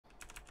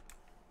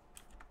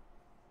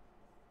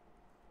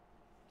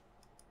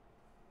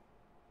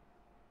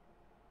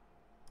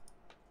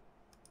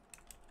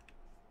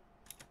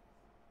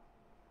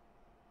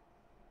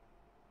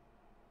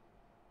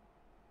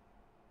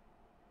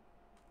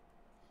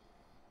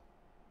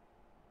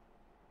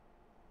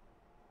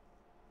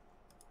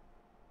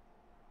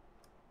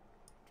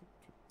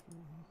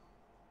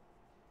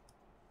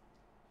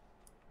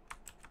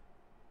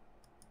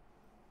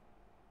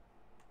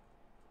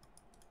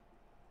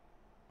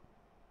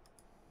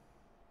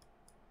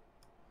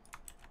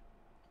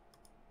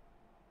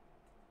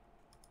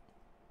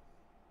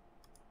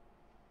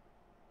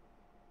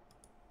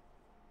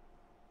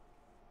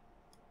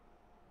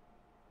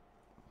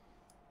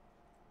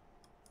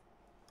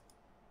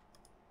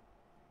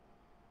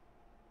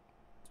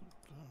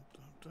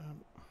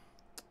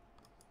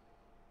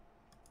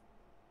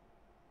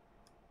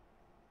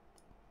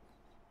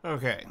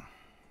Okay.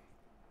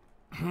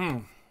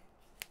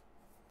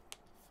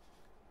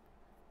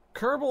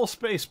 Kerbal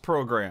Space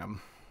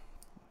Program.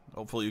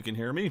 Hopefully you can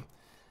hear me.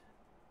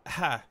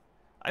 Ha.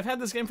 I've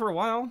had this game for a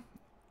while.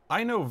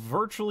 I know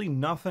virtually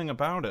nothing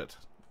about it.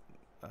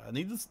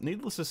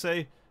 Needless to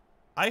say,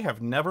 I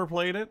have never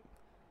played it.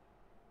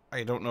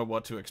 I don't know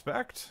what to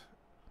expect.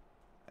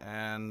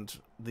 And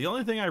the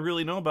only thing I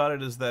really know about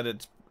it is that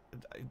it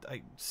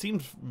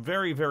seems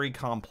very, very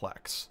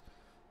complex.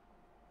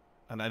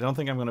 And I don't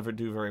think I'm going to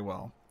do very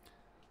well.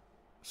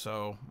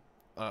 So,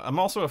 I'm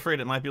also afraid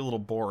it might be a little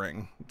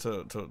boring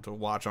to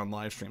watch on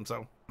live stream.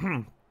 So,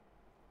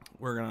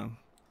 we're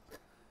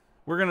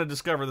gonna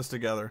discover this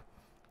together.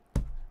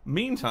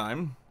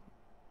 Meantime,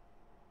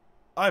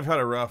 I've had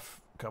a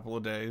rough couple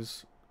of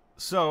days.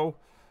 So,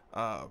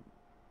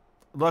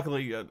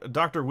 luckily,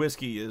 Dr.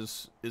 Whiskey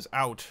is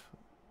out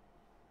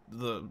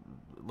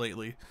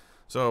lately.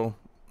 So,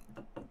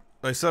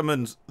 I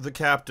summoned the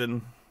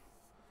captain,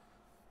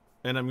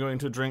 and I'm going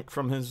to drink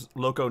from his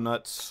Loco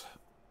Nuts.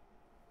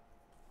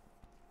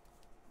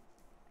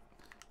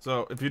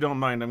 So, if you don't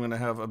mind, I'm going to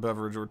have a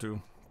beverage or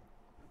two.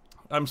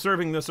 I'm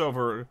serving this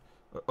over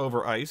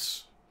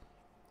ice.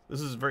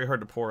 This is very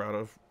hard to pour out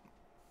of.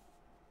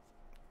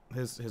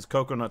 His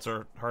coconuts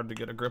are hard to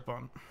get a grip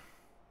on.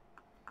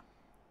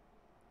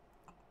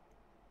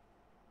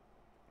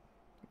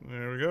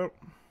 There we go.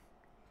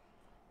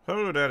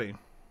 Oh, daddy.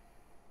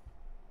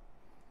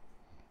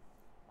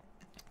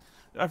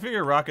 I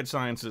figure rocket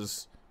science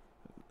is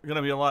going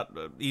to be a lot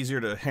easier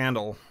to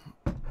handle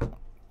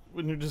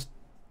when you're just...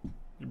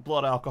 your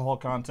blood alcohol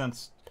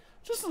content's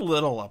just a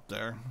little up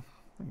there.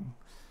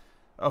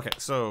 Okay,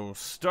 so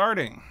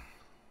starting.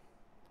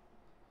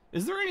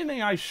 Is there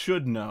anything I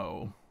should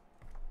know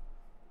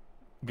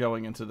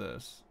going into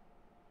this?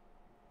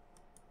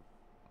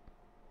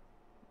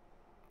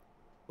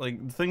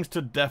 Like, things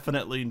to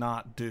definitely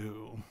not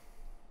do.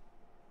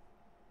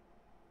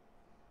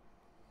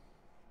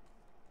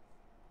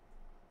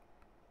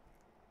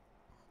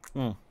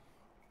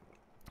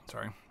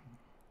 Sorry.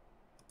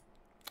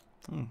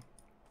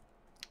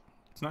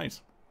 It's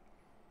nice.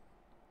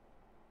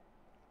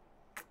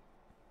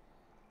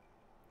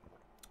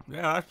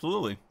 Yeah,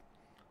 absolutely.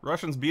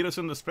 Russians beat us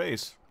into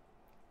space.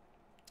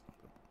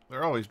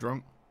 They're always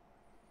drunk.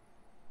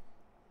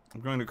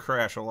 I'm going to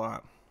crash a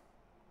lot.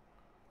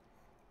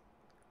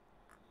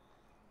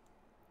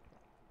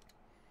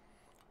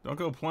 Don't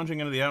go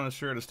plunging into the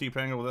atmosphere at a steep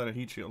angle without a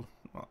heat shield.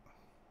 Well,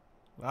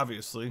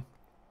 obviously.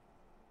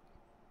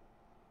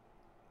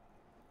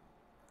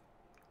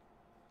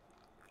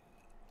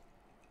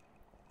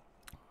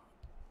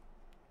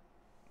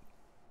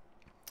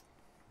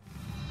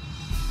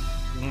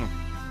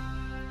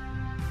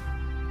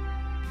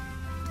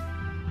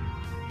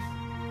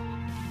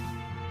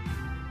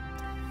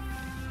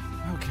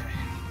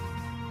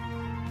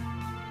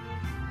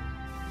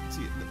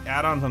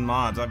 Add-ons and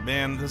mods.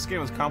 Man, this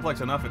game is complex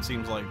enough, it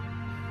seems like.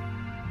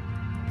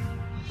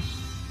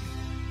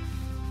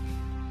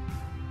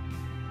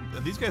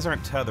 These guys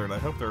aren't tethered. I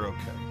hope they're okay.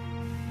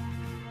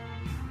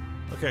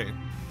 Okay,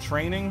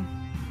 training.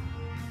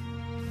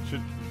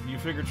 Should you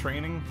figure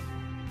training?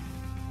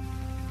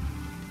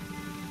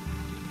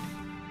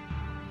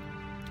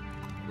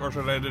 Or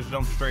should I just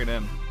jump straight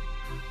in?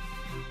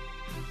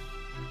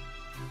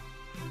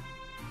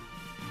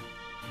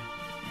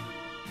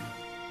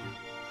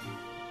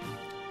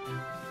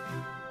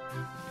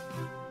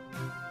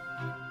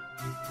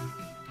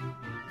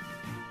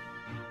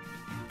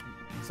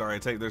 Sorry,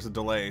 there's a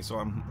delay, so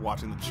I'm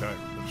watching the chat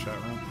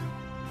room.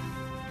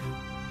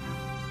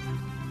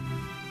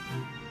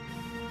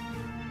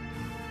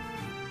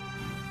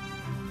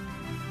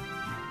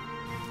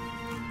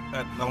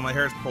 Oh, my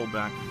hair's pulled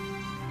back.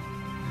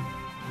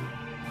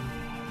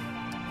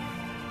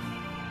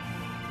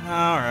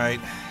 Alright.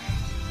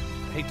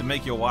 I hate to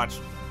make you watch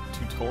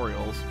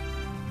tutorials.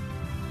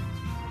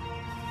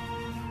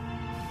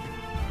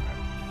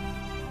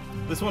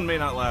 This one may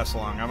not last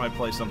long. I might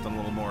play something a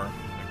little more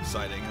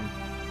exciting.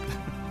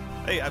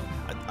 Hey,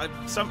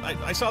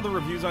 I saw the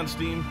reviews on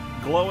Steam.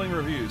 Glowing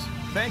reviews.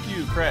 Thank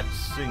you,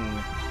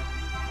 Kretzing.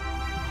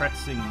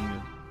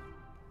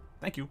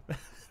 Thank you.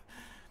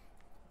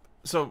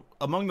 So,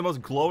 among the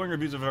most glowing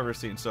reviews I've ever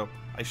seen. So,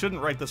 I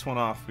shouldn't write this one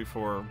off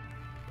before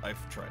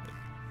I've tried it.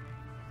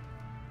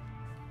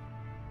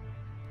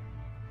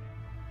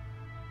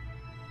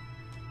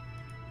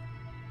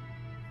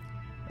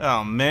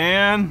 Oh,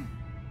 man.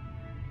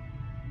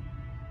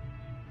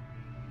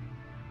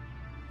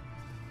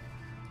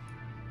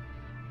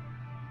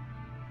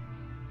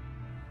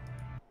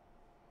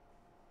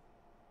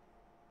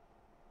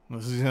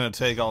 This is gonna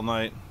take all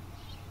night.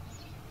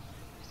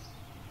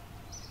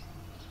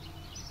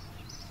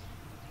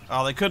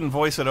 Oh, they couldn't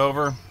voice it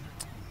over.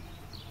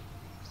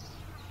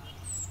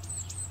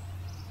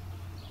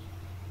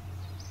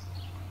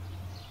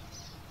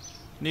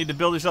 Need to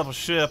build yourself a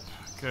ship.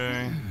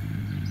 Okay.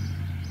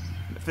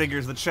 It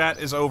figures the chat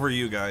is over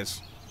you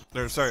guys.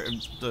 Sorry,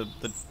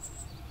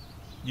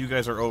 you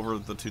guys are over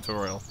the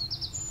tutorial.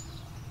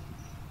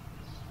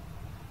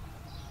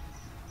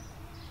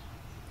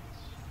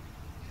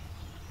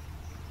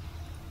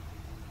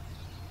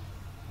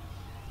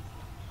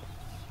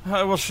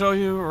 I will show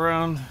you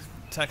around.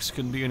 Text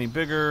couldn't be any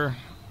bigger.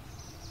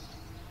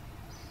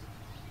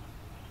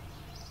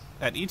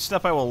 At each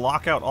step, I will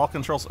lock out all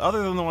controls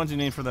other than the ones you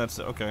need for that.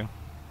 Okay.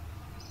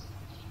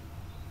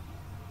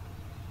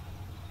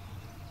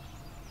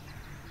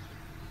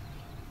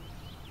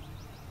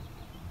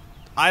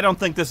 I don't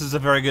think this is a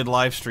very good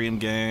live stream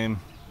game.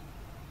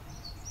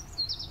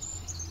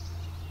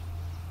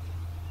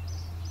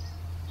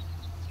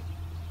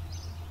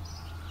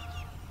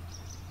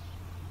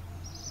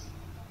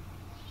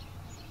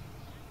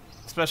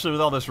 Especially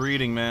with all this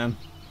reading, man.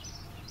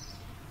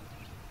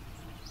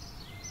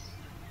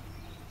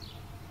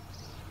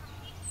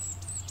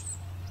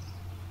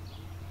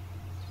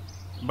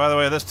 By the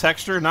way, this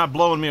texture not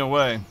blowing me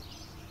away.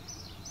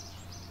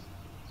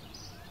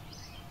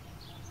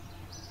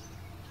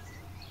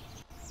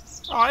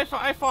 Oh,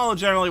 I follow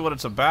generally what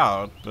it's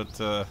about,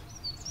 but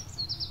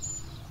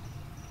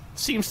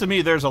seems to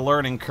me there's a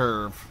learning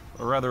curve,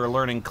 or rather a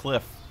learning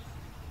cliff.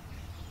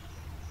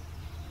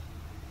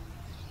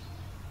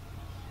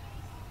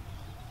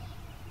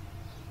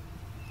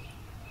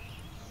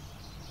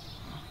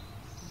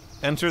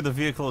 Enter the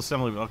vehicle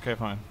assembly. Okay,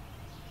 fine.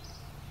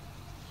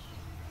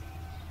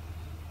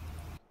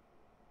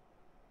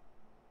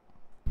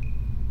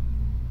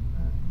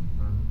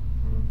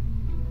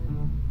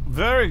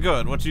 Very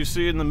good. What you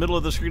see in the middle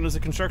of the screen is the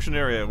construction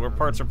area, where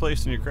parts are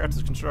placed and your craft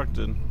is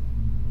constructed.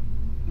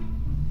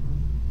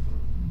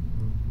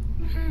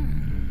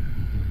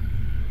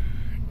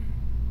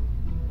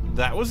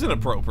 That was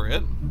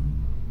inappropriate.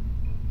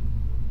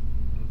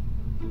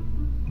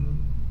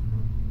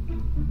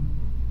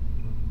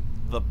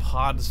 The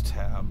pods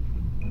tab.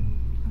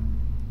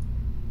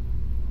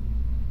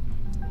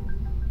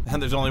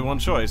 And there's only one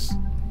choice.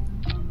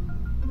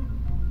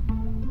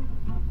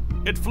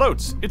 It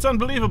floats. It's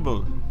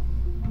unbelievable.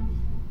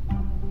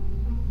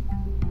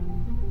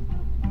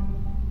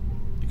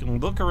 You can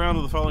look around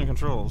with the following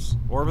controls.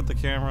 Orbit the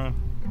camera.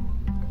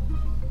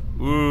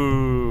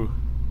 Ooh.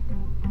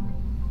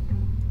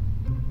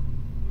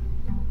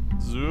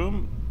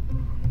 Zoom.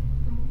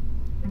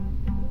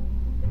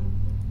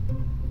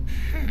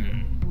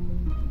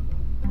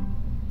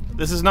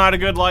 This is not a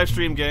good live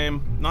stream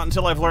game. Not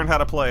until I've learned how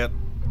to play it.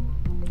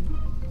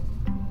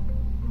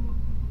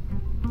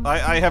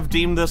 I have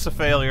deemed this a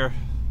failure.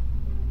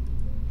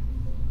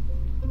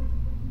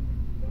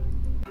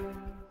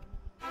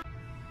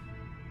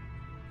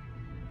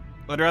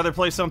 I'd rather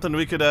play something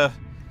we could have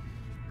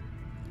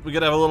a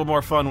little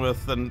more fun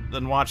with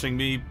than watching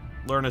me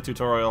learn a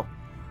tutorial.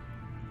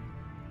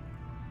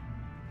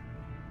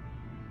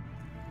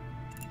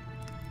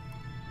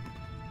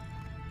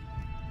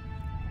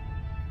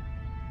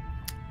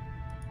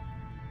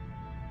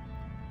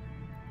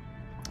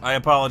 I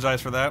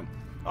apologize for that.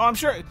 Oh, I'm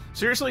sure.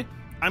 Seriously,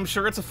 I'm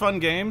sure it's a fun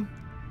game,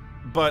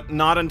 but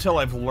not until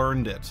I've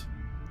learned it.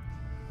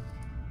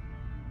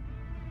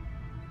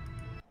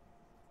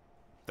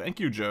 Thank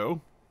you,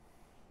 Joe.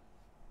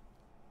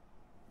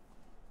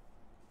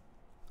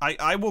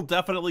 I will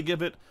definitely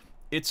give it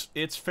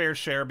its fair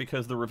share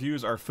because the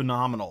reviews are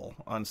phenomenal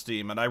on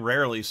Steam, and I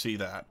rarely see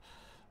that.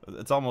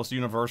 It's almost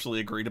universally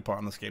agreed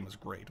upon this game is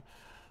great.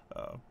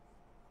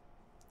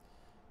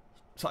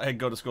 So I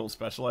go to school to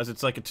specialize.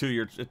 It's like a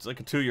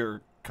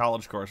two-year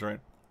college course, right?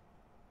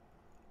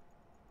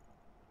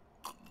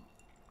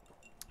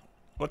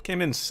 What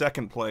came in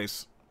second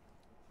place?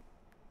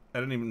 I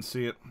didn't even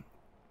see it.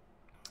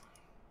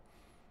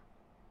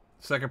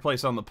 Second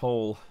place on the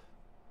poll.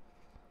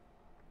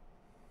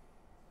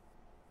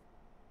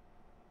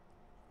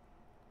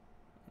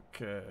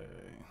 Okay.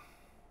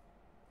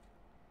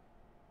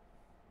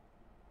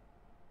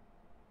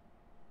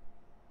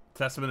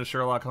 Testament of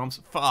Sherlock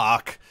Holmes.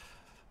 Fuck.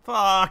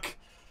 Fuck.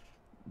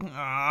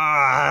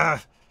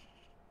 Ah.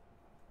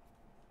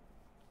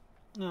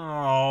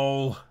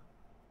 No.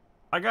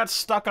 I got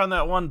stuck on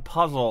that one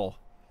puzzle.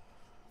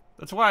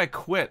 That's why I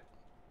quit.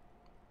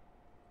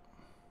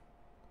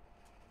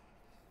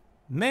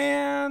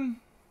 Man.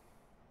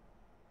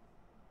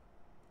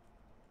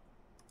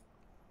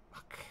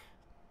 Fuck.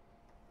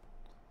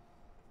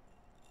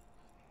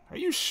 Are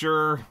you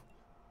sure?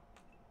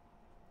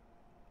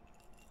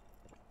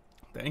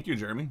 Thank you,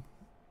 Jeremy.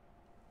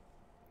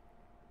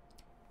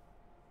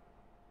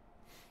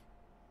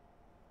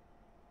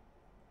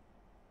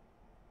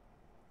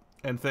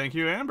 And thank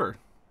you, Amber.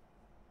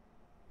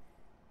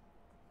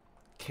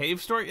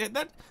 Cave Story?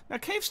 Now,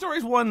 Cave Story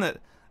is one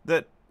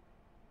that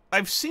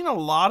I've seen a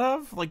lot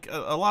of, like,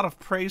 a lot of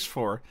praise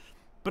for,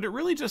 but it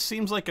really just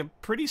seems like a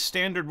pretty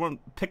standard one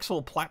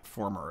pixel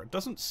platformer. It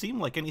doesn't seem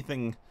like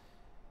anything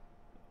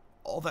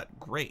all that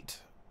great.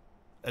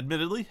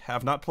 Admittedly,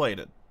 have not played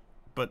it,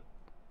 but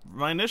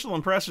my initial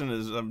impression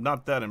is I'm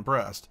not that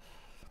impressed.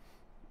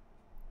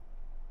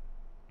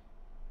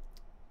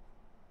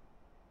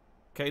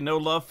 Okay, no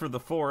love for the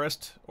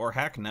forest or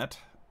Hacknet.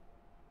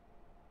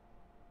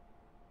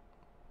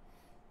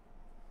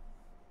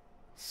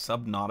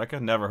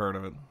 Subnautica? Never heard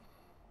of it.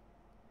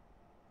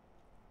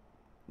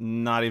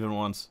 Not even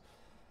once.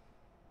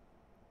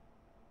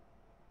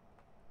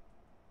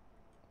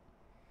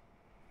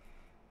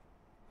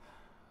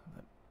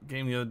 That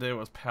game the other day I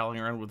was palling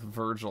around with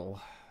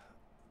Virgil.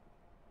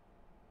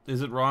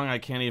 Is it wrong? I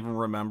can't even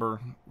remember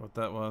what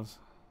that was.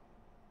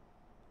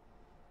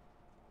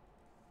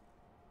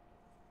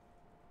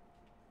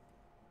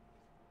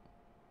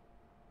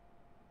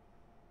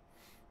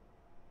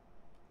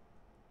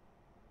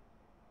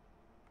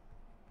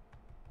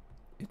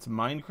 It's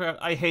Minecraft?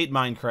 I hate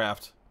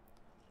Minecraft.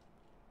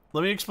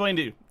 Let me explain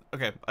to you.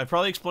 Okay, I've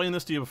probably explained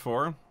this to you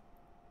before.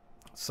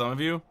 Some of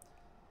you.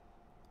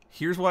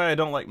 Here's why I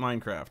don't like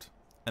Minecraft.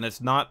 And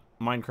it's not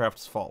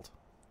Minecraft's fault.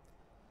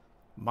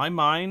 My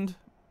mind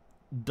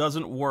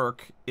doesn't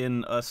work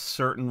in a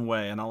certain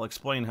way, and I'll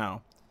explain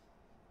how.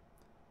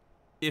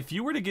 If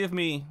you were to give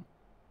me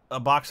a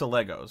box of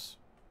Legos,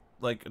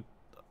 like a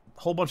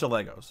whole bunch of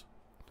Legos,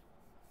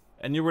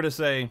 and you were to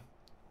say,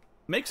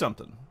 make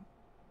something.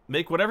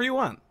 Make whatever you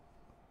want.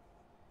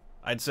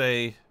 I'd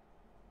say,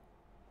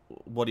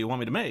 what do you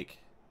want me to make?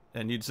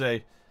 And you'd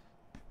say,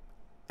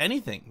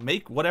 anything.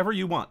 Make whatever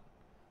you want.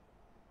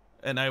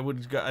 And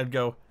I'd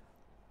go,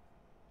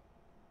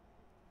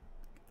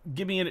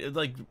 give me an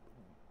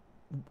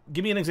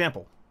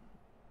example.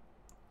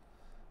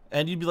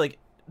 And you'd be like,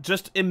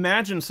 just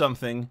imagine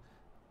something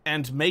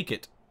and make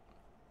it.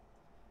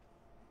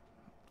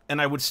 And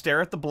I would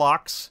stare at the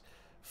blocks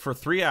for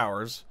 3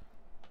 hours,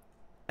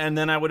 and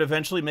then I would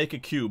eventually make a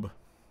cube.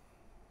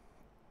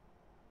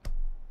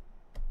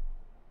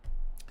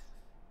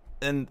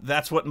 And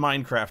that's what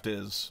Minecraft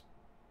is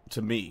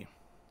to me.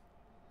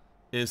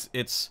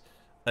 It's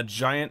a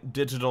giant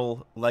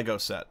digital Lego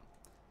set.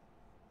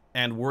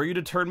 And were you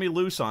to turn me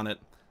loose on it,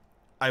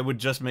 I would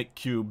just make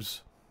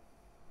cubes.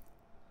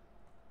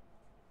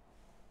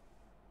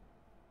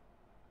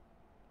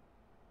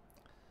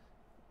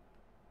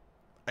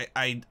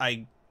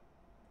 I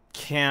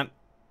can't...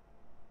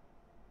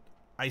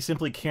 I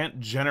simply can't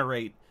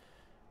generate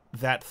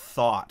that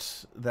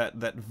thought,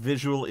 that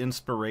visual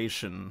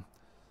inspiration.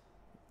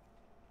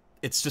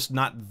 It's just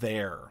not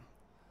there.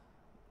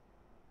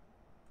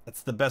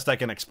 That's the best I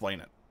can explain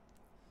it.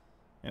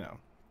 You know.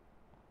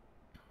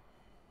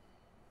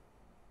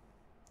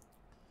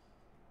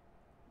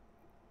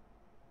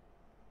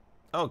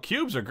 Oh,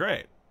 cubes are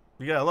great.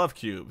 Yeah, I love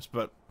cubes,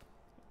 but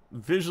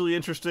visually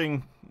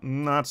interesting,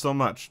 not so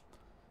much.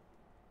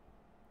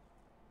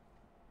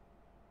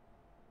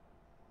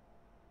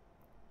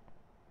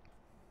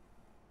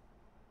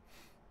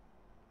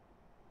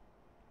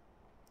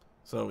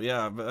 So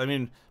yeah, I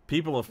mean,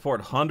 people have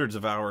poured hundreds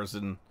of hours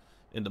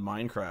into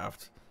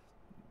Minecraft.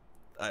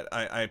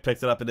 I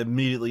picked it up and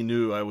immediately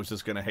knew I was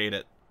just gonna hate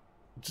it,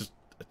 just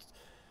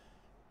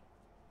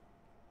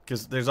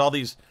because there's all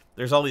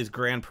these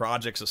grand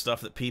projects of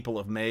stuff that people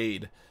have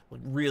made,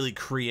 like really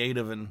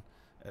creative and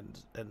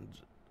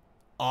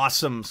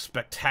awesome,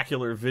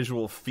 spectacular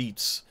visual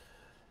feats,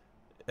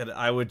 and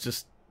I would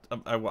just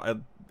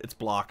it's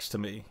blocks to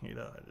me, you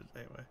know.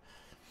 Anyway.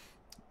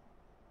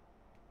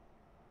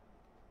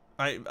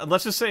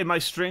 Let's just say my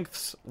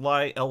strengths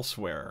lie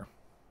elsewhere.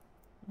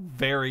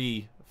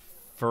 Very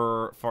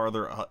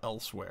farther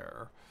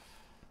elsewhere.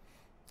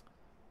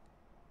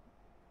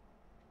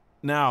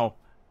 Now,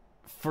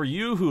 for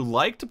you who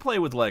like to play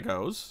with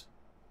Legos,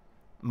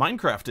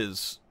 Minecraft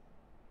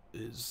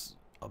is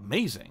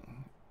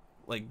amazing.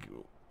 Like,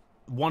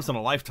 once in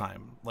a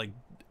lifetime. Like,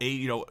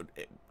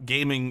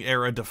 gaming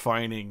era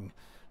defining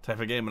type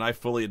of game, and I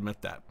fully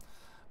admit that.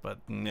 But,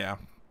 yeah.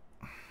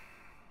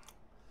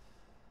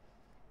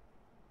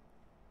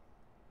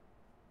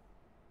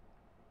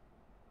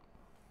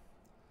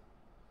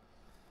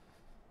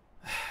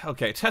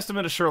 Okay,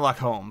 Testament of Sherlock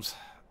Holmes.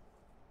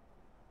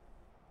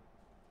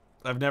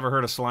 I've never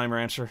heard of Slime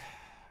Rancher.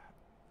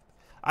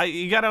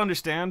 You gotta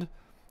understand,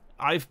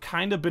 I've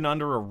kind of been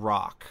under a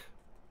rock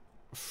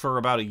for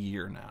about a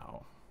year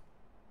now.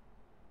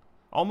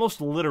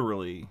 Almost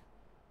literally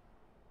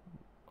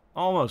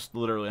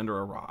under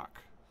a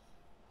rock.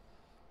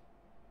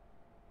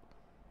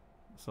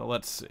 So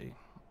let's see.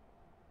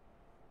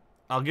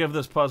 I'll give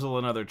this puzzle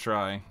another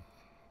try.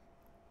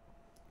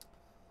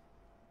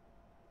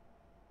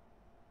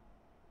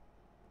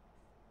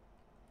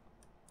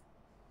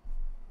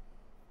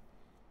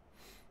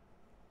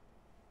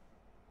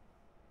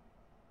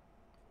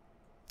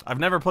 I've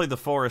never played The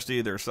Forest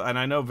either, so, and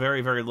I know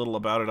very, very little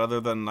about it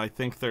other than I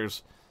think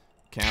there's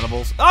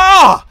cannibals.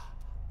 Ah!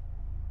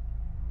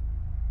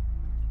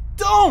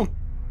 Don't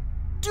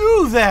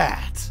do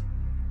that!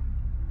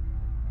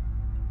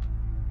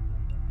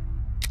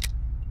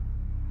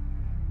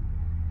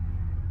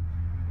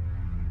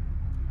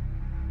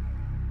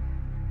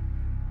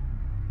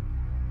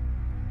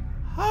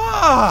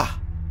 Ah!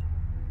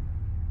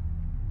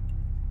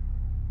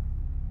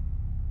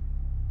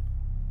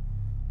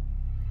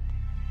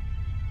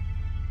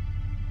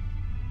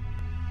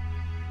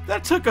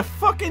 That took a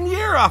fucking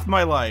year off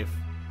my life.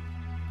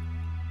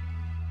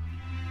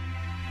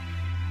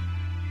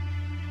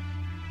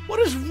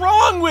 What is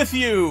wrong with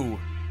you?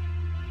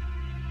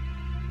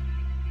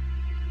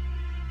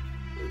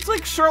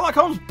 like Sherlock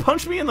Holmes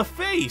punched me in the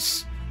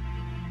face.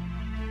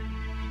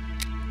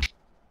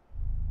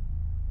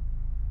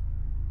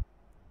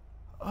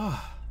 Ugh.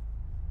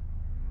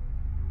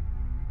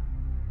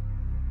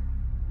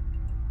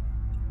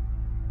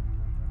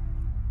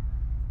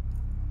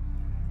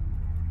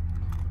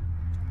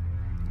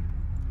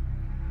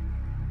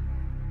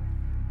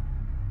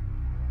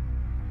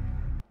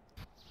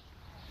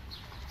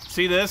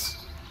 See this?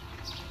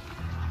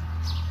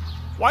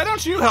 Why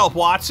don't you help,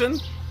 Watson?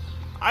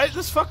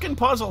 This fucking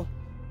puzzle.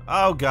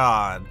 Oh,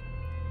 God.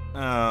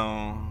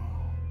 Oh.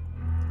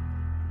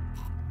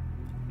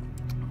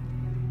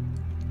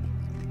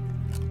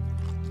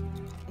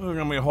 This is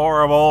gonna be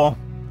horrible.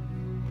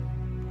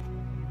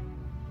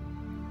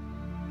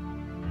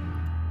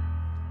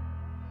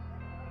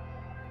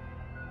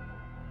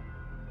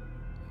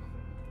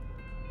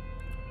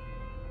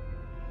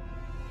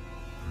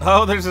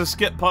 Oh, there's a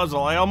skip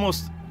puzzle.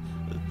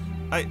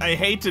 I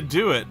hate to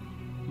do it,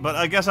 but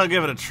I guess I'll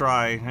give it a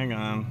try. Hang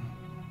on.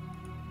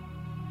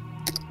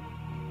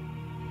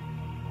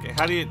 Okay,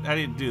 how do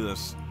you do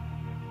this?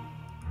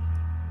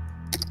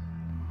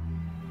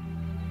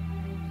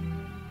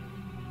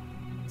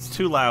 It's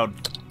too loud.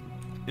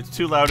 It's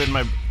too loud in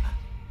my...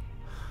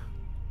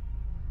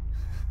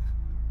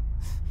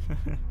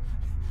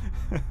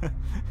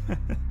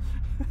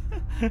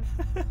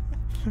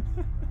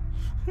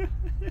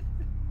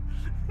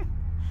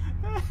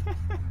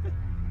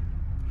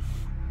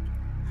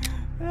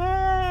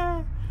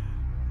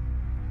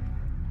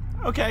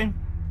 Okay.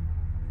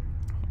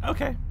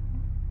 Okay.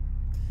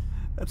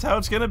 That's how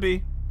it's gonna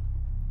be.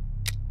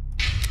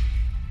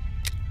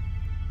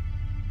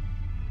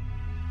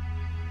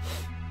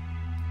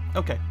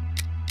 Okay.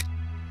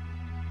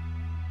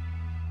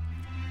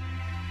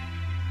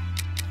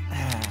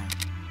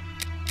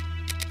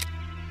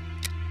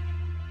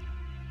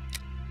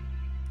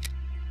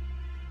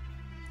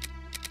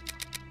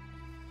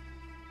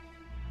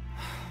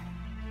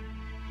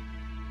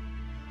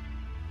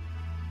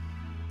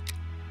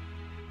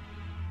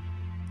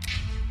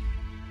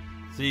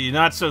 See, you're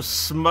not so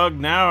smug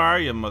now, are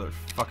you,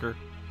 motherfucker?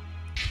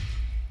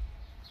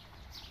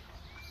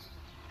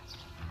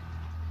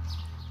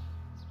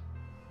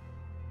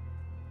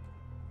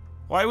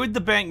 Why would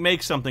the bank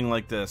make something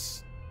like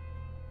this?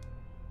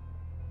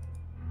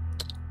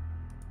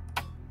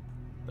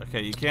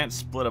 Okay, you can't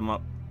split them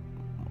up.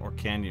 Or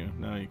can you?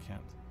 No, you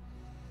can't.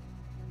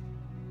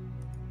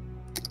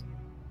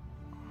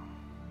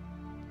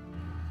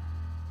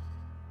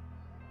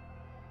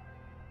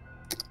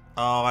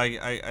 Oh,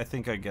 I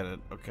think I get it.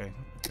 Okay.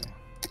 Okay.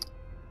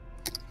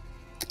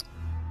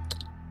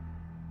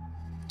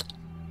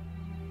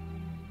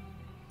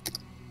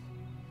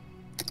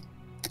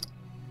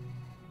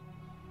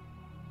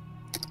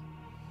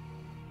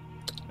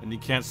 And you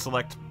can't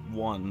select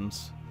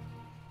ones.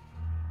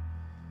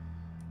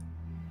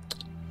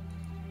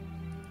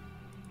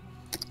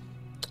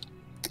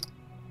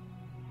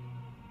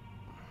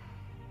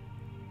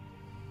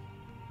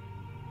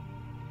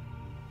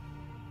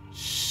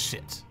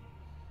 Shit.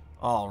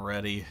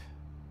 Already.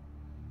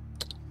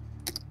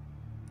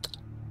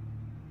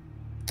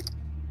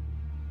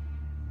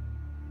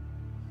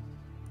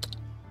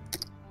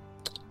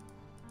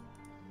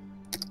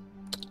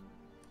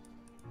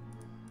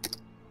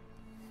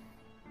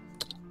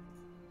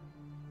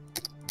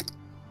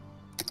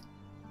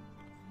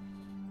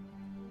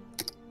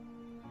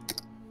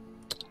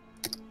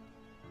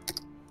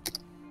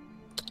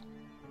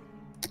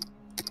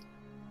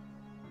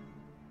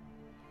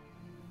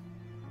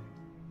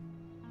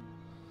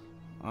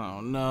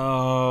 Oh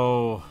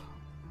no.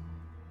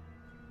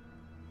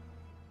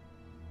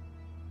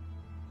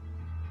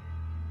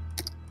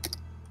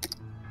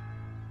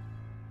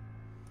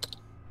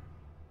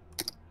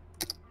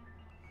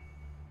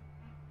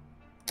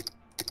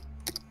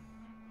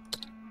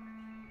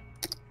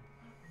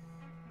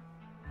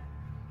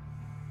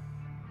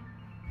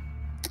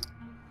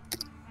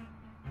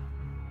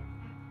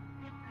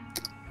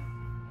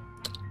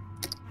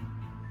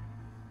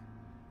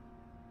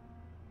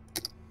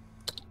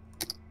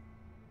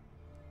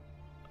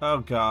 Oh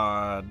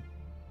God.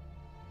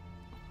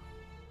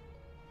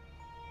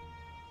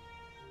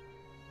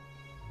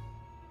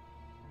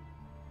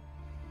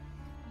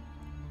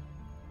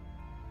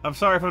 I'm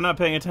sorry if I'm not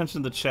paying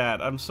attention to the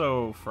chat. I'm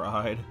so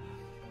fried.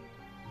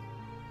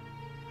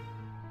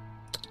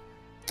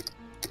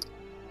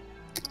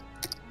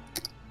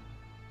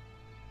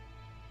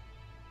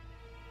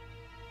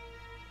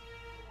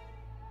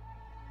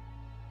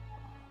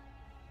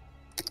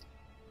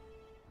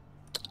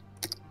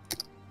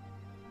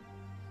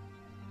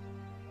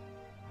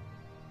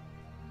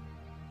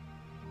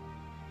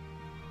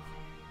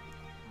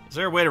 Is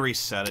there a way to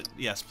reset it?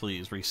 Yes,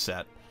 please,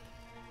 reset.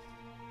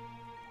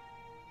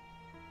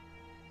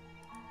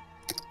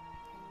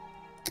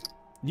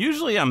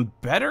 Usually I'm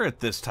better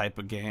at this type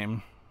of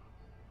game.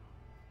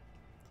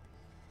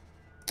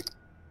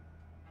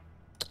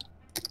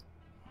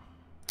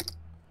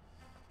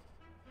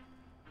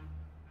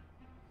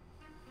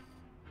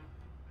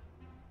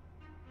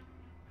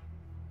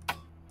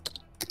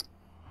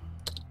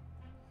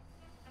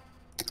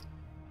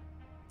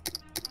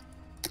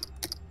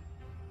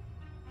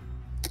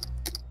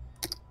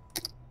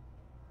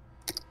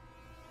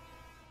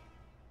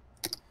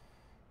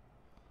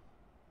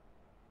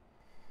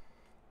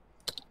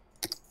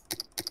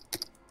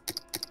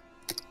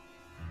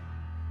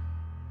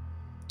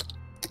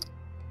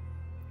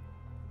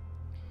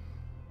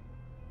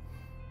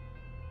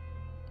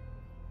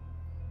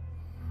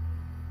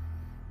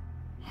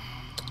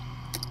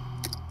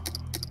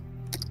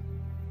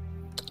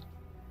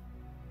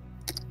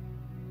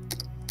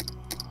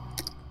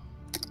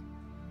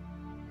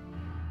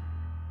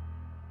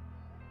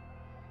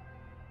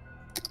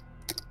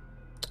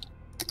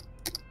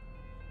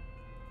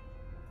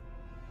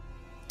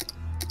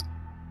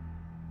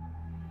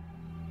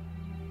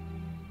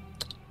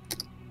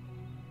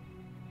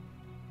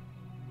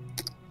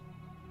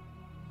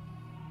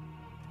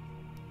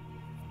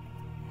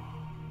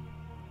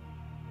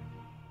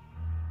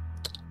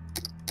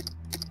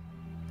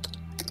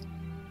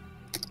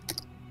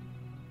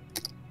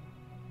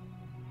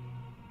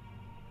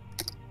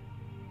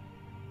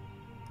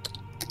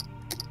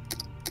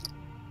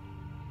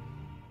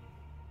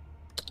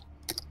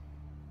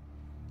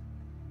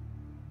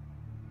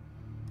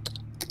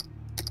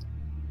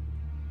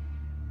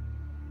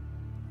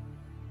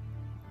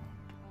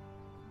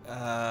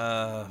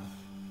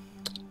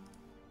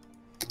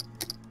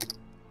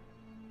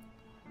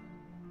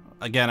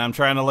 Again, I'm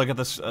trying to look at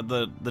this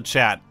the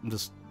chat.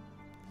 Just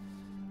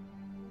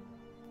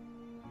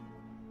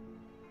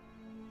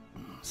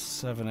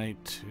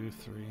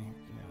 7823.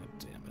 God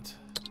damn it.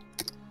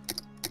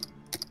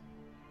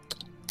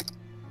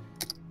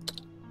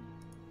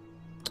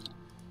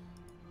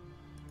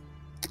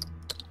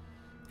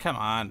 Come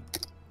on.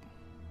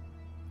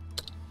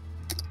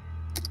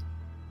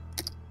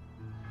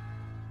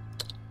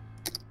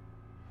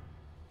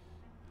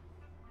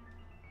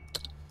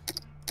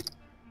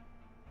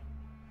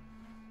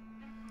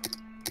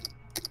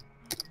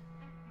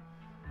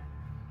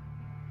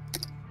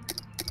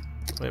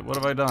 Wait, what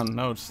have I done?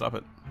 No, stop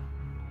it.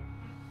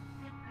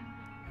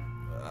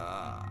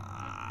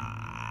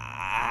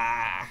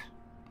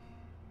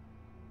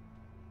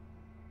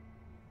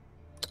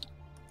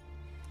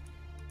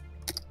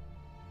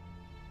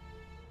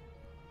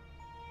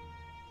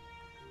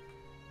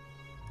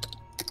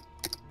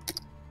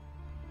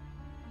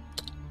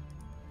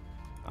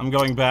 I'm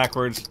going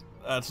backwards.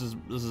 This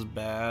is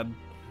bad.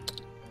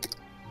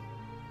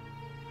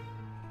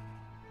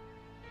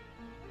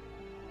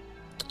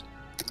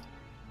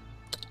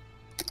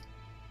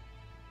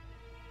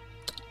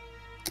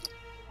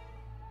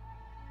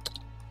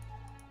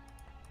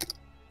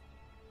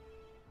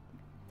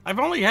 I've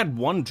only had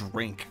one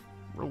drink.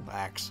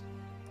 Relax.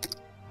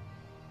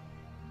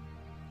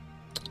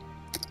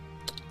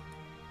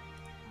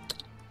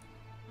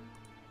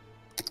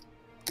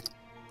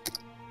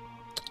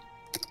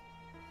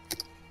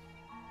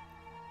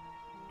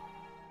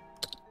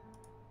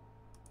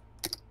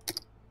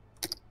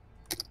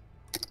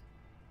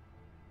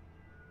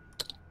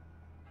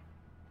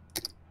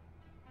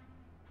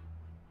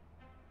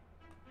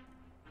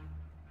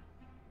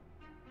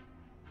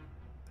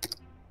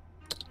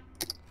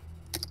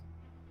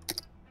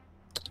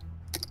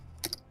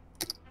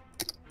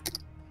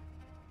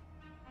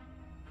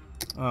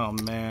 Oh,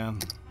 man.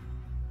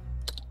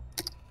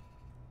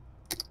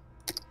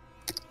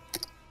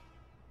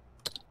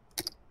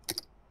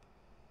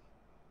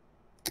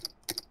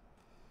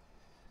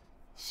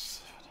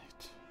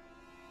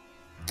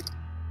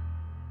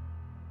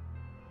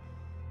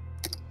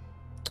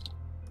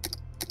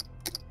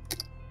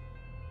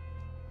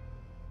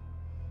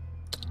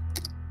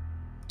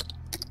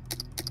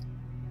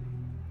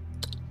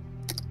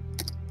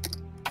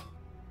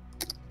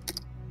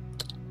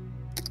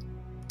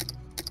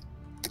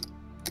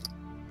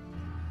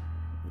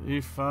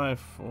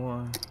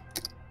 E5-4.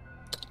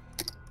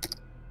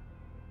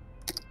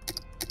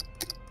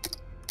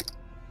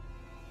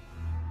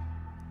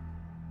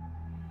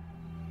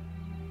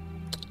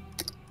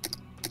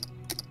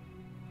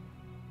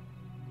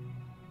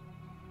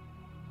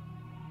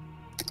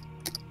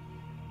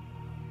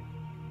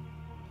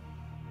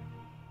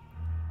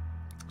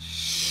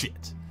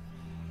 Shit.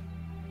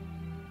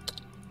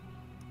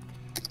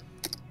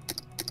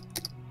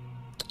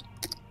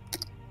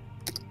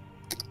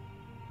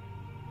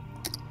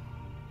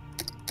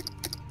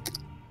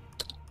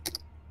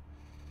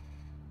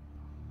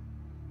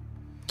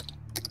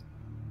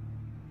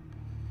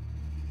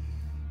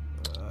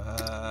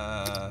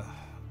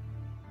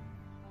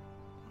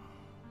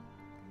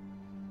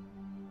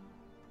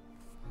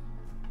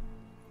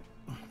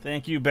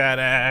 Thank you, Bad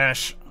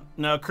Ash.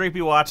 No,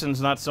 Creepy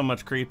Watson's not so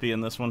much creepy in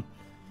this one.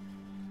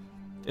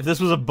 If this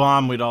was a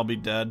bomb, we'd all be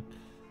dead.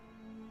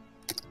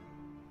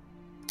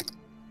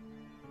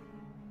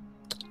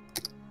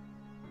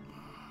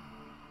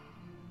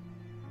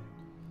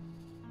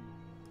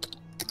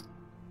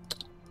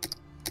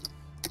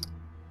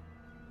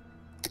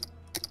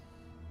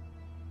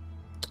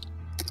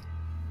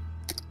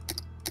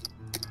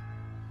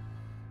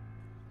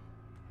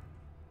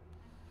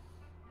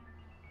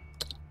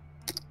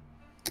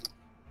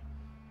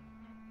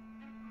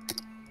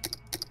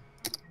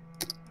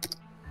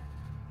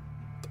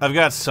 I've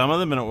got some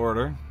of them in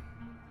order.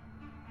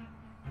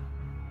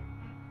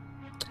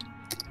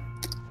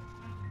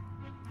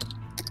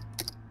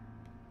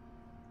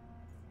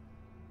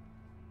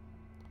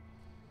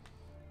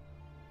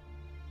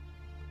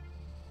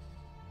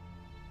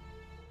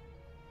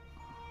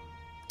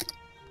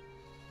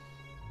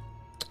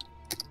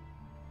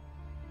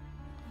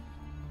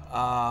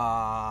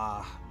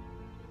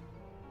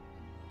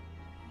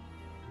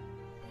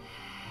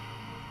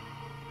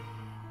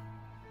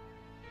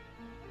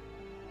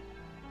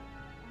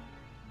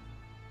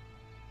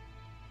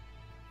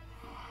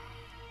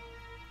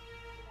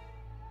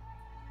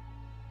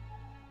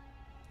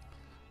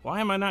 Why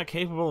am I not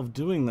capable of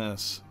doing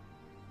this?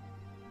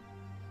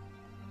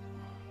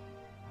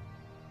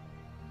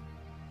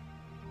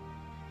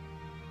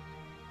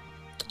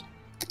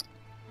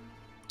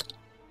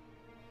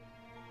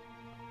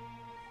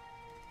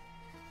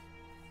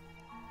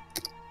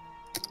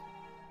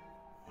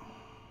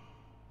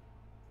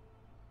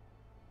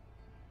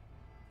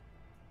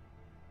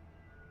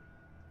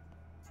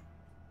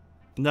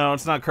 No,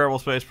 it's not Kerbal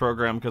Space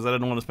Program because I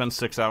didn't want to spend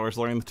 6 hours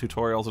learning the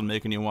tutorials and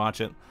making you watch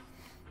it.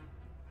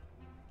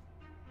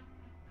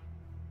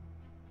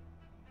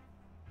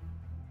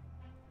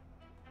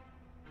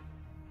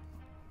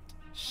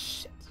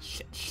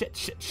 Shit,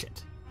 shit,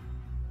 shit.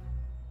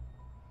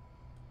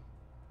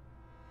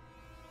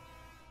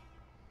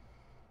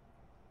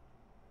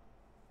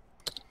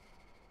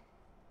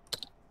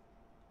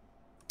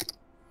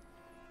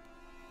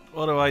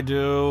 What do I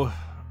do?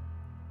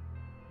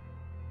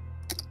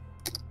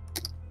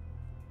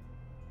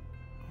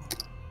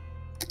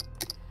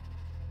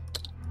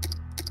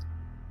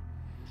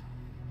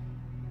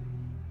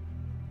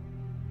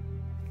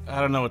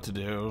 I don't know what to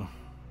do.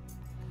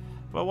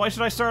 But why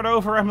should I start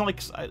over? I'm like,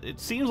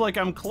 it seems like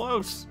I'm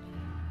close.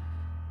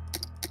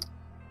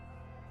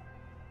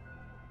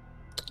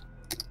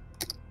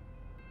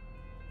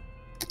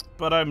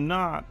 But I'm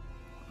not.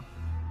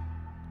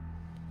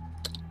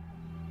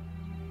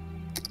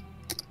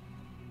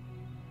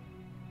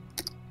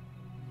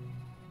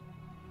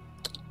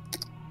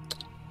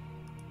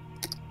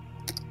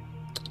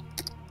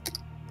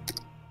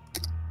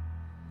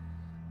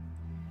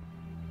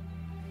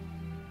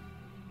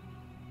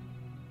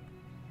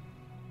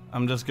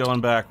 I'm just going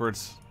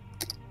backwards.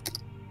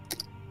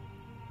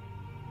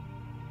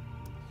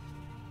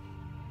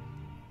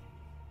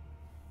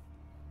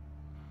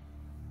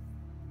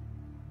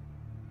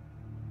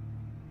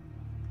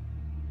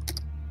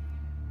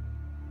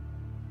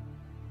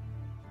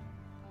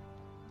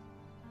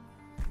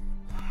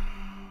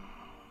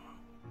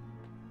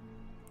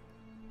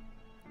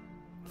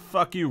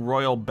 Fuck you,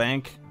 Royal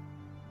Bank.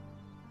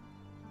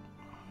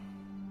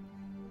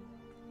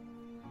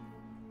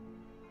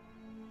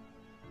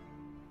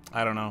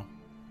 I don't know.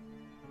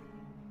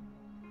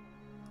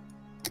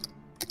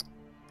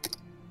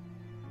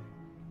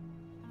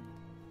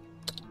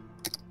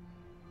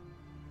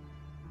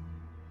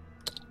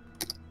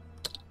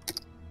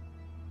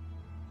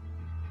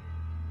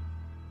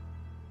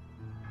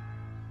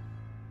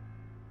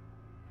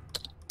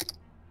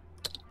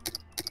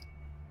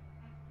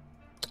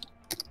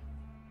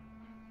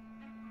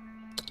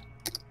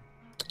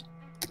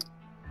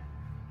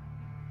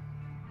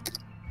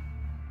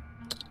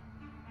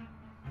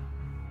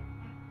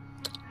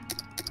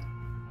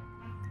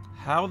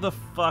 How the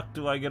fuck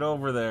do I get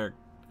over there?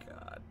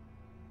 God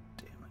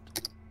damn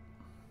it.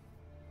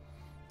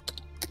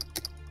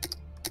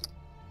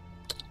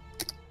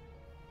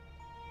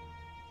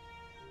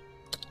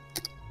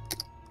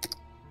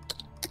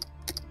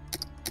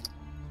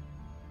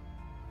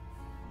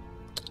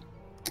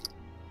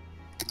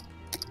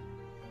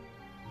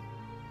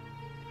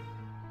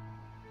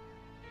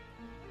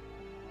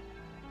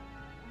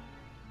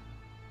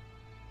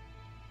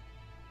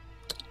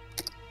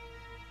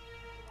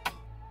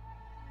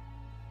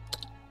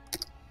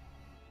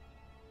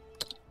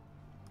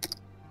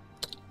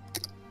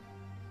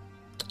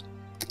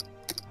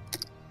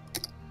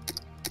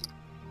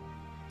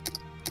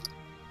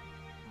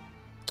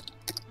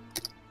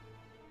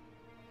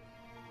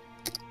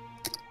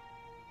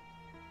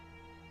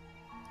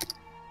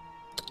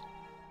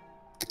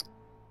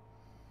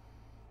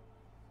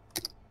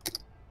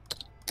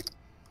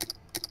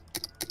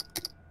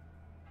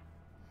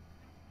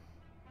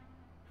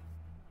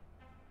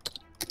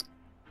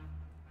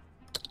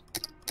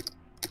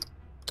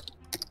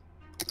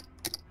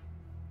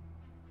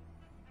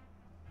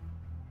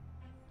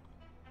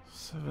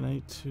 Seven,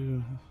 8, 2.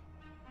 You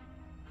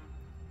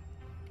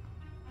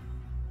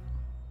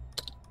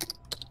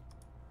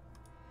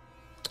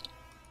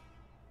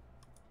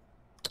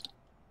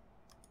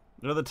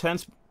know, the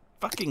tense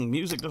fucking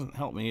music doesn't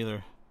help me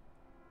either.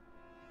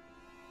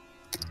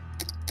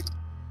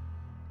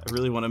 I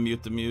really want to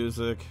mute the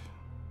music.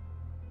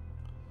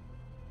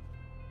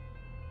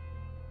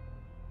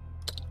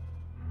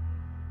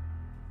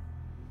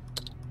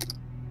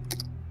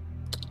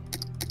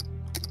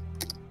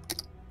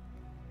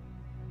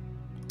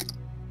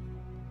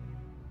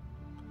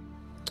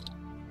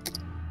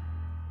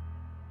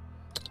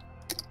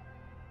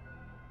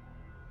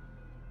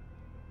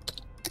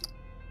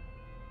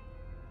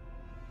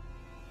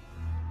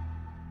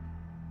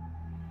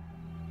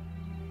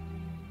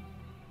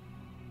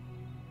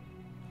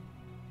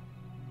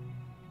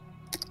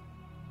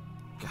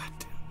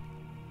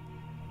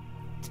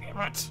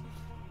 Damn it.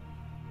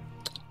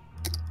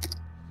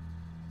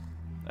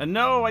 And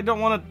no, I don't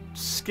want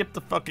to skip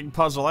the fucking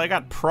puzzle. I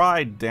got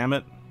pride, damn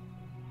it.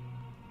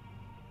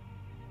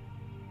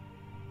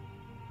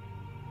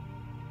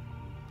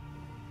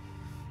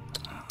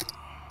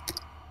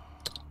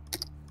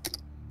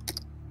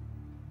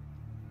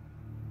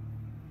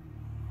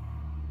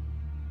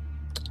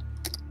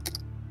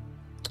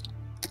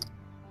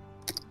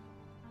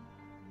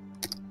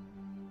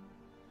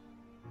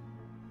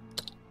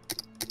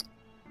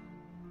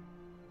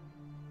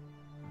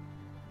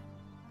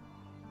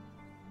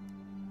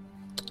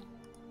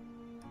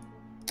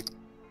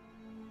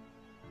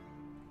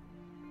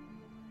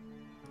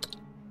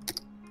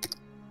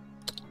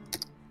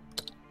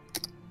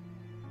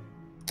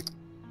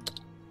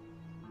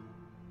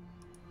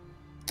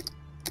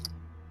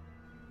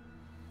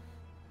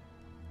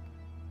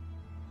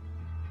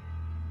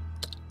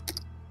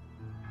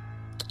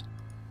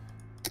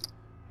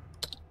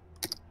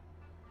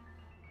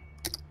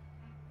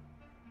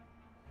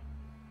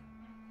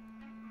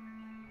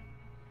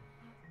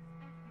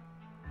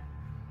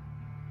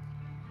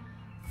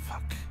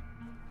 fuck.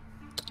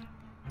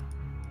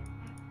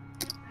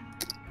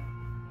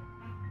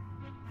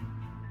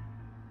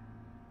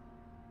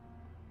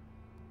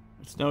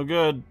 It's no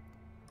good.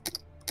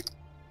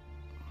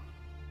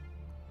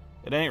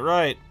 It ain't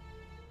right.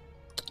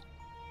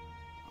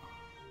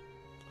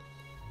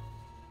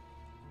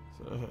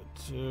 So,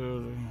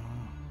 2...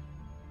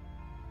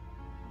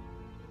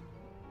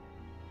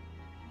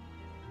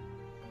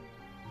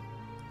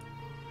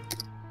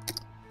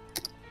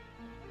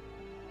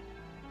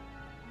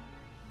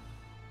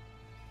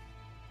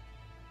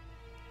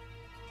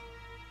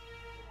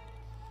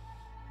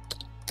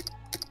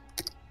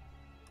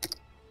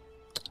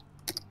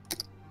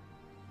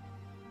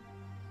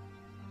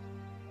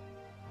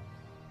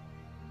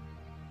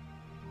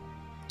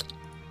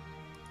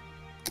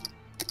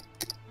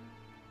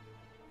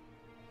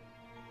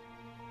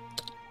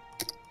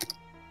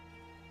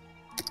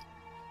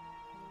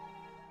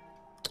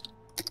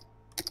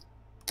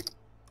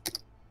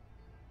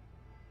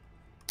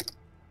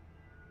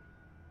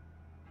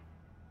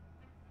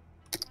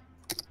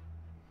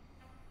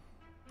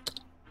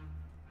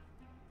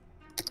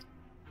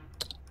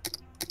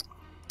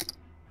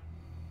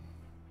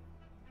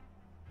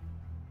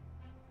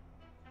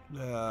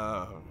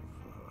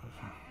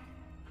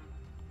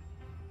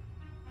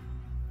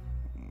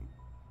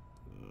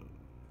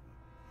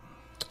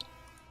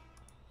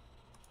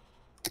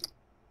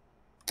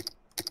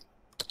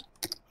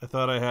 I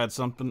thought I had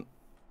something,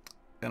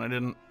 and I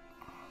didn't.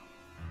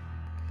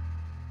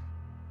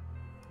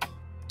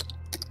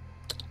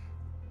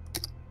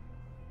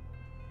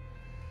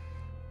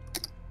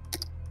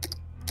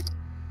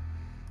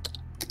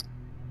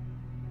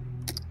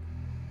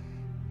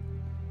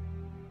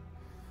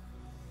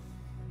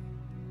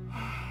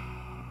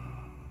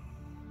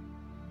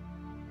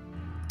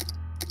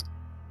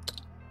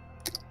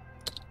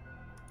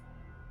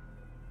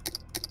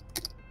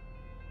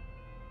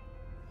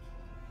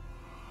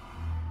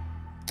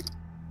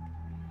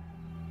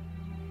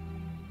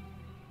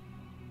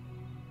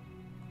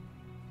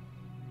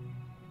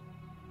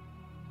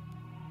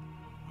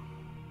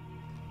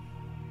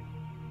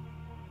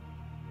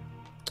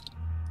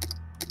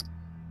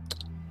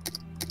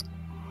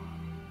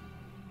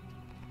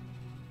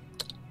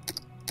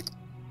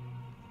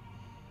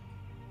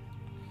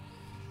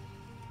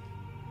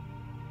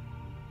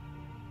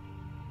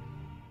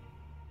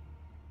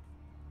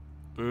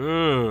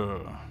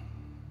 Ugh.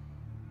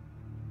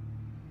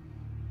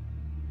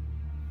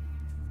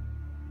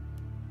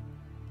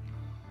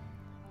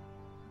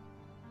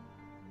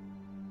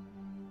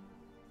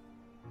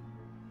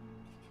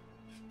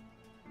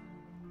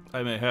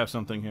 I may have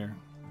something here.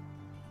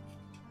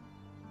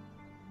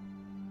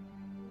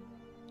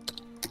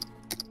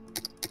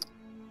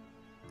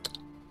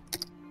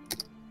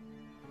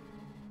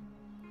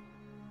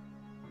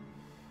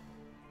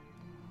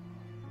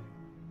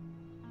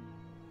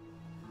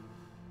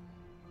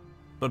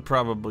 But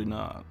probably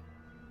not.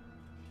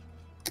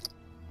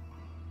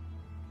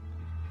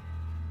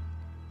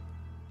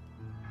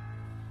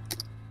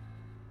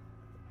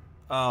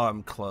 Oh,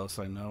 I'm close,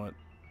 I know it.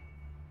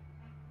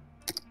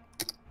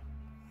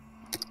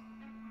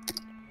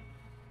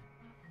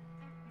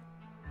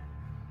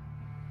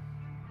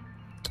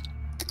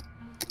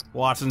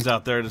 Watson's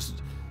out there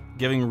just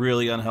giving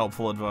really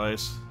unhelpful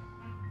advice.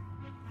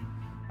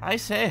 I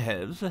say,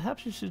 Holmes,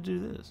 perhaps you should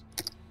do this.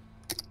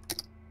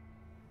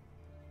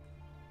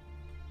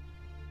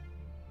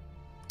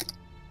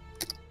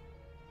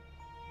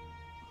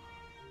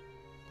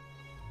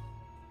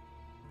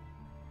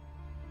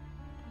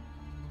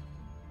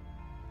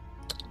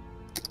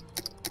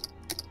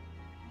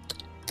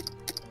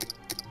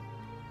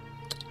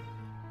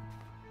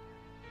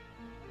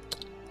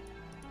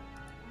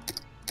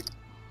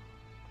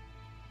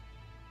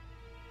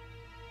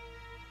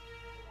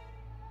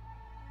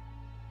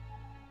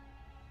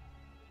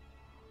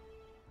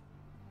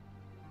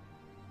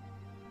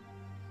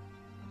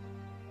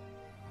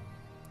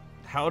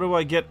 How do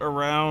I get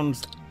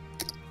around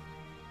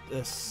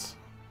this?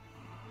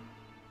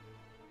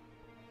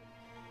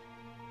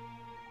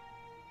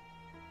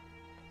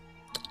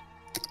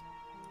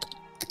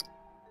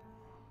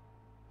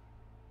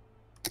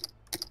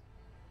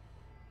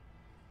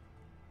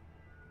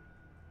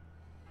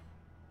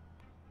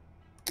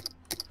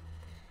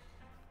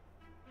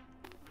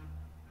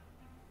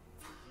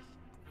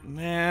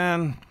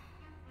 Man.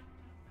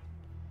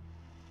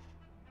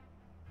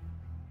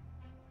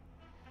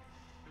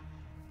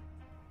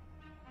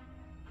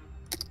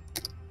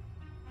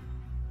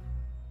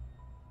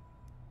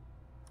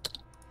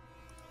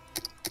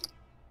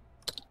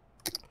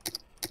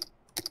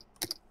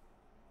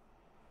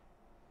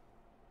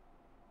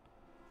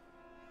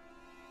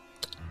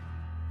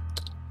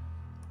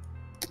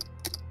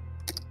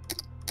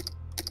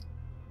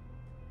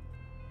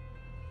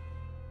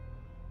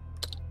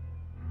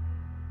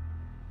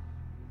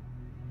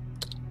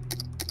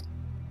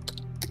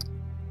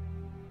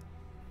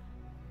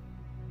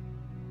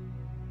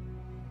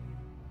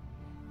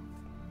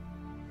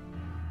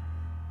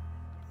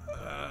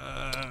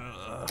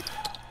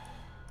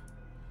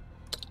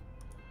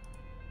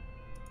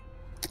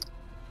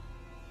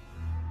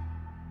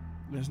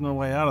 There's no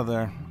way out of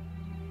there.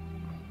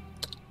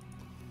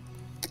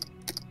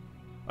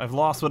 I've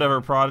lost whatever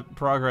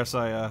progress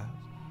I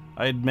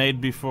had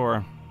made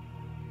before.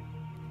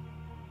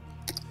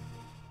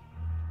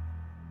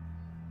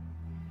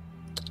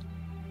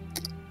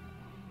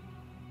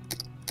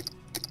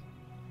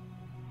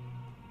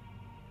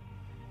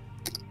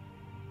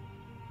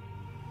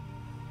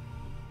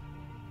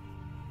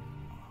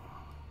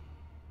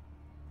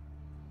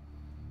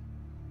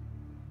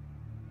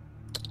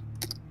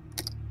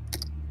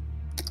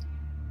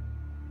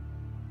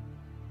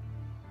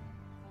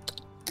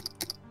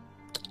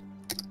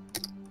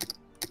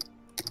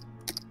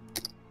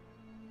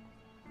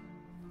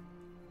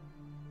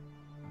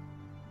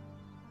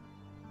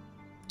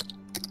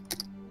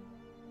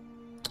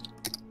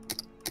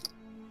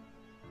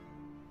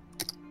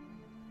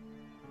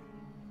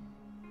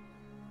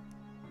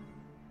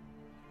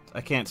 I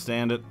can't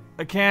stand it.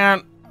 I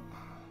can't!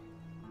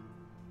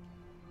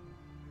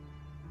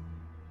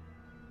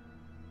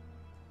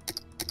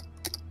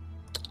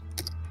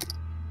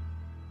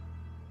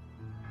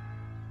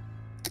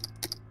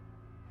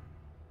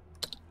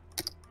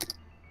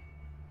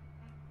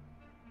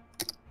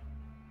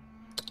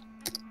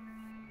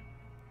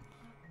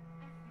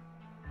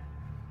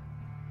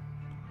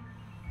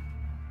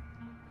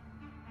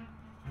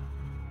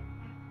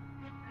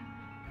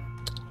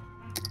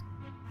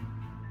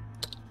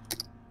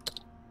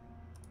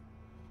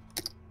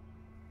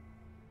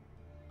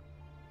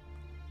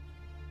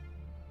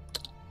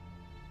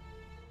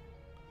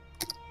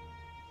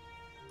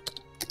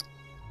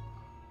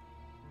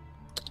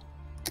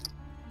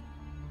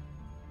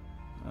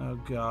 Oh,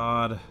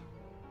 God.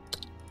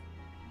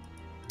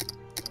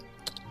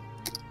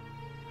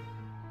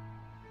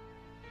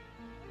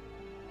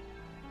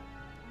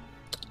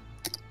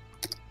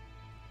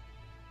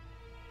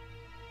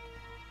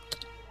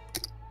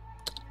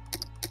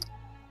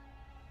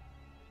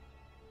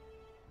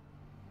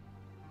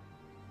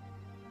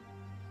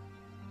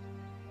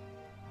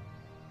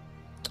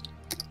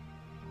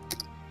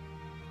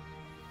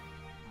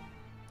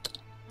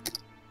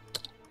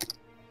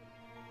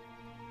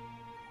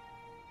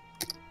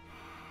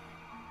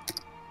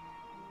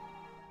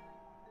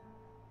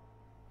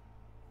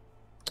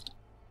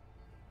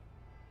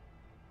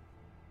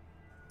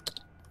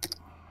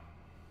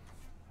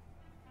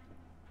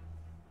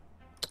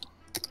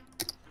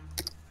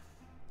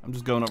 I'm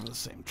just going over the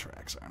same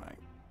tracks, aren't I?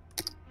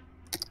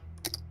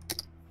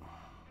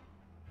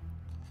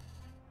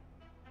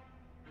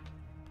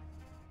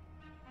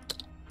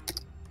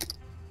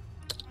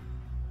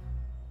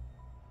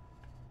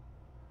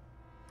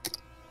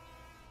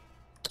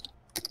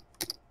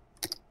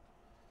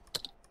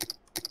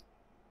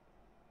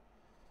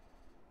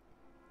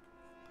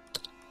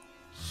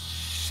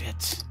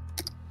 Shit.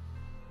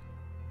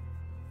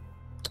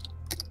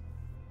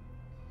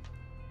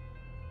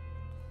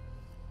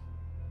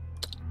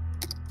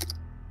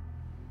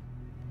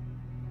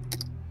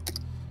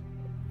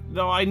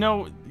 No, I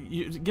know.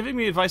 Giving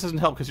me advice doesn't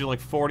help because you're like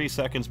 40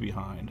 seconds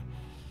behind.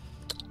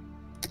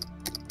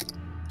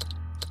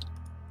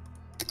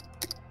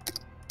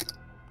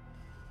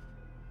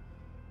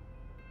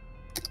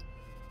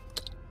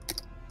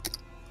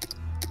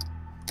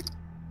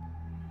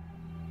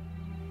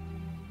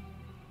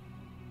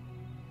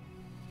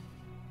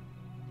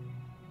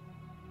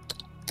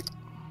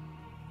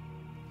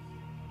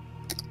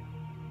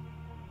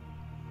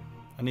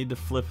 I need to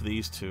flip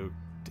these two.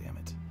 Damn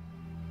it.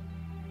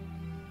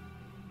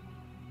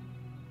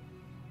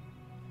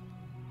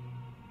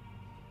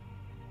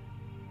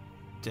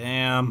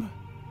 Damn.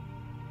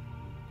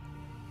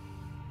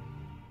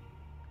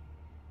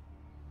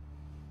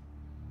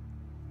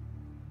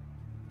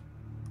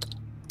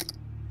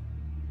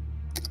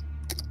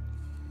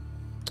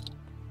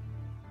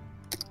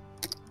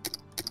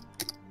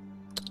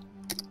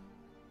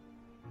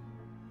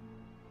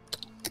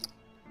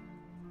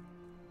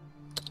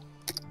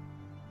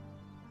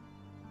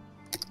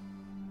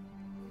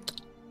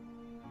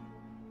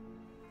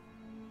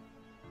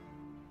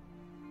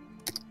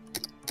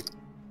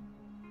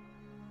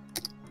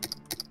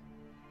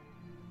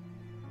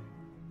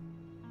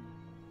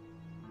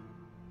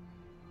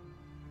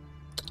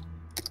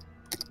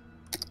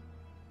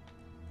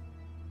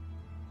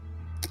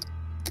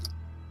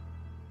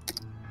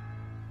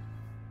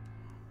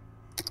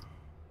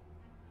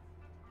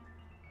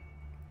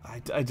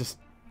 I just...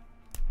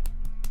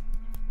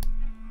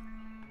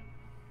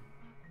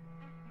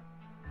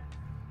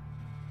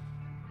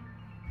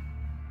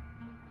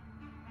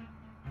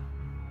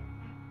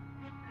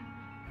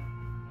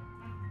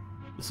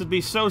 This would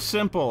be so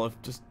simple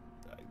if just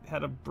I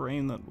had a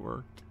brain that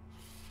worked.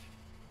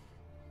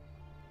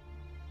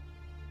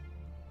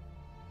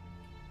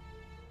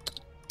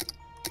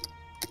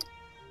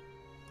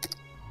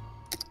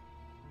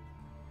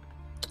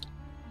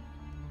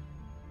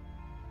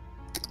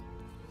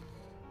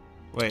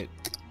 Wait.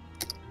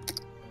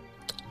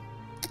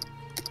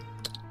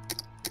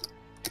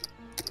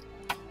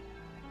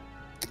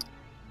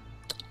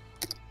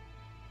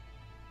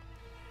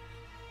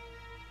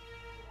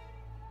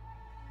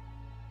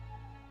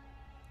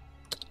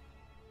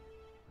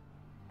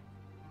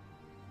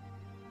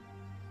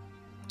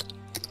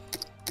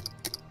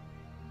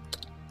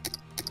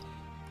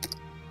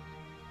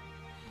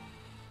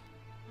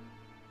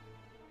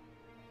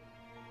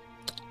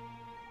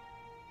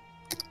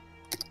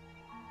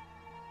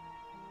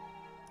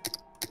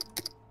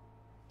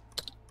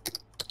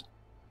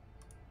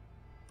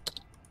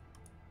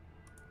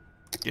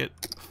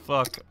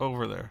 fuck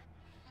over there?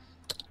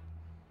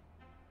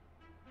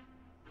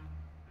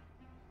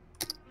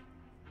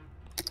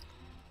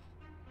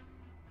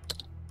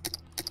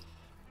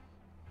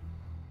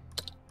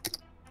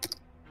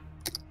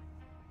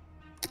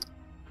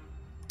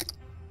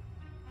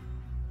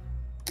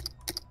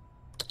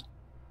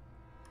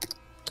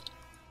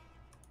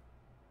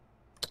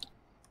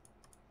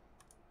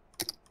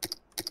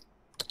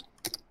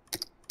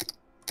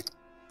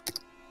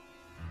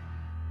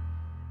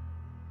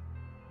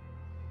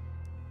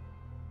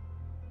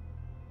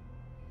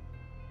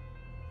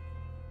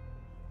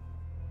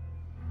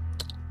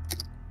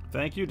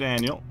 Thank you,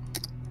 Daniel.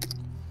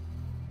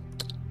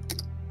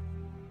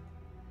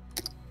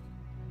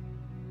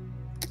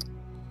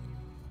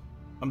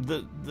 I'm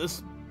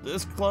this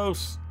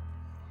close.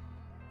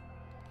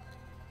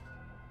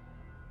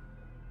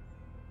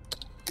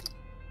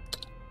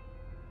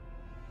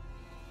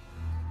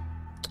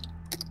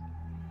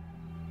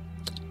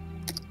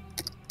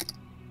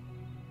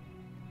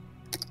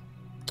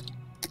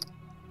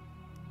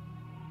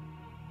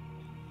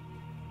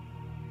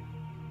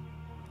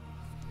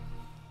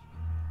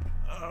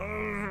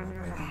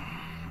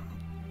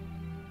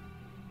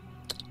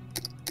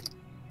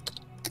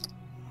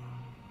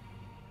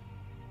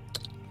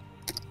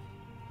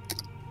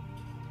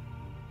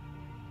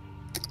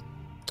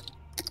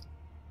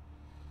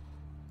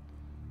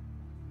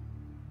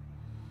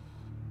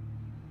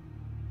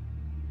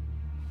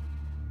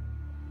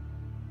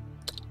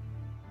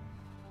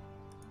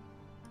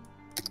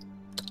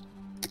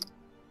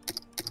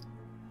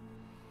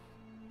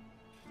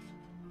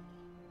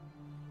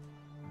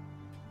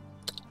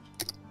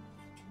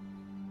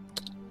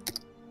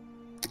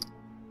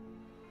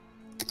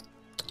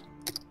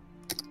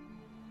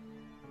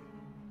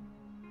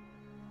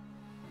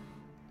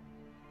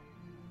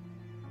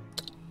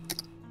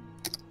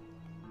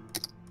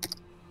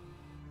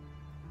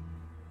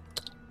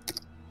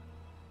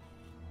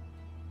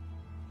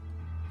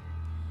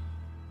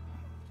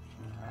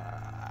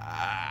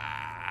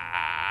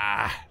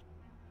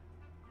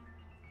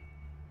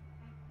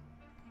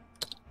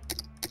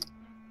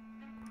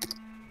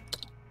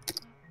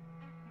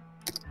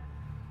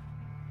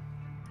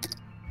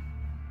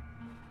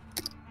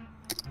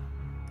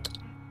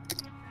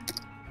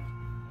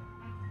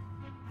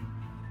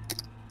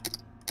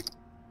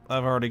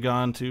 I've already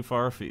gone too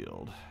far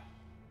afield.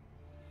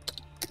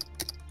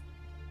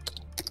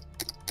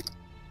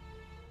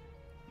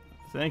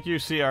 Thank you,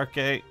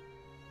 CRK.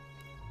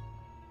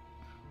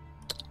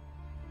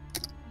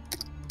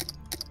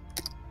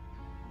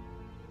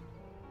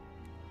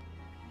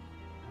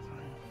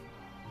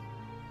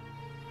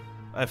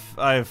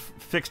 I've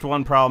fixed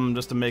one problem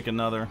just to make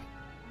another.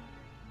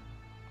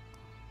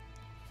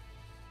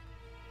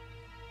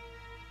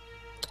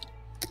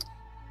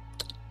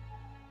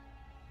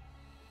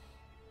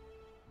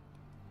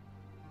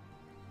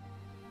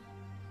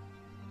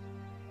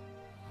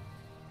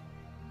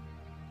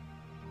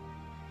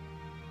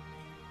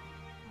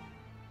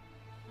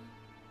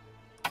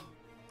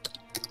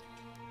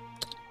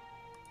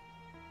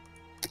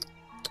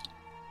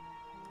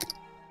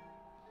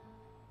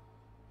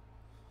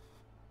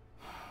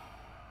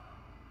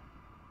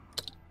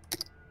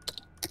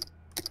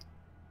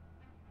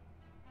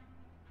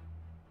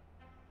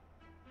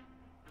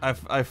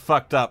 I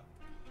fucked up.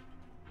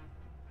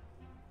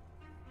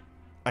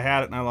 I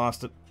had it and I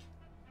lost it.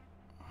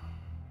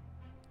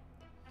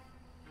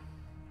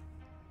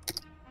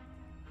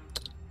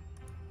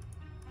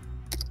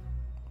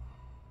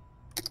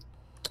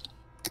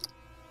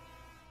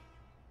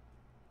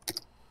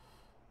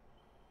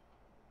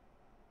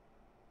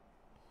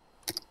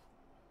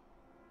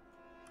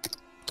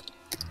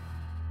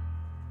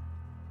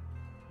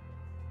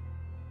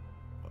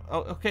 Oh,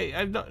 okay.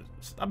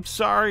 I'm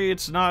sorry.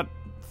 It's not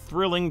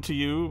thrilling to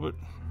you, but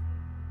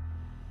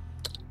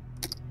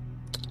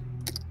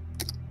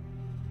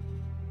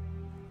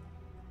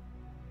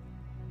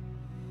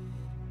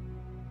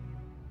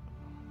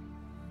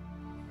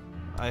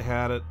I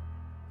had it.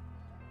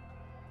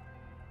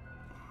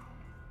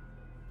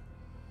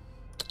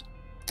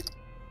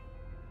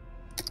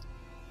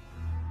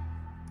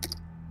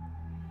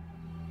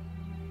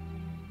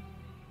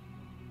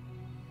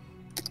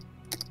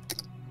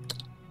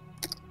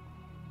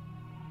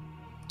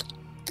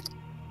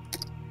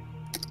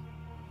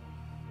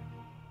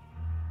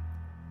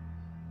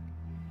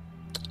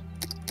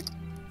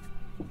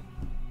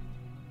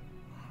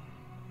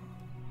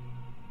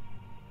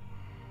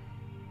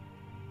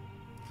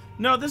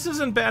 No, this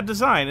isn't bad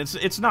design.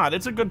 It's not.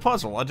 It's a good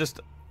puzzle.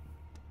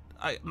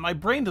 My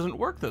brain doesn't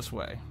work this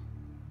way.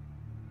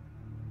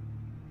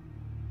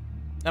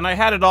 And I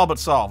had it all but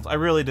solved. I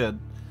really did.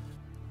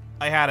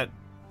 I had it.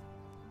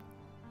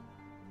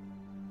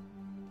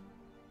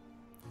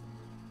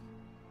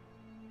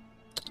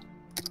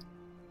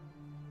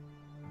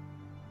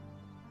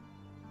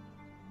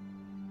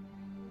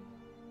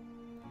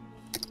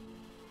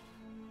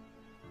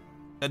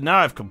 And now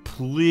I've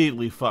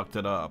completely fucked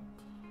it up.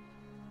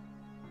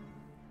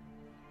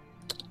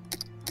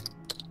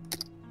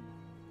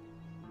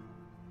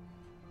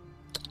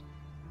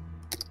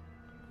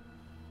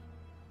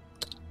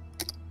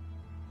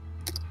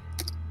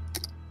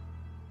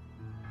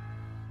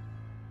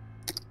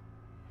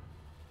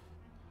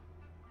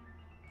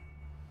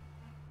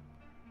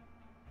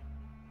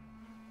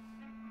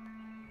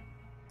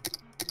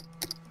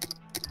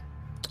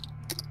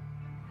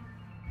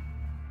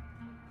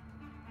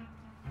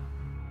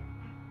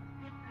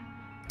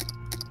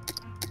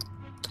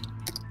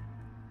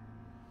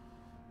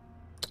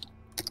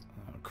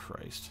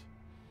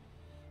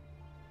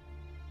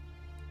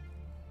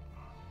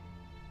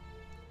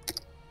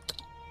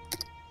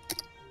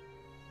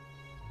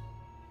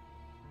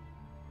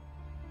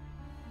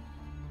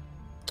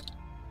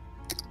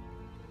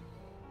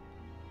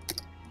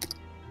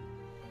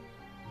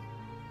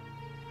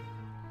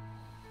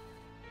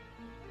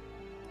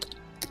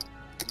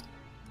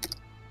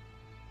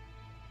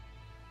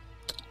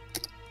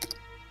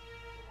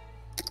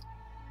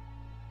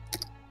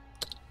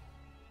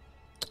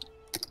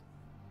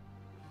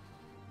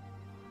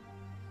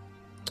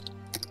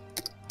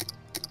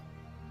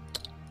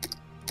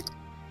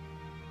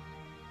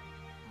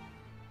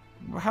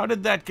 How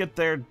did that get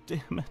there?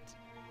 Damn it.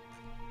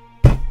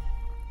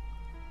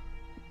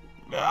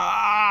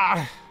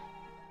 Ah!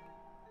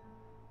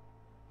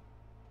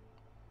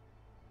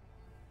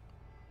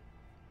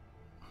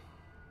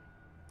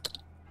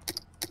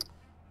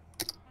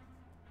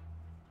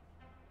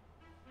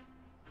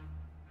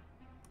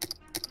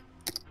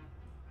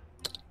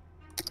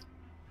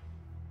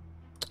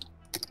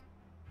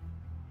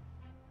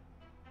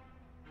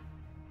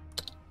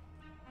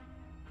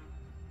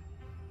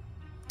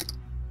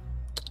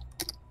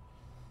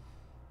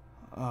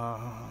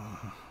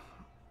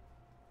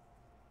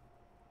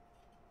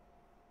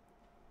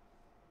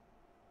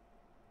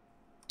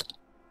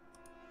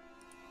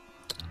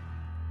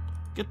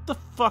 Get the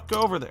fuck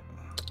over there.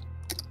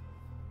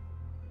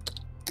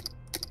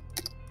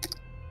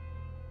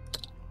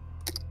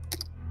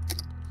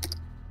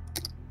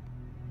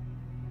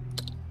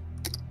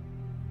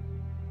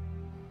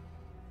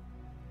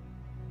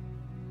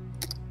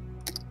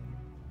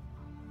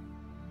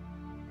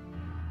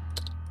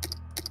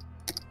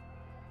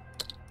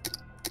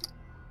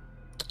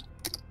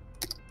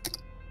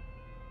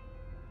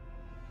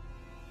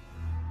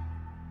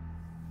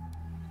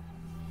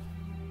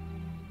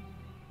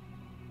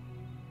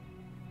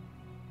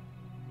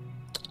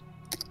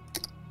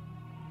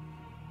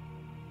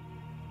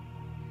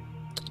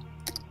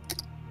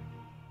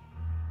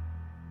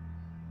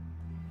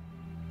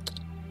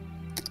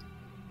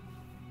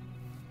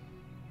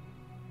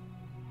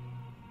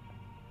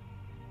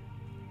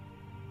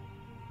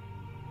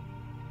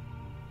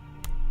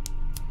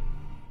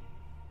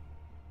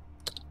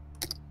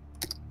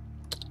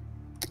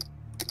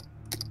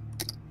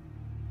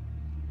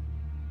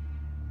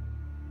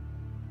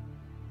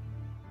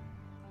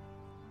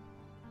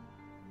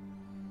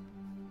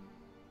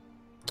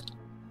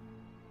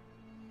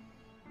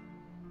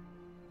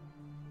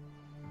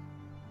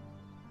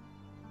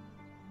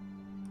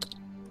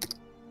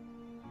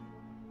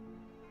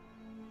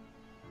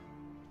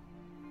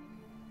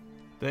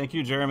 Thank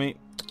you, Jeremy.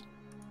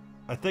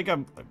 I think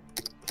I'm...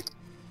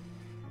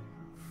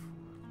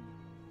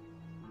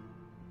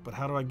 But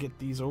how do I get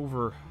these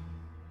over?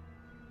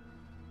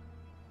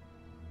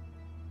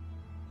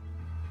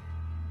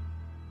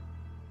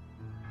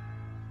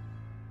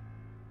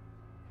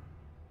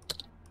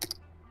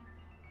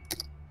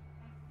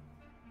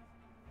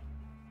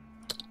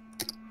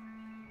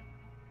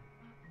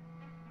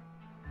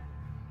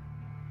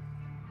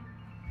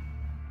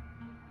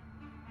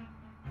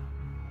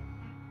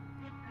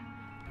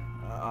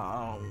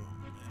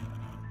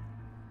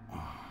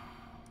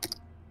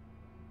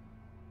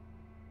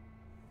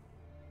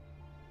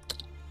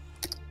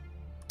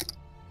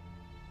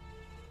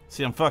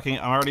 See, I'm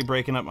already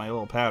breaking up my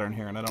little pattern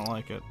here, and I don't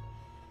like it.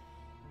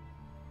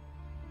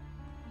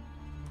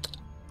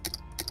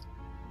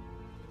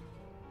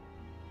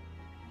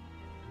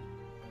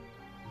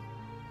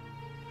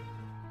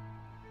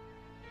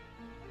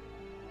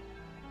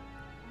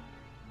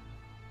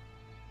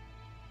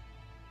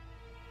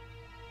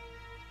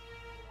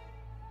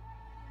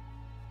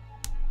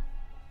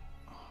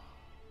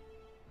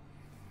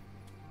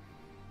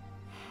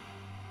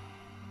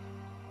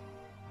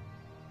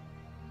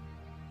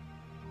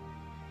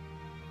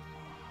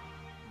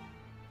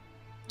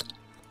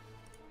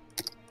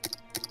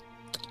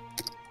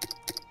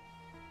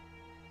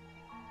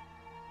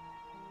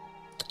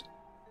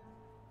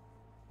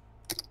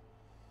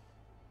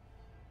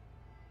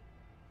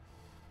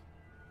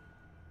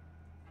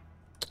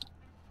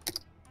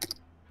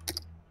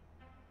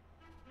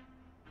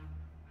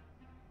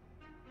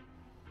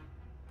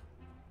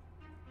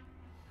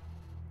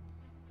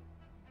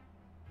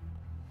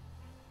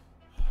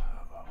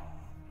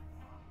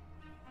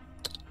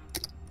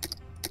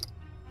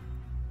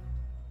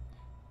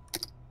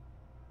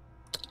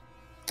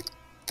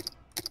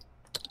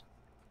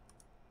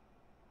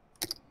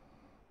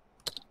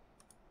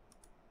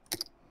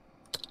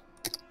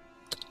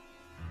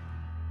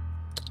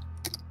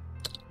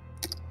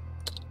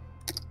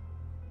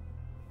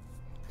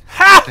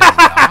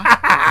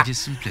 It is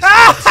simplicity.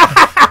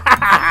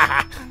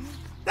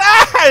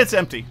 It's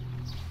empty.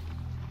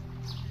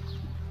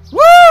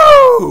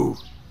 Woo!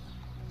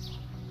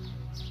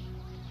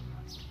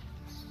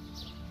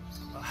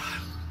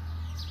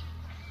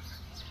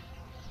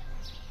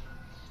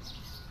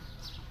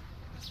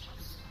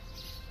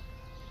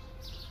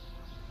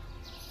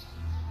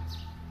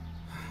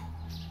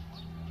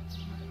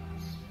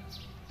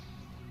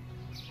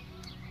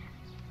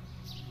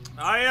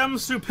 I am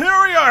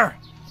superior!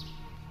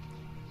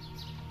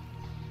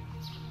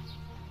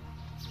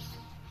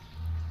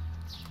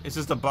 It's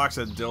just a box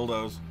of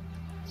dildos.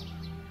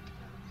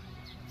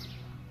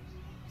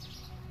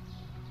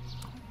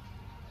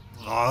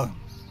 Ugh.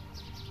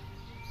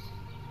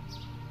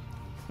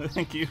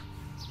 Thank you.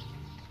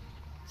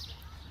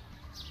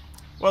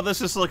 Well, this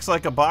just looks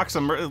like a box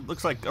of... It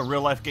looks like a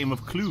real-life game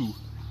of Clue.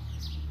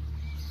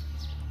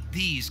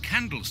 These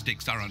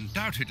candlesticks are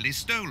undoubtedly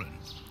stolen.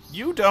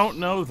 You don't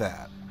know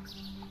that.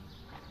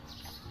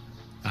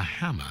 A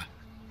hammer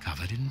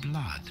covered in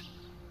blood.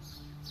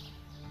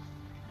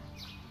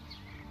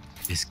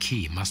 This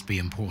key must be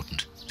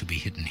important to be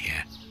hidden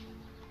here.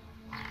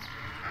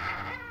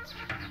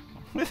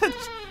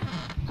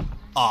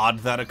 Odd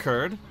that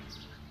occurred.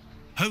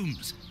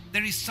 Holmes,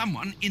 there is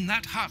someone in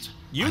that hut.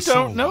 You I don't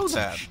saw know Watson.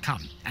 that.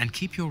 Come, and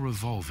keep your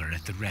revolver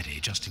at the ready,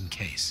 just in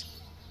case.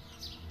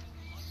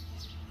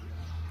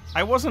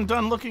 I wasn't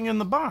done looking in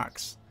the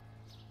box.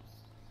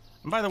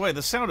 And by the way,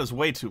 the sound is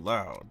way too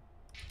loud.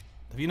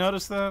 Have you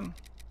noticed that?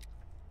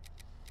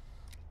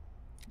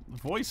 The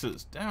voice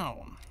is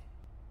down.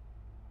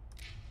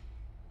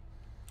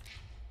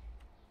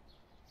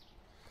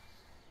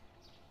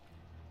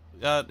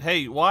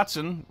 Hey,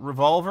 Watson,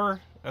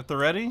 revolver at the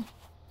ready?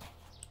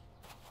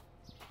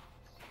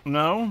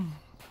 No?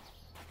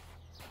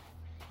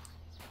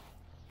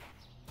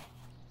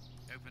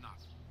 Open up.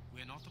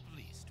 We're not the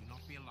police. Do not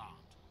be alarmed.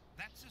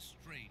 That's a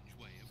strange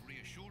way of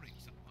reassuring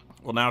someone.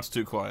 Well, now it's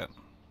too quiet.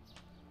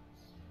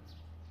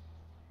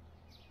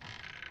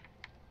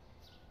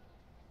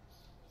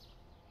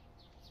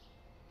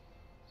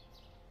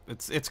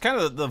 It's kind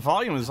of, the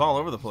volume is all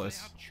over the place.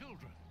 They are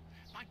children.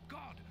 My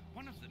God,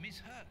 one of them is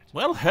hurt.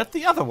 Well, hurt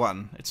the other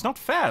one. It's not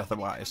fair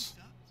otherwise.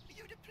 Are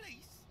you the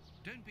police?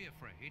 Don't be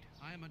afraid.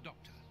 I am a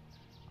doctor.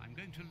 I'm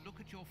going to look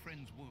at your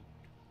friend's wound.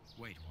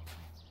 Wait, Watson.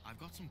 I've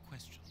got some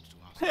questions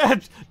to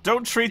ask.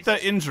 Don't treat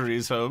the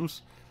injuries,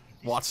 Holmes.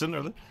 Watson,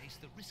 or the...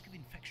 The risk of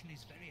infection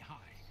is very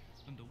high,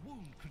 and the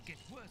wound could get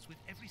worse with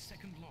every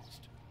second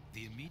lost.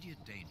 The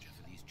immediate danger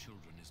for these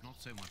children is not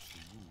so much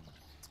the wound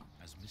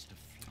as Mr.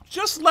 Fletcher.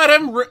 Just let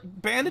him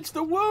bandage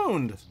the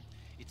wound.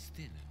 It's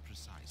thin and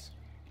precise.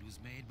 It was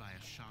made by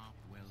a sharp,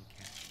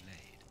 well-kept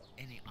blade.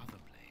 Any other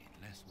blade,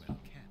 less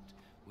well-kept,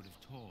 would have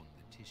torn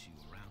the tissue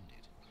around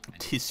it. And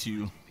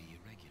Tissue. it might be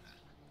irregular.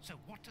 So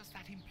what does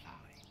that imply?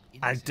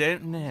 I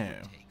don't know.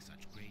 Take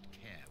such great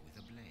care with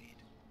a blade.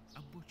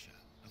 A butcher,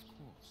 of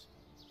course.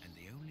 And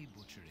the only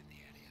butcher in the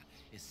area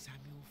is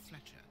Samuel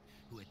Fletcher,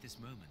 who at this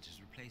moment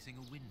is replacing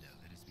a window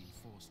that has been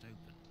forced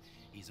open.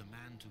 He's a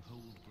man to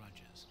hold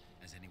grudges,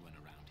 as anyone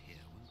around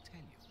here will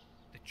tell you.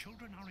 The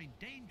children are in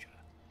danger.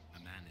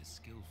 A man as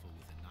skillful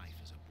with a knife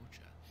as a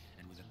butcher,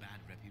 and with a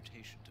bad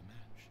reputation to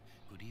match,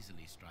 could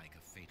easily strike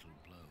a fatal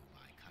blow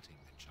by cutting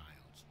the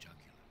child's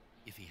jugular.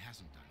 If he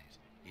hasn't done it,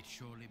 it's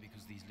surely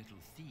because these little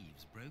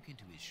thieves broke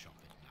into his shop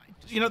at night.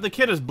 You know, the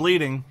kid is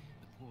bleeding.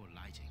 The poor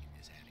lighting in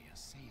this area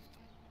saved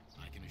them.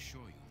 I can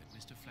assure you that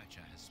Mr.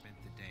 Fletcher has spent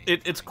the day...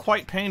 It's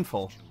quite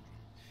painful. Children,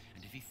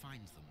 and if he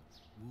finds them,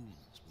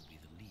 wounds will be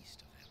the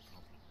least of their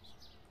problems.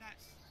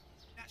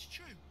 That's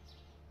true.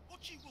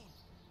 What do you want?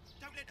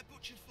 Don't let the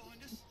butcher find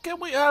us. Can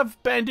we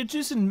have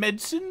bandages and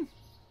medicine?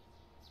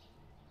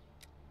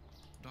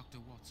 Dr.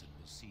 Watson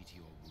will see to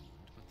your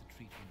wound, but the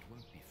treatment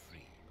won't be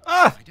free.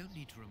 Ah! I don't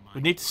need to remind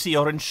We need to see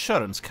your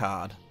insurance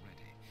card.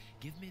 already.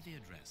 Give me the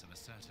address of a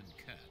certain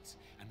Kurtz,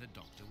 and the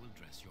doctor will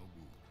dress your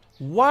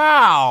wound.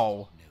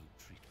 Wow! No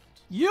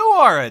treatment. You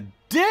are a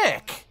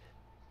dick!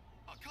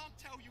 I can't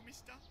tell you,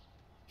 mister.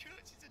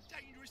 Kurtz is a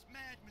dangerous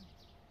madman.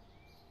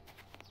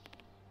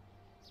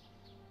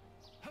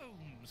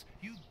 Holmes,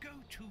 you go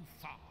too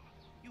far.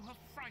 You have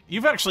frightened...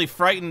 You've actually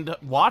frightened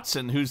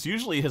Watson, who's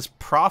usually his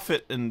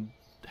prophet and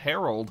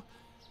herald.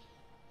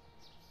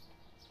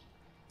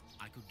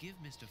 I could give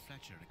Mr.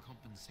 Fletcher a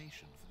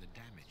compensation for the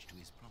damage to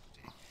his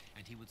property,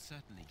 and he would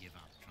certainly give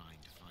up trying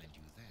to find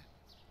you then.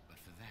 But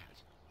for that,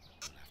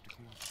 you'll have to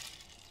cooperate.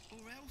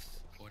 Or else?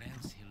 Or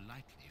else he'll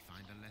likely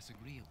find a less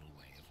agreeable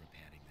way of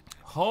repairing the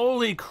damage.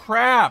 Holy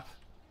crap!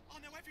 I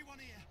know everyone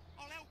here.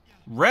 I'll help you.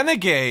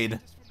 Renegade!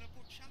 Just from the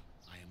butcher.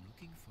 I am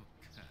looking for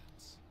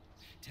Kurtz.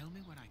 Tell me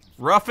what I can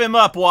Rough him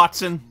up,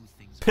 Watson. smooth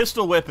things out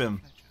Pistol whip with him.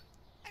 Fletcher.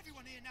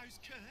 Everyone here knows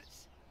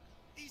Kurtz.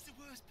 He's the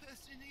worst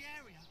person in the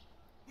area.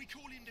 We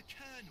call him the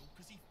Colonel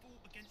because he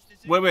fought against the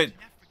Wait, Zulus in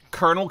Africa.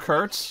 Colonel He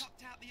Kurtz? got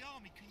chucked out the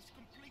army 'cause he's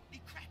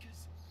completely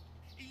crackers.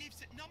 He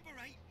lives at number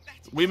 8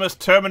 Battersea. We must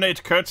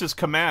terminate Kurtz's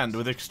command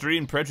with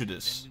extreme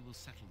prejudice. Then we will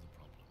settle the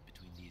problem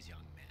between these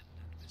young men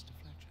and Mr.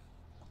 Fletcher.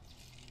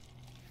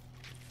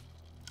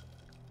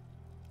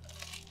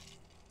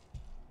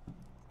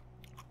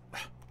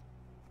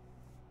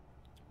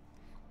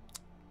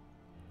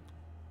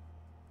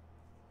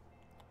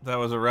 That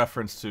was a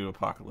reference to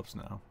Apocalypse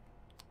Now.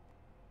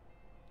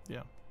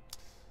 Yeah.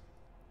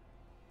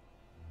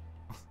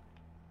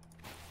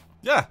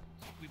 Yeah.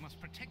 We must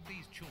protect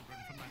these children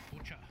from that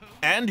butcher, Holmes.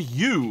 And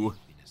you.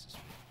 Be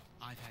necessary.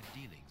 I've had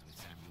dealings with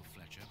Samuel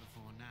Fletcher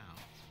before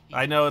now. He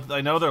I know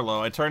they're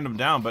low. I turned them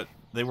down, but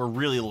they were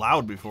really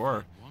loud before.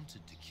 If he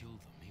wanted to kill them,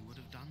 he would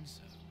have done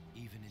so,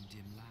 even in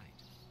dim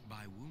light.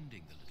 By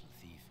wounding the little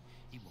thief,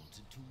 he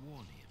wanted to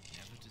warn him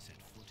never to set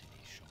foot in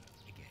his shop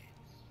again.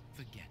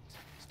 Forget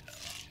Mr.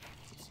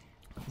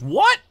 Fletcher.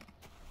 What?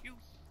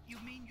 You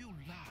mean you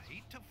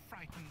lied to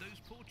frighten those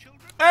poor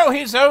children? Oh,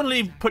 he's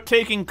only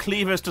taking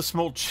cleavers to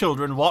small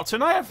children,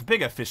 Watson. I have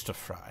bigger fish to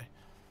fry.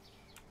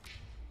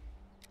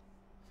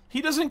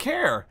 He doesn't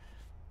care.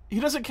 He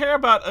doesn't care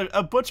about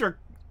a butcher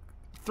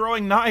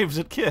throwing knives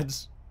at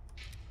kids.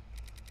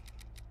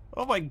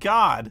 Oh my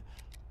god.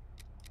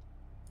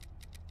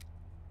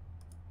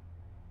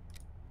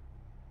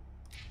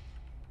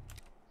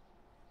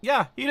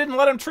 Yeah, he didn't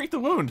let him treat the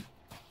wound.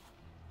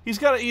 He's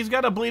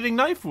got a bleeding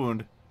knife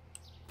wound.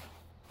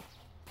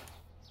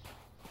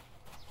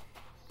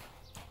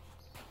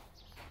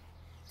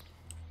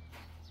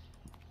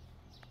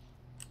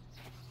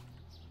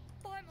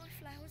 Buy my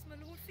flowers, my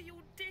lord, for your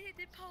dear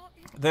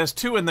departed. There's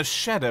 2 in the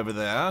shed over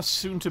there,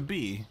 soon to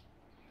be.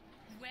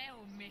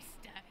 Well,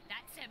 mister,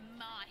 that's a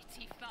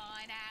mighty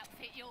fine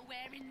outfit you're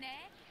wearing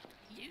there.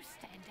 You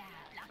stand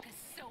out like a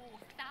sore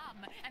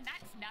thumb, and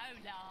that's no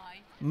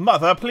lie.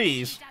 Mother,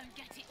 please. You don't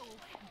get it all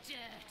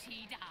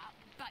dirtied up,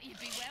 but you'd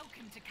be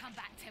welcome to come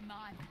back to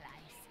my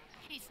place.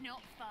 It's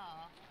not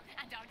far,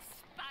 and I'd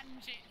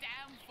sponge it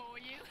down for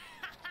you.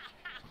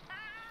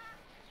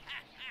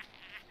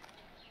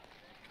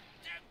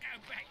 Don't go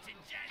back to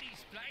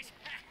Jenny's place.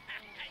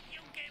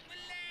 You'll get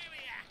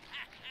malaria.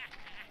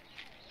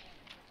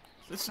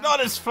 It's not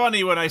as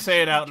funny when I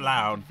say it out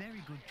loud.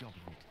 Very good job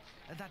of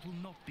it. That will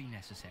not be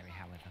necessary,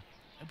 however.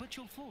 But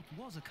your thought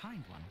was a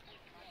kind one.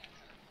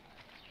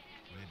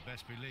 We'd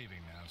best be leaving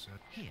now, sir.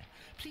 Here,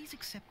 please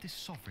accept this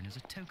sovereign as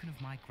a token of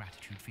my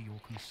gratitude for your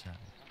concern.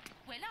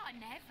 Well, I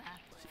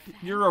never.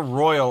 You're a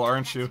royal,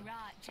 aren't you? That's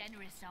right,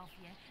 generous of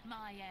you,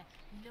 my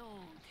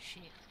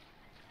lordship.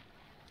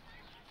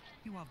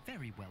 You are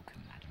very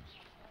welcome, madam.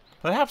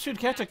 Perhaps you'd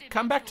care to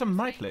come back to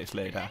my place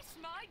later. Bless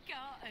my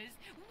garters,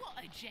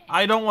 what a gent.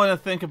 I don't want to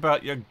think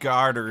about your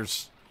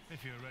garters.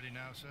 If you're ready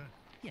now, sir.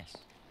 Yes,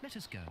 let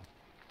us go.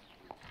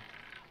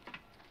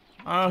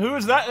 Who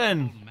is that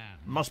then? Old man,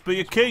 Must be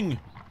a king.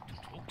 to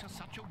talk to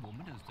such a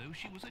woman as though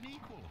she was an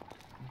equal.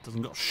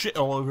 Doesn't got shit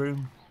all over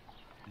him.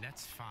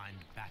 Let's find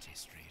Batty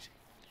Street.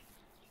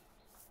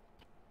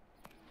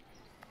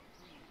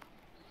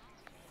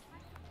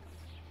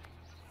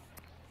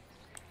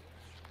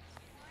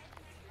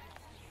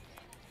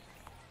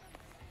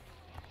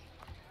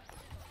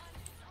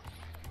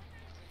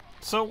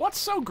 So what's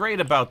so great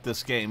about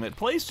this game? It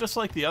plays just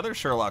like the other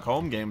Sherlock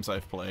Holmes games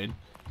I've played.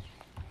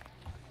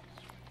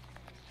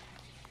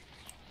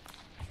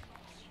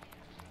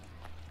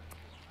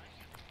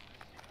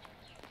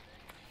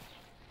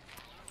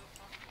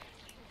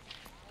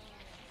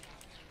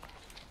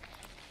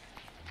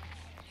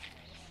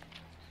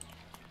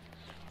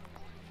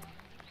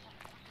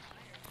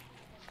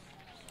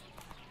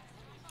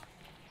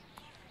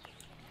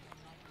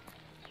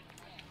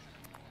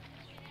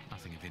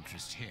 Nothing of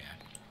interest here.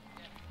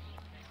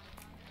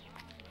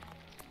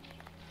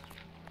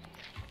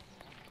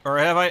 Or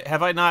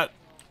have I not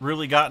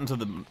really gotten to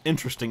the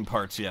interesting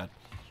parts yet?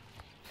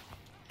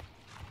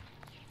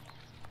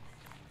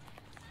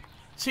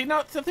 See,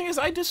 now the thing is,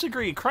 I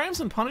disagree. Crimes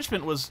and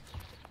Punishment was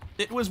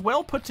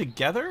well put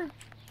together,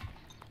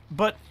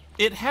 but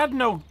it had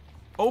no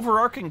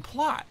overarching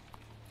plot.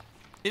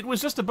 It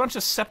was just a bunch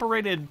of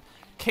separated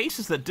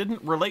cases that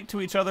didn't relate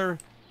to each other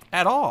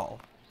at all.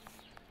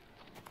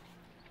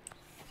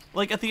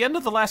 Like, at the end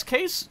of the last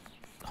case,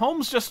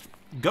 Holmes just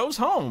goes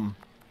home.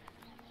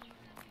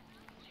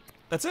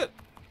 That's it.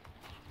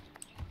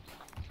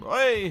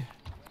 Hey.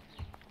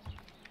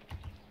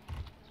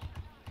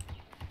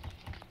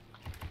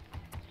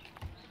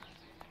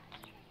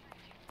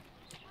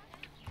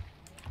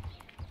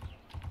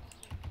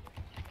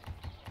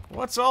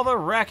 What's all the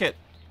racket?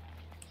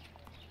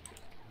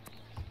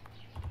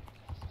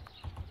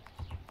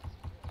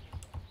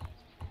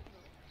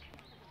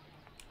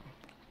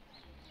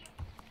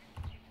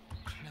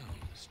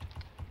 Closed.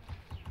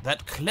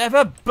 That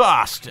clever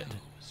bastard.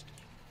 Closed.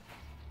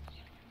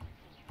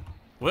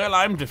 Well,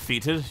 I'm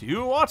defeated.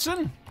 You,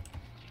 Watson?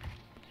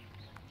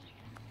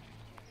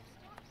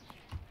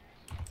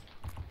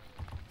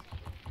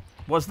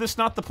 Was this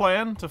not the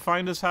plan, to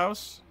find his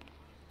house?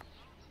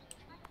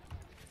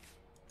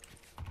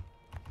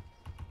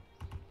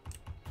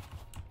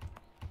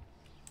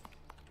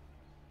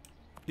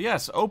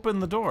 Yes, open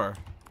the door.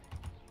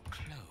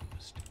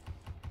 Closed.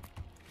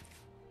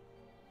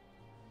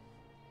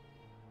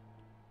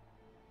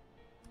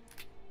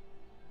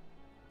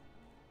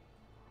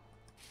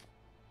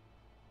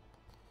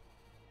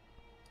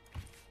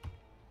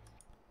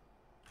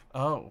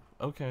 Oh,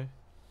 okay.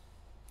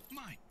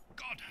 My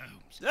God,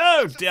 Holmes.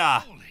 Oh, It's dear.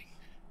 appalling.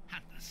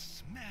 And the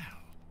smell.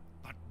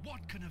 But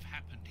what can have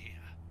happened here?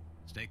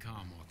 Stay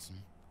calm,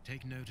 Watson.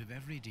 Take note of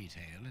every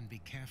detail and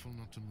be careful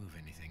not to move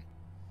anything.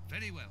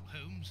 Very well,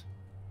 Holmes.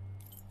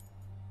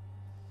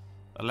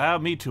 Allow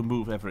me to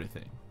move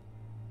everything.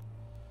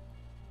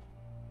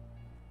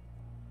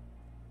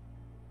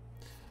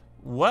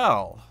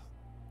 Well,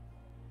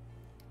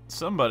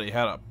 somebody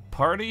had a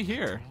party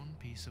here. Torn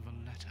piece of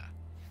a letter.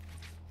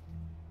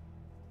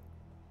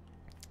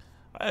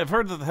 I have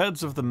heard that the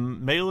heads of the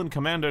Malin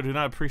Commando do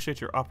not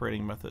appreciate your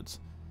operating methods.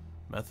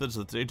 Methods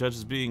that they judge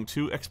as being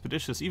too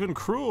expeditious, even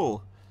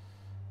cruel.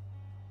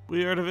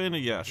 We are to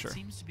yeah, sure. It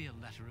seems to be a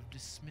letter of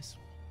dismissal.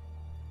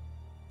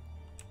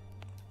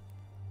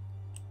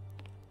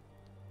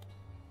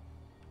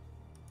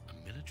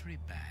 A military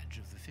badge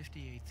of the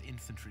 58th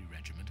Infantry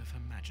Regiment of Her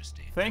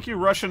Majesty. Thank you,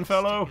 Russian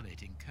fellow.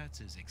 Stipulating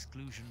Kurtz's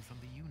exclusion from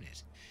the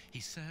unit. He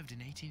served in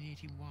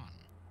 1881.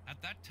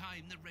 At that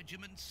time, the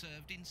regiment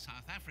served in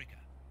South Africa.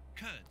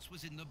 Kurtz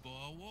was in the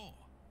Boer War.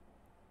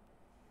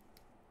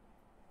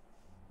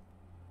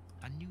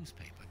 A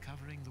newspaper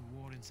covering the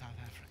war in South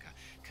Africa.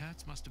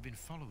 Kurtz must have been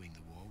following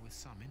the war with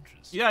some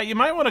interest. Yeah, you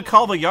might want to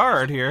call the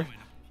yard here.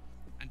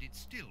 And it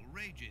still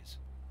rages.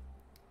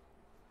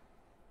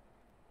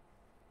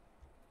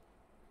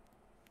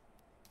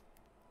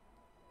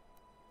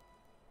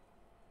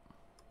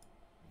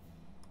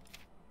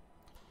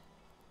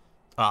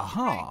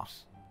 Aha.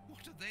 Grapes.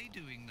 What are they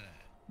doing there?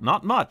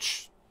 Not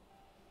much.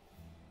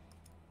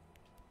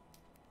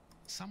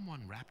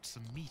 Someone wrapped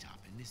some meat up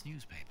in this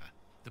newspaper.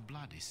 The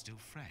blood is still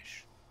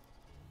fresh.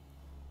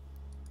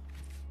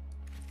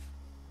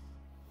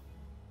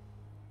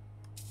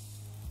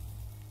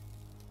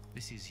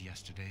 This is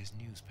yesterday's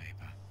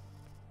newspaper.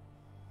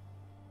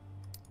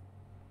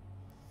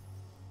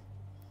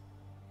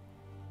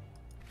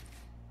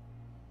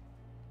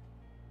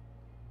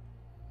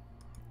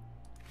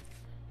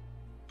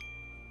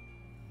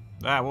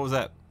 Ah, what was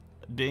that?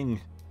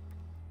 Ding.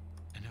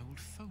 An old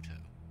photo.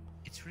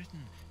 It's written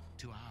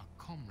to our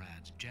comrade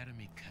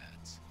Jeremy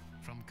Kurtz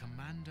from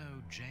Commando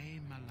J.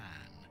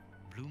 Malan,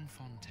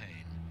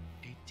 Bloemfontein,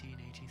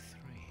 1883.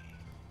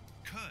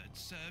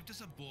 Kurtz served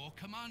as a Boer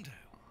commando.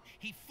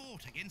 He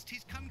fought against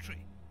his country.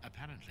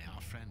 Apparently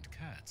our friend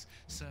Kurtz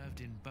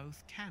served in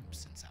both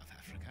camps in South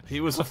Africa. He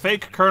was a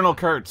fake Colonel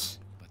Kurtz.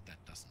 But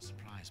that doesn't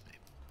surprise me.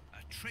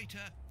 A traitor,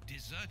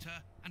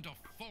 deserter, and a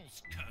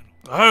false colonel.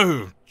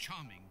 Oh, A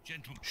charming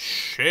gentleman.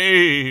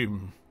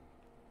 shame.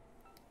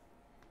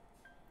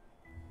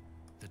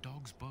 The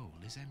dog's bowl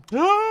is empty.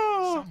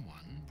 Ah.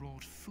 Someone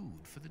brought food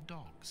for the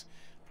dogs,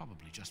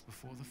 probably just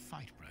before the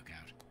fight broke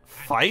out. And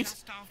Fight?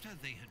 just after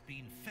they had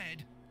been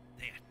fed,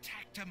 they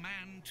attacked a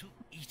man to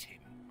eat him.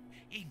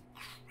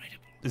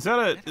 Incredible. Is that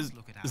Let a us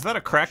look at is our that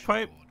a crack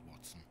deduction pipe? board,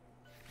 Watson.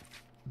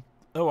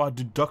 Oh, our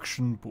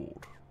deduction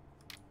board.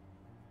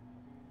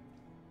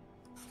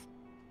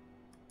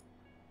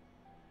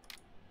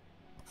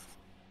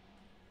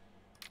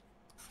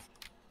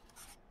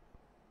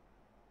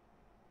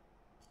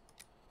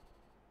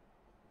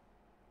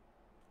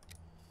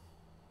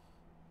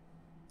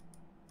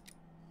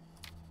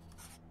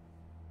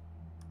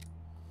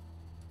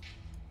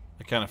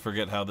 I kind of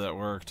forget how that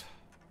worked.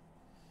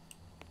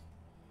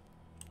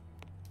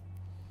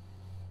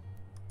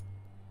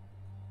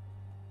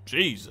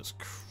 Jesus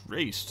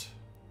Christ.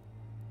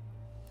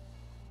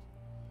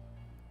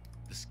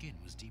 The skin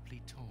was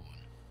deeply torn.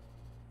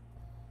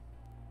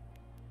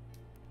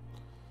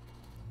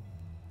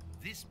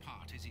 This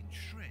part is in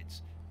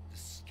shreds. The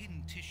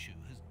skin tissue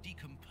has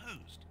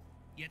decomposed,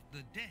 yet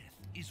the death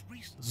is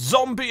recent.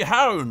 Zombie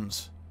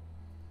hounds!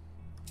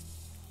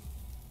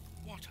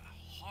 What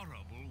a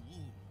horrible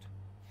wound.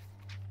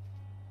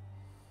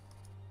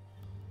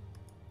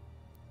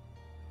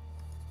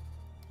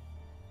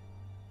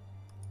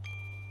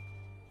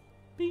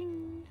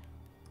 Bing.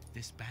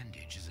 This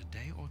bandage is a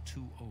day or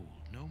two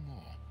old, no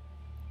more.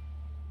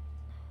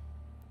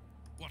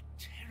 What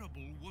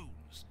terrible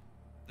wounds.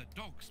 The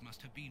dogs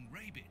must have been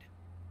rabid.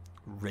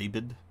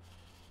 Rabid?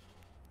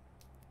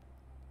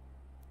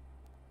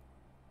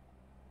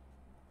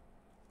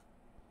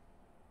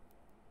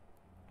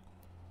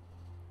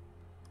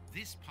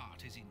 This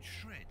part is in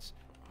shreds.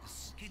 The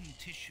skin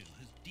tissue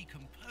has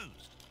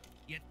decomposed,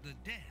 yet the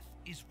death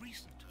is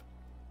recent.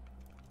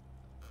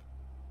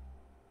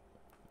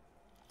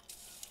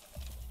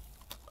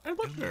 Hey,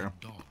 look Only there. a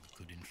dog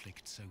could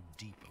inflict so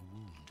deep a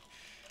wound,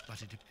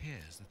 but it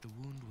appears that the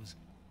wound was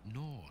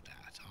gnawed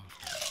at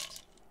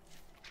afterwards.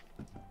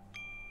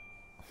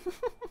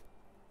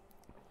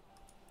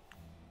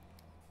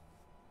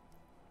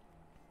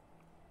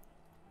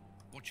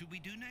 What should we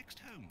do next,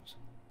 Holmes?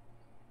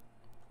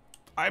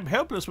 I'm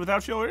helpless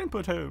without your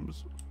input,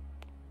 Holmes.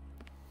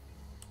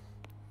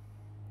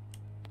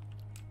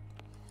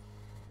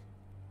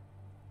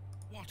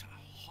 What a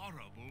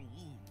horrible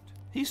wound.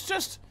 He's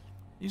just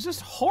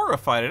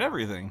horrified at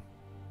everything.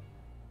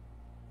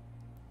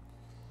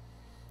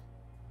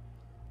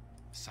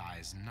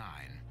 Size 9.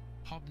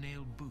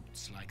 Hobnail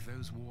boots like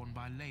those worn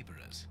by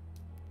laborers.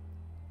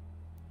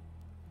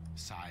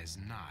 Size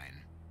 9.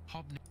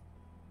 Hobnail.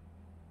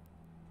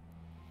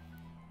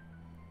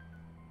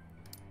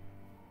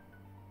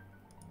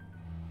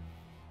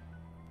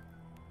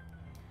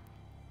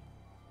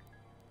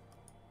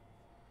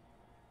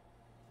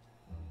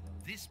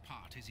 This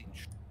part is in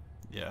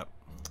Yeah.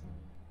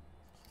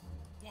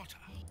 What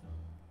a...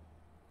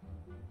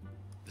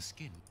 The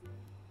skin.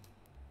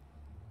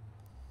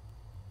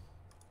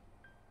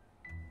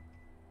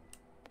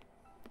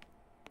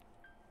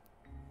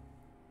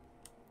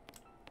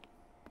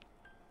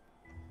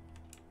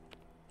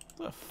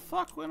 What the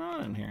fuck went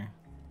on in here?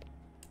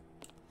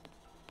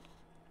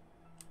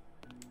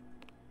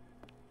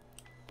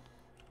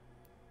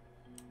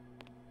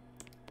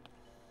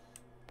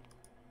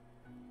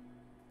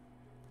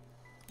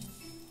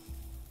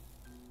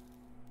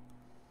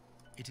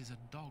 It is a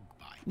dog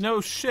bite. No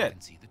You shit.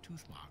 can see the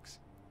tooth marks.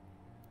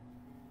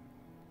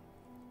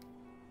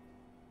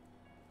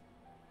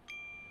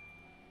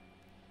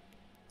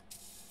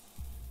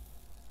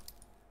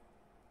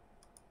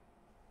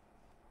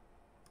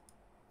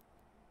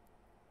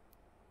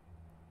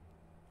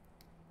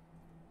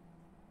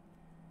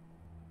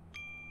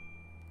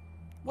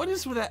 What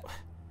is with that?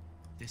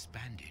 This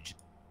bandage.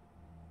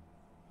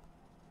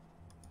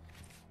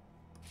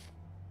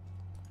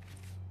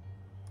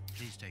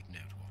 Please take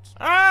note, Watson.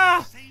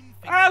 Ah! Same thing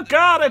Oh that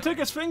God! I happened took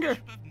his at finger.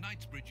 Bishop of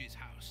Knightsbridge's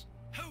house.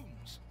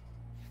 Holmes.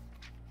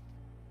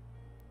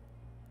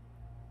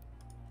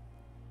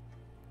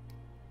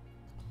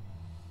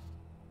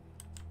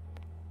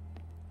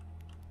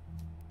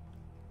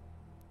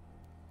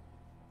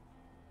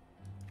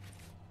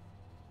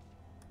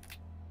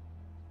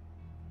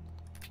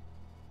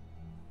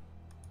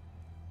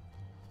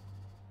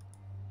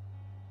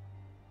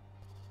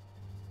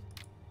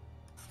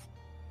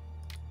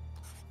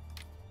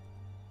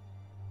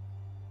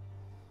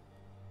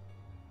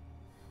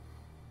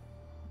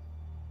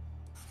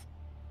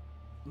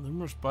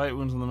 Numerous bite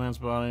wounds on the man's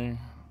body.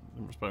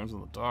 Numerous bite wounds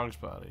on the dog's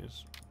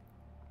bodies.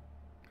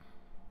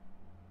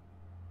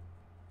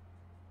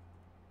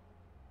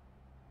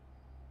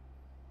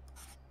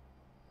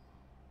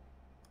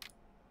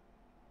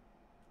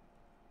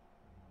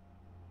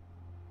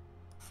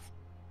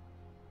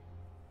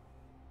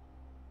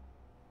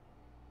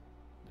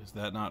 Is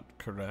that not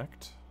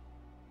correct?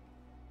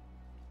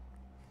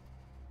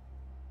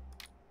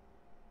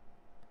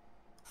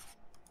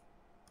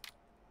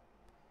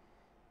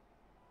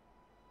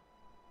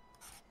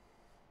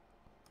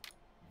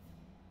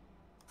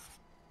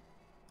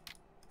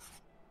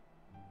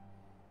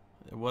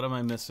 What am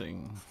I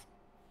missing?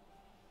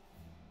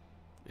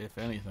 If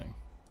anything.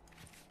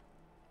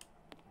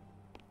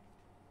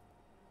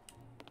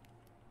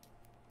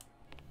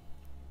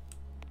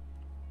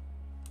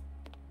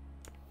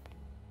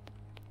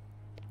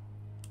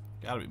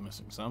 Gotta be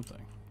missing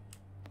something.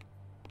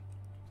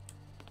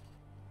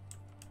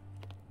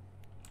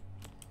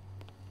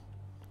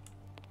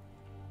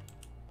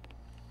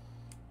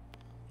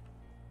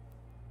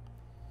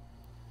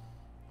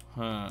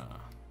 Huh.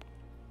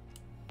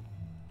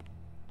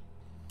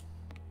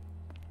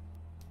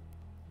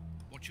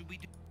 What should we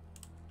do?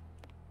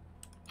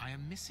 I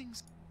am missing.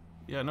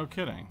 Yeah, no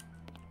kidding.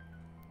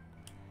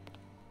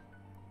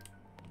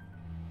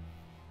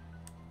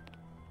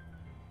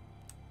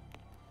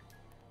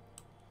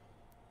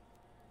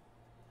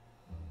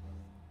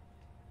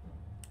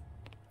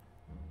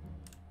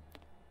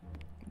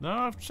 No,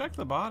 I've checked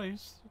the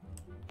bodies.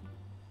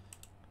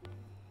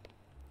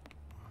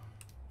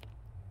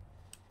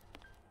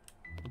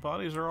 The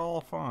bodies are all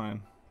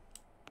fine.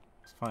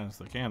 As fine as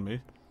they can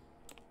be.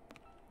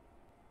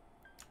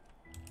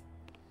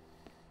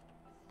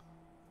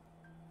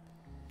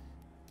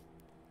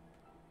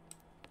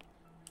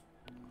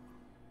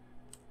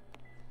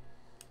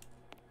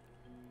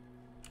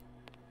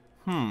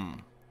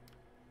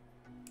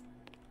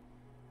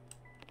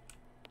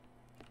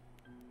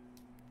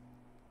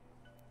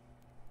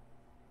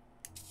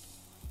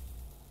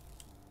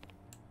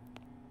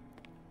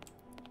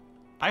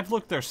 I've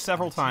looked there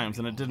several times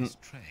and it didn't.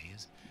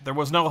 There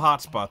was no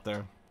hotspot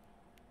there.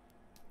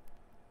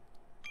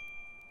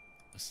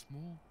 A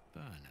small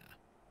burner.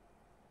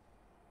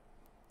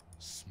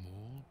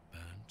 Small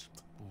burnt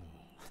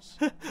balls.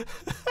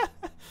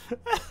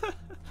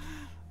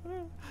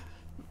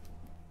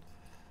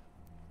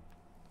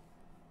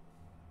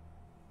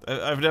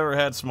 I've never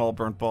had small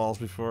burnt balls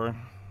before.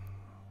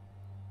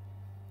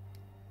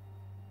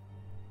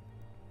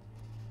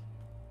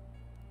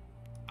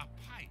 A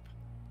pipe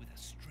with a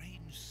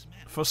strange smell.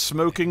 For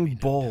smoking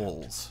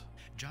balls.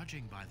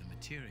 Judging by the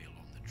material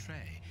on the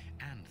tray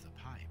and the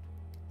pipe,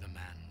 the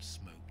man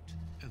smoked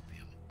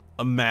opium.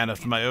 A man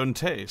of my own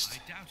taste.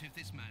 I doubt if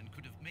this man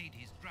could have made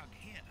his drug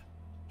here.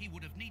 He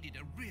would have needed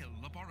a real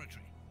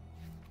laboratory.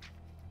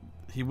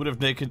 He would have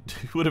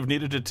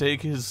needed to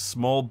take his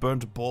small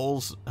burnt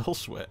balls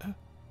elsewhere.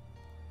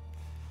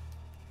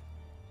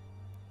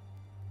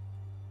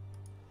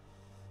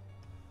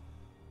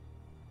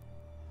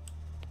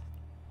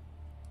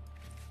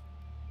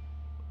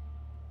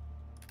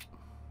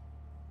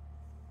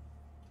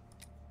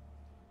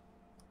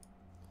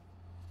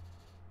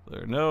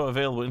 There are no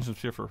available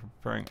instruments here for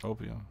preparing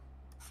opium.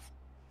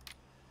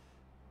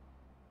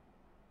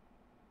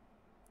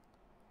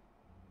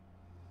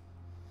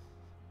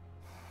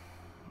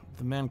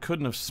 The man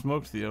couldn't have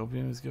smoked the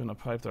opium. He was given a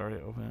pipe to already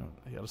open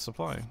it. He had a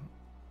supply.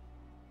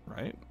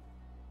 Right?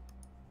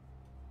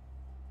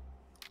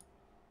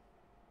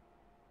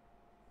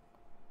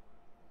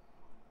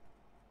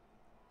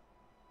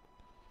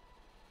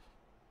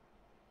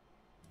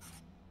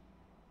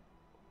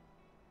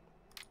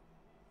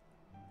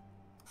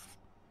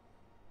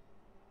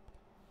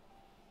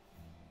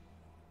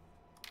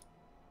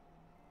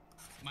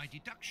 My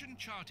deduction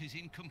chart is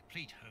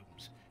incomplete,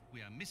 Holmes.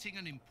 We are missing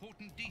an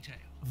important detail.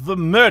 The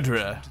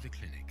murderer. Go to the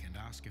clinic and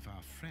ask if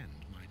our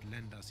friend might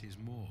lend us his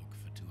morgue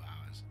for 2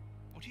 hours.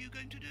 What are you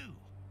going to do?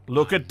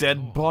 Look at dead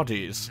Or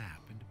bodies. a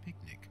nap and a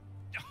picnic.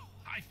 Oh,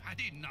 I've had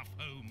enough,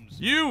 Holmes.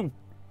 You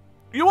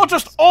are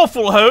just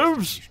awful,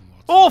 Holmes.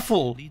 Watson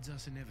Awful. leads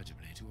us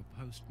inevitably to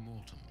a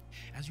post-mortem.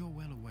 As you're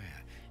well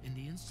aware, in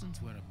the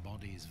instance where a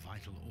body's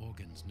vital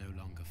organs no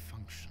longer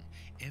function,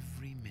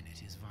 every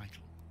minute is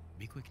vital.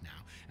 Be quick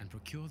now and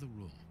procure the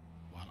room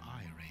while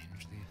I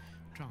arrange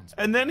the Transport.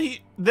 And then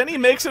he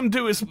makes him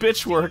do his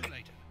bitch work.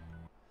 Later.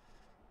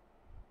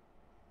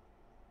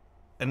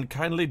 And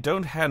kindly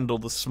don't handle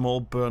the small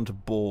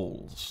burnt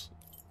balls.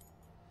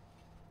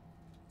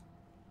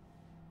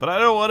 But I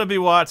don't want to be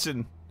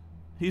Watson.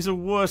 He's a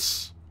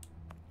wuss.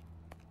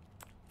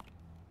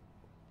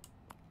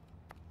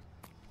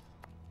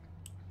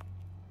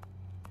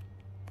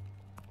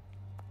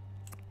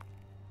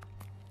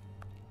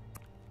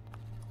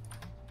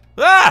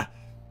 Ah!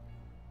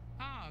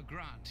 Ah,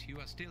 Grant, you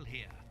are still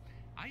here.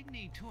 I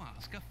need to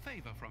ask a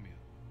favor from you.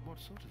 What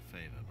sort of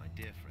favor, my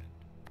dear friend?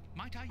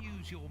 Might I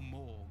use your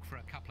morgue for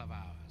a couple of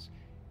hours?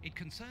 It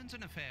concerns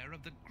an affair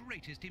of the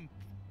greatest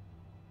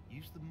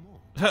Use them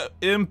more.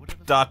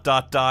 Imp. Dot.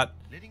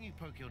 Letting you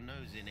poke your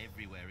nose in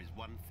everywhere is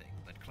one thing,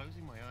 but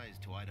closing my eyes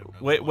to I don't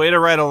know. Way to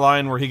write a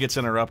line where he gets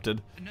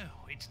interrupted. No,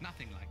 it's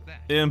nothing like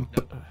that. Imp.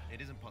 No,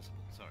 it isn't possible.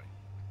 Sorry.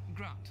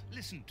 Grant,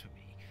 listen to me.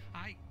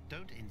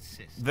 Don't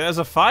insist. There's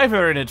a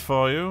fiver in it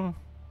for you.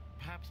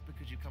 Perhaps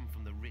because you come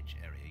from the rich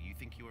area, you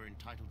think you are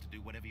entitled to do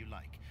whatever you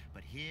like.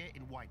 But here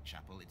in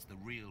Whitechapel, it's the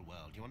real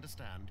world. You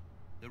understand?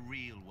 The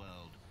real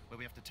world, where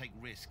we have to take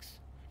risks.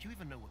 Do you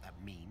even know what that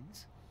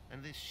means?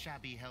 And this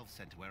shabby health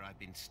center where I've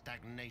been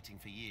stagnating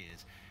for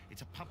years,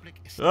 it's a public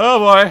Oh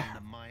boy.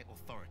 under my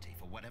authority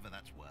for whatever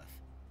that's worth.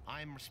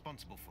 I'm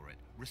responsible for it.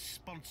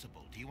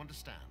 Responsible. Do you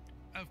understand?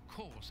 Of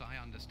course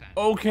I understand.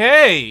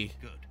 Okay.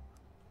 Good.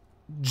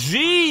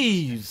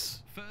 Jeez.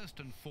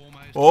 First and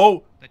foremost,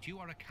 Oh. that you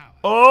are a coward.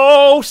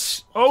 Oh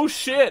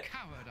shit.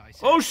 Coward, I say.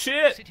 Oh,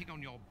 shit. Sitting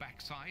on your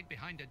backside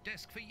behind a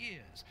desk for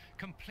years,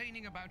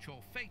 complaining about your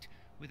fate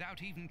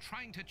without even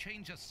trying to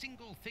change a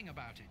single thing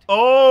about it.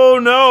 Oh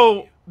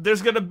no.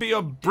 There's gonna be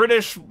a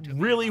British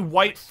really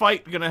white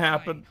fight gonna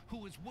happen. Who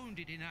was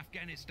wounded in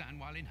Afghanistan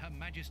while in Her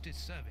Majesty's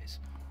service,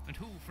 and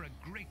who, for a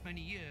great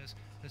many years,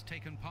 has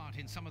taken part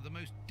in some of the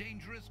most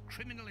dangerous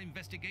criminal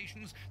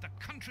investigations the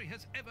country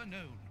has ever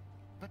known.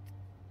 But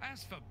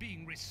as for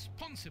being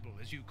responsible,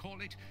 as you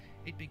call it,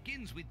 it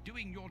begins with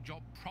doing your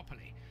job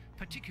properly,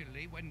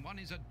 particularly when one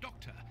is a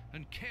doctor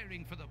and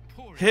caring for the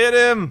poor Hit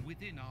him.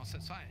 within our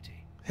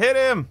society. Hit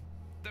him.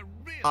 The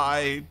real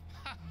I.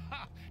 Ha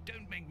ha!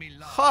 Don't make me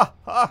laugh. Ha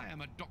ha. I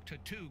am a doctor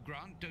too,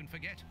 Grant, don't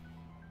forget.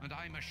 And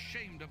I'm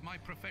ashamed of my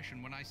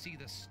profession when I see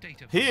the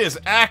state of He is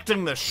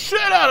acting the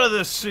shit out of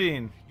this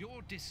scene.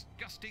 your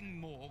disgusting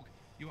morgue.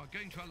 You are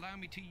going to allow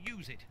me to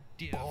use it,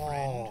 dear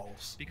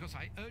Balls. friend, because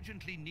I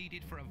urgently need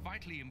it for a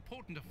vitally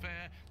important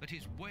affair that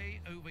is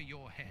way over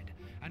your head,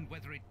 and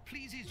whether it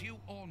pleases you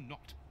or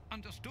not.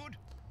 Understood?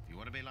 If you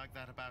want to be like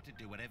that about it,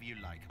 do whatever you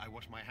like. I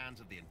wash my hands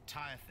of the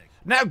entire thing.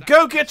 Now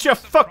go get your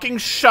fucking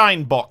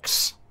shine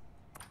box.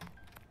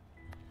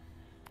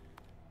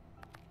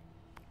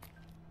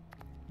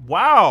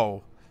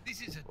 Wow.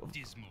 This is a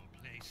dismal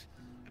place.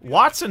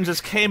 Watson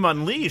just came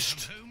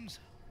unleashed. Holmes,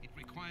 it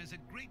requires a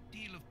great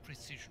deal of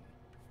precision.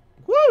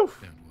 Woo!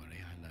 Don't worry,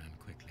 I learn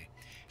quickly.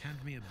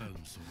 Hand me a bone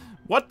saw.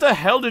 What the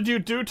hell did you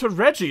do to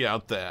Reggie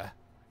out there?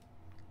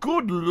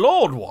 Good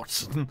Lord,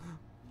 Watson.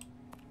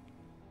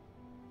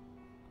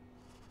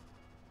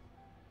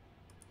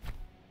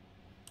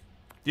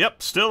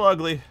 Yep, still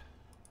ugly.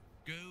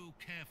 Go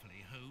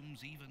carefully,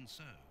 Holmes, even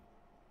so.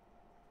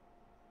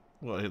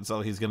 Well, it's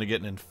like he's gonna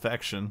get an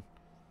infection.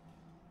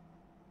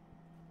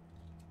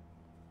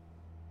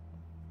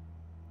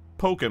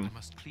 Poke him. I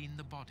must clean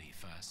the body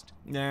first.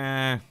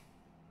 Nah.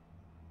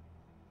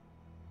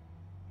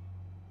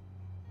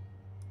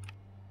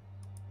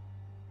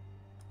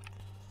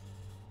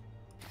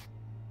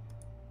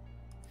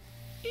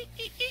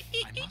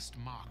 I must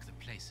mark the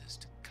places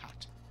to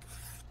cut.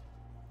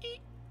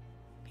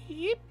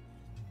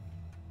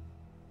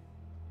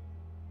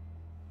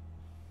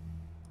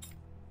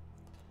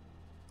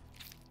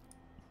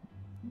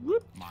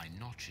 Whoop. My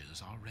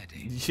notches are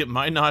ready. Yeah,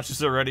 my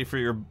notches are ready for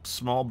your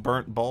small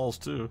burnt balls,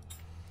 too.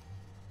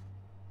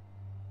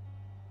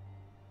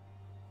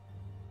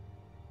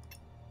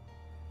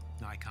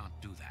 I can't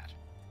do that.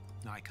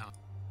 I can't.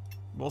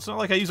 Well, it's not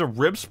like I use a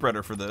rib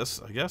spreader for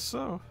this. I guess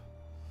so.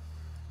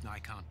 I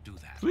can't do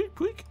that. Tweak,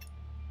 tweak.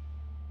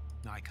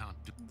 I can't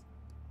do.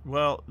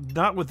 Well,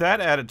 not with that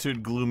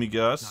attitude, Gloomy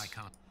Gus. I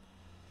can't.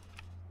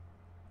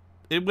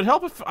 It would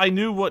help if I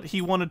knew what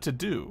he wanted to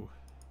do.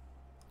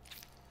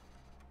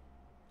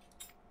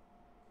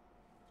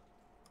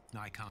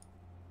 I can't.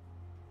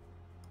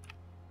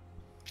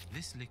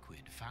 This liquid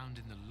found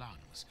in the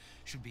lungs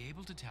should be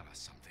able to tell us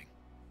something.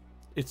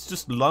 It's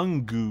just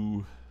lung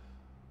goo.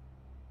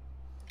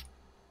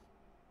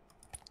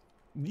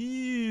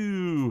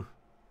 Ew.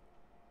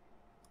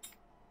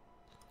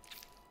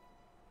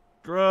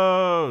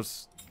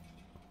 Gross.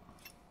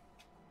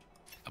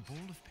 A ball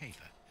of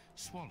paper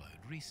swallowed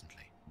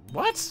recently.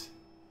 What?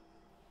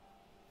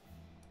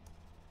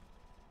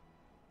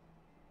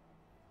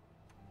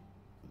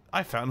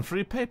 I found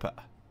free paper.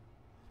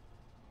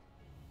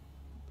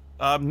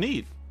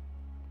 Neat.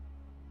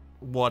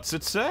 What's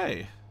it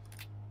say?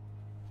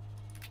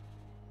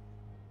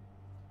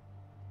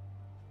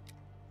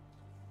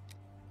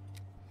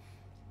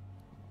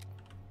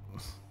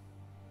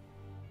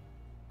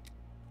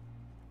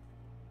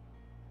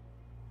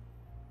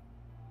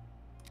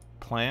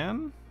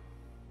 plan?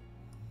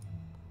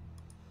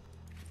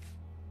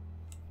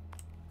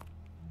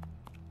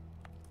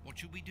 What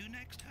should we do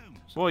next,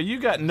 Holmes? Boy, you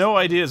got no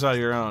ideas on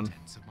your own.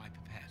 Contents of my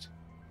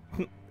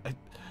pipette.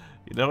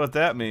 You know what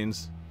that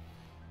means.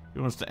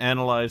 He wants to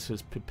analyze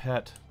his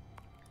pipette.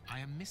 I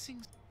am missing.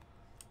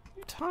 What are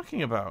you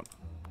talking about?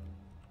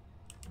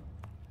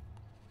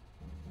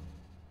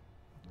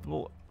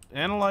 Well,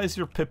 analyze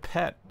your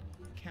pipette.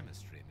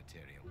 Chemistry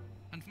material.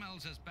 And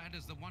smells as bad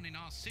as the one in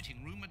our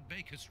sitting room at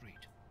Baker Street.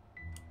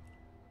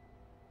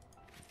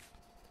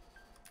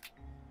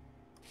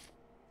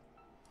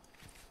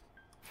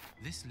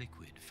 This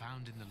liquid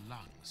found in the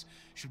lungs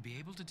should be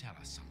able to tell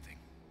us something.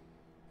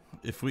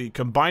 If we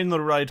combine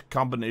the right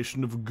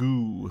combination of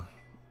goo.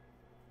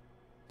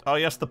 Oh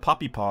yes, the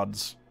poppy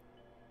pods.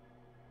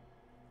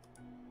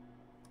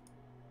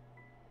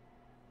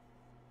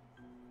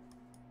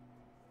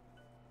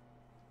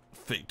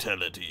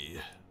 Fatality.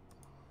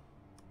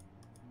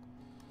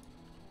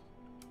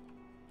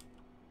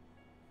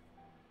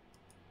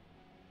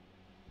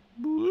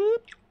 Boop.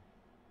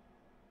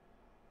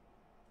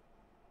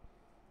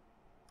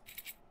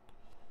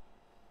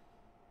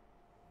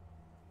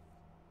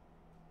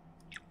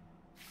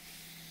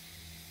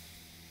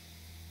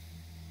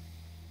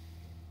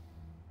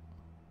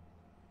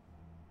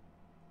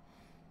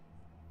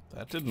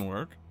 That didn't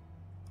work.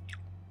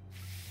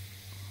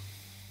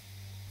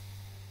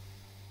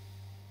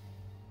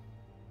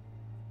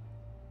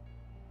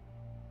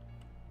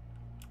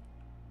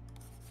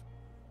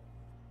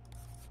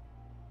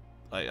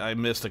 I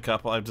missed a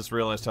couple. I've just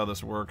realized how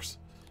this works.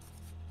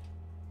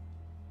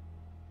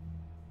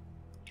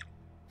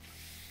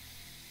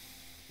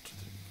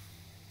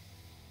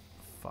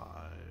 Five.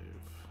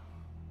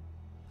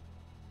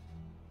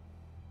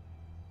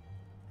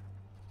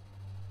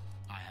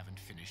 I haven't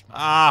finished my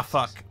Ah, analysis.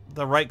 fuck.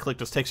 The right click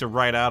just takes it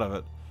right out of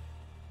it.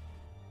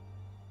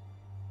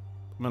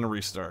 I'm gonna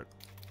restart.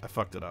 I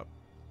fucked it up.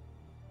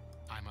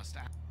 I must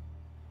act.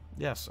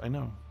 Yes, I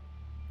know.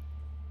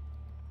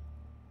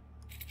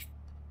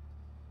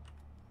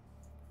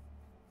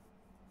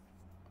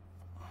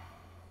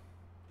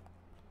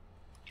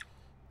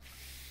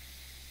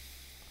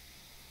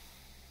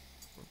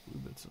 Four blue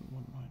bits and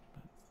one white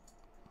bit.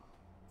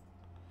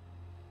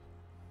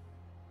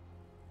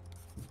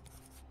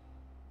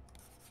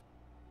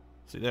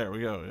 See, there we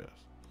go, yes.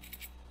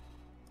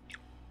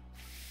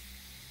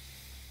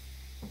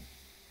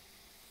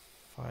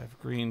 Five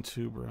green,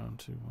 two brown,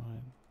 two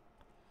white.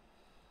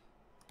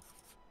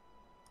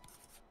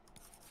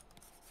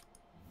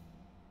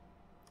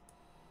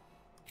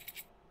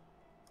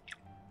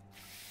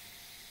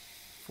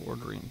 Four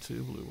green,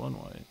 two blue, one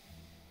white.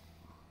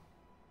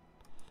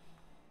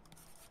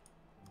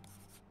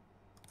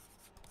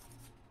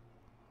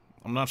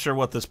 I'm not sure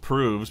what this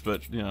proves,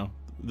 but you know,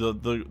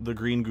 the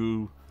green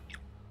goo.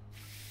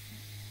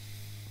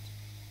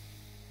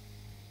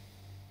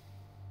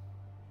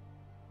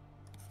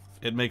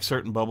 It makes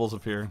certain bubbles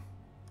appear.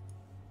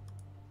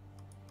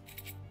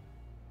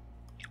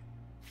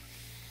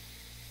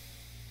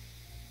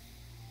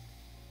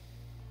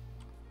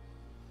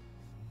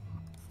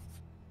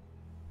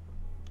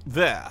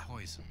 There.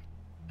 Poison,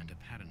 and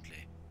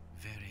apparently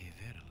very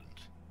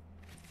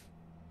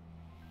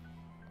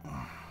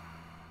virulent.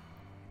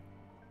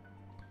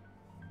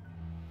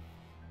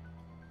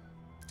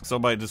 So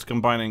by just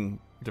combining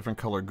different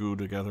color goo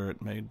together,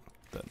 it made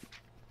that.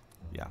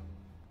 Yeah.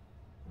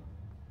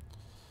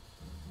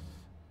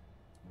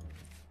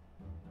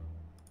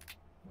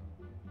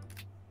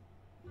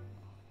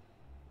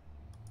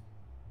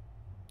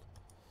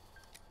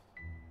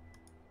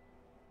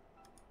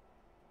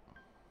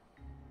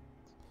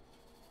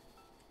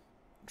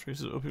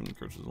 Traces of opium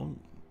curses one.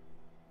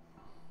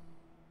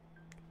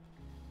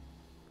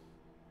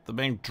 The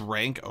bank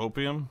drank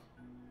opium?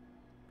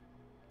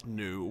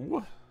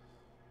 No.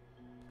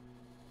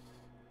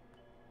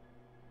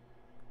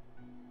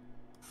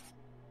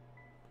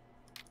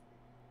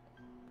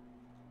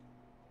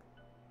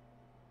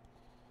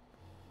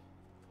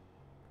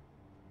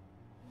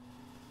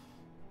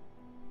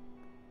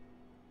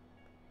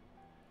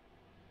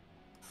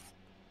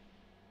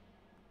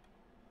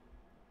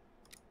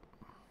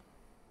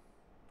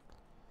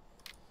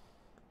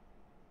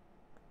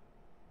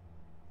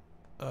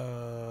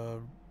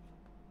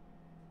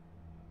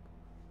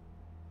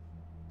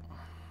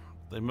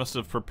 They must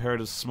have prepared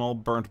as small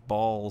burnt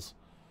balls.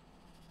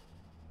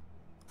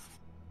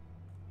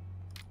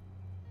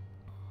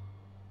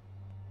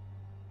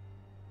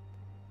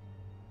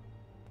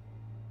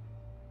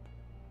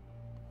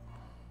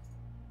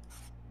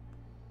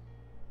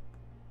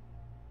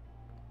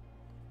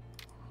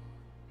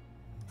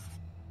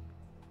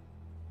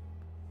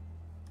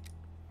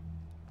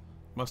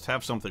 Must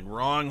have something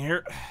wrong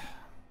here.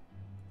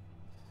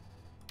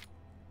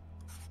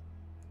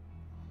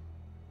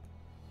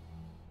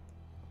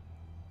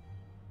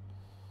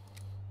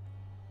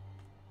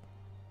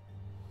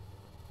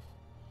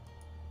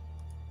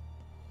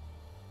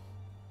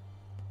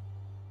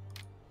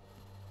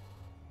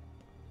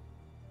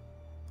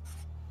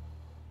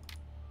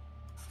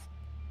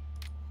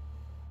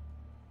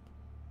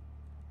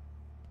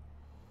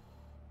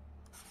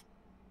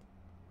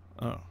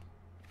 Oh.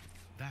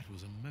 That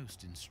was a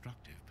most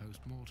instructive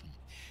post-mortem.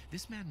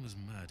 This man was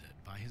murdered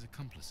by his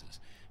accomplices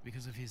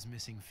because of his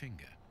missing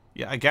finger.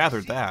 Yeah, I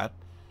gathered that.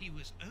 He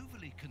was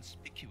overly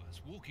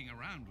conspicuous walking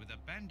around with a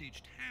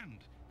bandaged hand,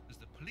 as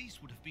the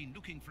police would have been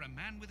looking for a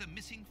man with a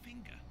missing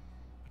finger.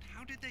 But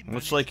how did they Much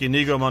manage like to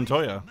Inigo disguise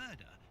Montoya. the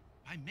murder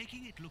by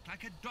making it look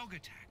like a dog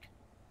attack?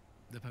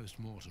 The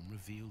post-mortem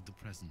revealed the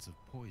presence of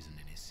poison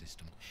in his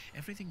system.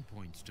 Everything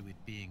points to it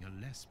being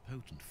a less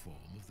potent form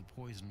of the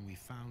poison we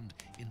found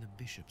in the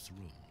bishop's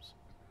rooms.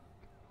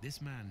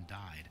 This man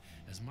died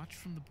as much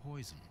from the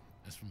poison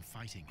as from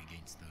fighting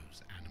against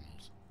those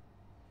animals.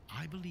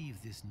 I believe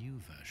this new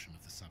version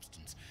of the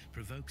substance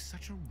provokes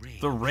such a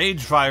rage. The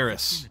rage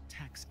virus. It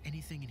attacks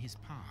anything in his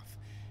path,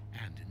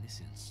 and in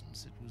this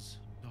instance, it was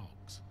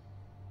dogs.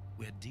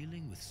 We're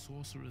dealing with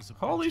sorcerers.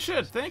 Holy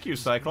shit! Thank you,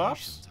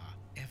 Cyclops.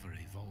 Ever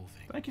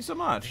evolving. Thank you so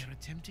much. They're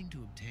attempting to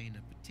obtain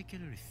a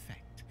particular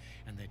effect,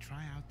 and they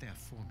try out their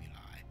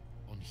formulae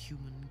on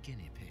human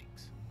guinea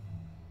pigs.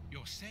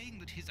 You're saying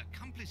that his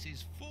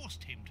accomplices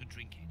forced him to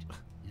drink it?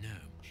 No,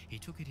 he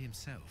took it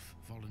himself,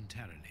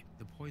 voluntarily.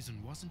 The poison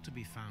wasn't to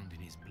be found in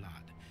his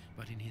blood,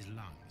 but in his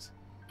lungs.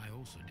 I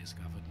also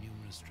discovered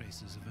numerous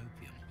traces of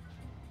opium.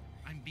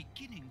 I'm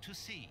beginning to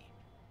see.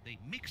 They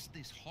mixed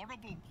this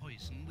horrible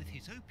poison with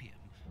his opium,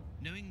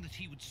 knowing that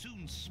he would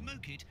soon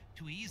smoke it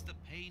to ease the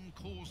pain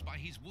caused by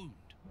his wound.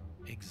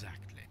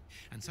 Exactly.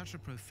 And such a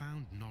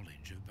profound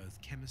knowledge of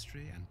both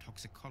chemistry and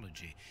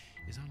toxicology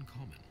is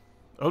uncommon.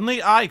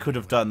 Only I could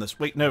have done this.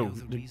 Wait, We no. know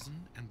the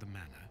reason and the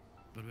manner,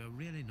 but we're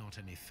really not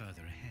any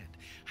further ahead.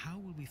 How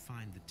will we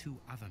find the two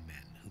other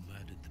men who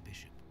murdered the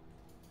bishop?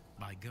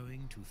 By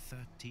going to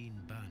 13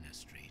 Burner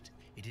Street.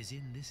 It is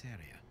in this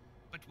area.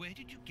 But where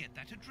did you get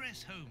that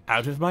address, Holmes?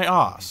 Out of my His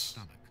arse.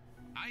 stomach.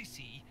 I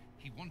see.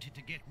 He wanted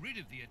to get rid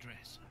of the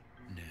address.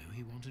 No,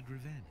 he wanted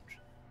revenge.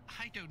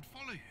 I don't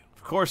follow you.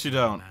 Of course you The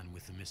don't. man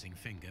with the missing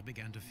finger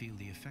began to feel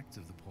the effects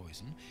of the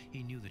poison.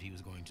 He knew that he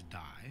was going to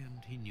die,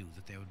 and he knew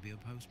that there would be a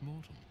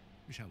post-mortem.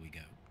 Shall we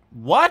go?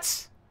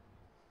 What?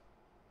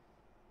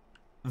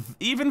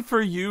 Even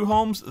for you,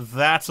 Holmes,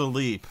 that's a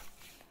leap.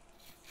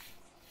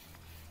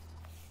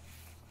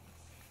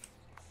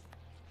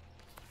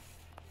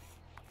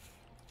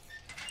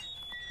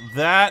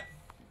 That...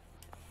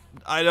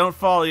 I don't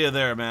follow you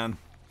there, man.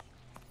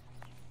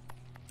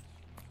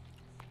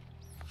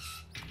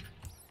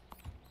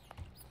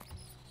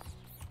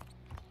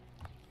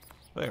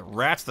 There are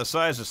rats the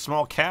size of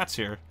small cats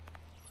here.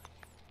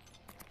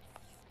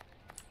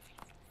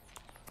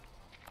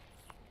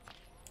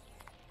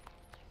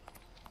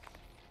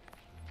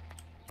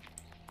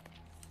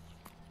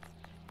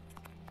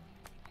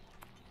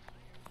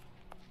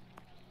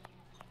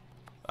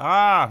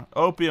 Ah,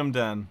 opium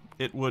den.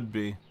 It would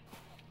be.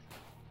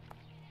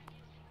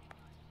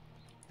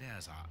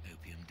 There's our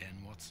opium den,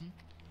 Watson.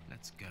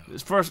 Let's go.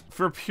 It's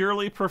for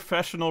purely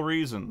professional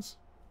reasons.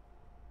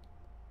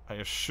 I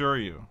assure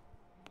you.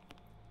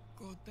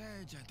 Good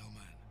day,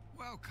 gentlemen.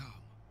 Welcome.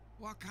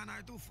 What can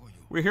I do for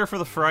you? We're here for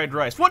the fried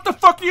rice. What the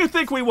fuck do you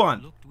think we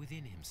want? Looked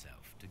within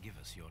himself to give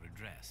us your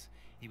address.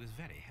 He was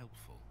very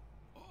helpful.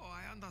 Oh,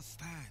 I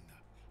understand.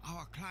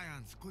 Our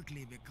clients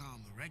quickly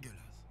become regulars.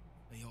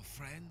 Your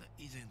friend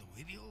isn't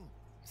with you?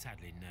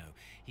 Sadly, no.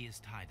 He is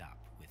tied up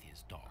with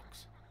his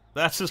dogs.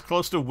 That's as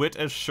close to wit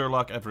as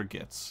Sherlock ever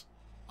gets.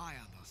 I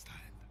understand.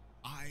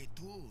 I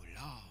do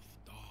love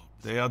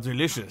dogs. They are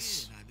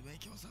delicious. Come in and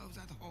make yourselves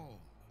at home.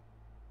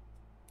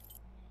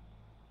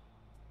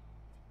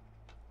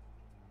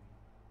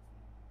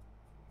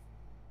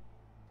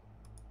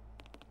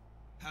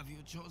 Have you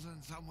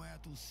chosen somewhere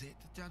to sit,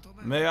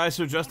 gentlemen? May I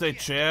suggest a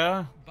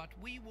chair? But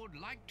we would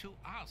like to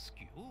ask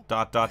you...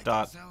 Dot, Make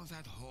dot. yourselves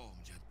at home,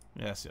 gentlemen.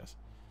 Yes, yes.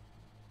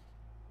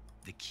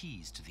 The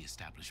keys to the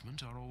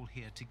establishment are all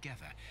here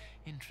together.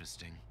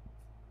 Interesting.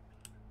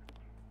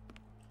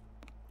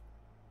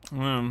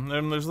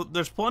 And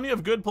there's plenty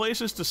of good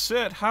places to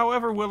sit.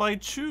 However, will I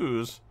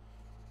choose?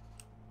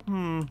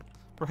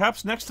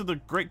 Perhaps next to the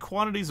great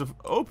quantities of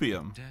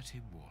opium.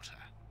 Dirty water.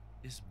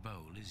 This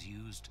bowl is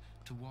used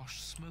to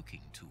wash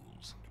smoking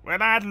tools.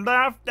 Well, I'd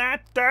love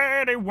that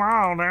dirty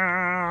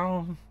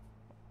water.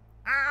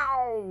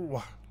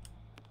 Ow!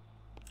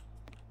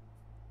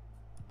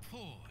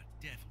 Poor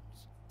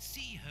devils.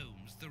 See,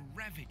 Holmes, the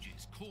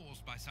ravages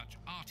caused by such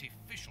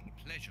artificial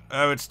pleasure.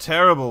 Oh, it's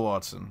terrible,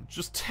 Watson.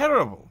 Just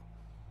terrible.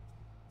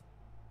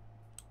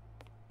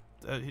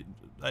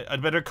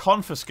 I'd better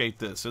confiscate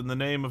this in the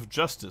name of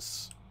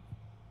justice.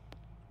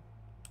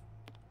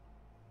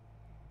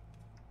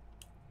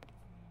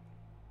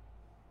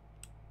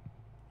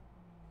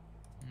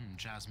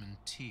 Jasmine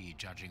tea,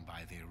 judging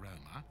by the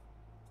aroma.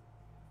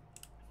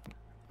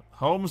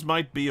 Holmes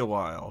might be a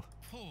while.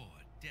 Poor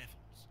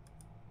devils.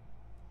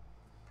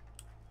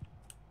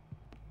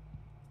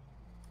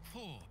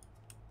 Poor...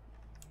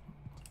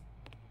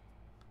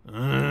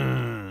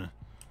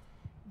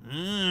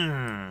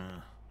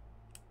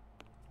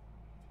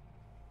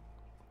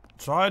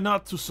 Try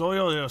not to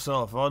soil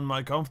yourself on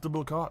my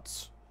comfortable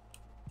cots.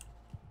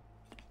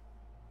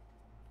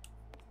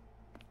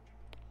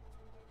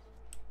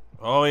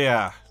 Oh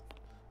yeah.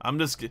 I'm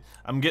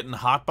getting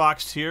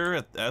hotboxed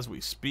here as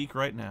we speak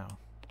right now.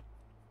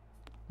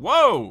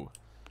 Whoa!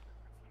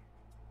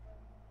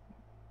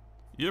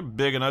 You're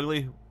big and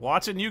ugly.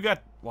 Watson, you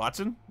got...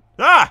 Watson?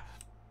 Ah!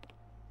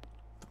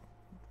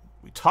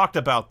 We talked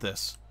about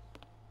this.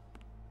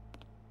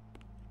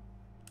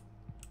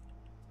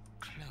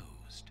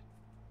 Closed.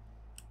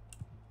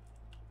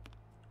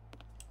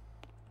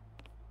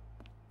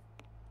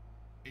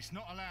 It's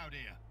not allowed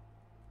here.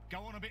 Go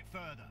on a bit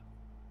further.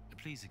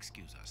 Please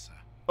excuse us, sir.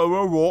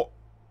 Oh, what?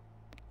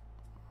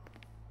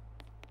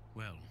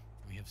 Well,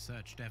 we have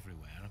searched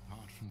everywhere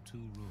apart from 2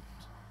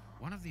 rooms.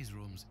 One of these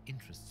rooms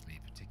interests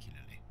me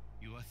particularly.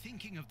 You are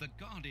thinking of the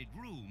guarded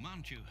room,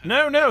 aren't you?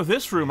 No,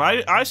 this room.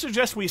 I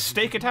suggest we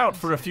stake it out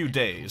for a few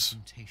days.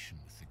 Confrontation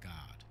with the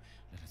guard.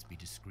 Let us be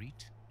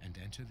discreet and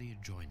enter the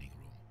adjoining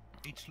room.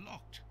 It's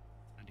locked,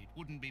 and it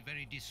wouldn't be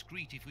very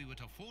discreet if we were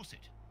to force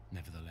it.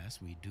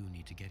 Nevertheless, we do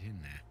need to get in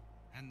there.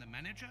 And the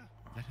manager?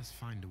 Let us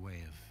find a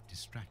way of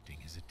distracting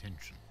his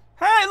attention.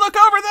 Hey, look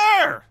over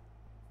there!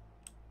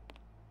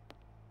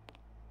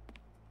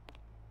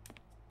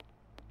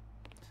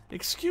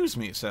 Excuse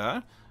me,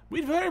 sir.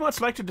 We'd very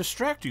much like to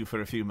distract you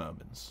for a few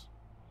moments.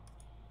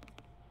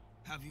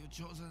 Have you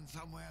chosen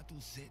somewhere to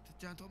sit,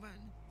 gentlemen?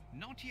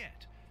 Not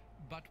yet,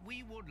 but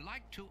we would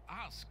like to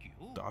ask you... ...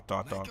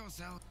 Make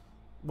yourself...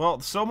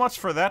 Well, so much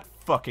for that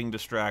fucking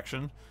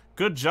distraction.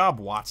 Good job,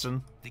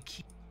 Watson. The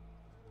key...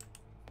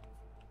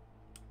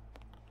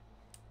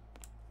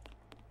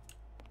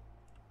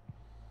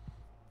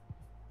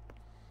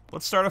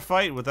 Let's start a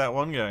fight with that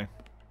one guy.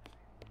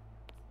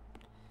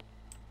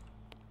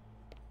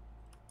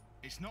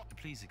 It's not...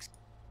 Please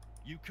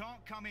You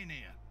can't come in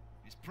here.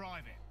 It's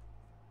private.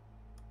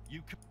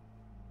 You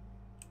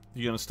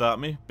gonna stop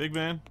me, big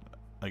man?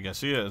 I guess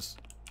he is.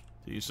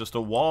 He's just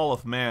a wall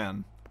of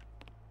man.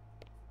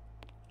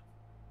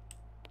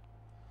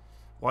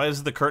 Why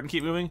does the curtain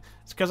keep moving?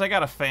 It's because I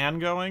got a fan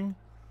going.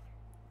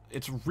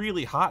 It's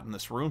really hot in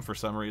this room for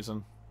some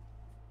reason.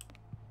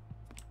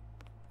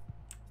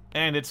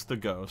 And it's the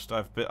ghost.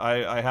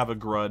 I have a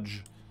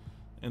grudge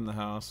in the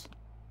house.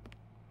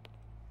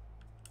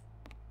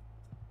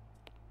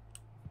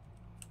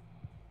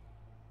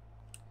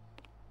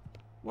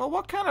 Well,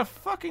 what kind of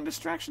fucking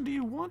distraction do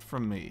you want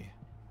from me?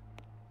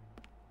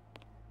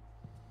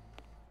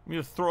 Me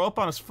to throw up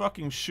on his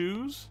fucking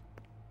shoes?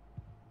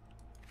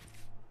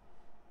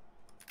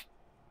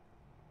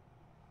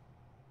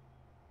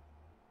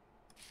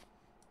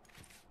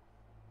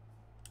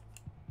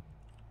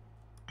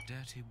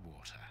 Dirty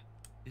water.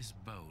 This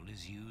bowl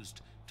is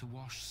used to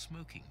wash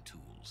smoking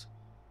tools.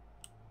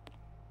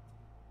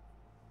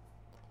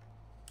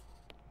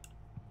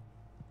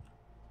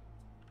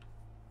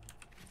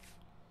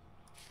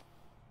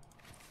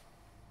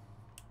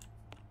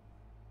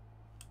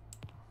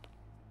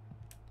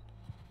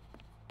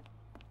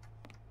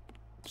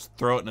 Just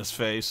throw it in his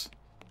face.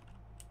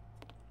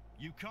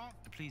 You can't...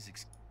 Please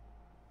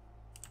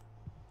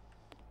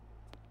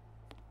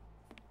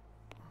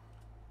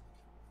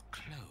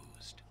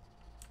closed.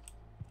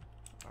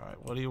 Alright,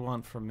 what do you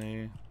want from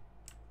me?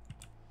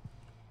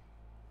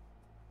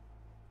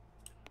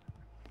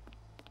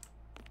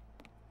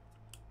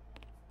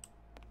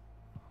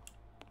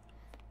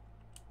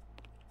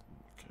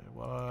 Okay,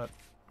 what?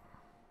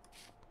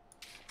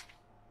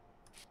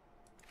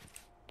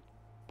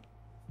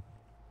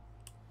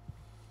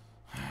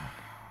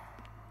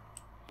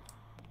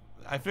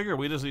 I figure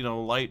we just,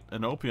 light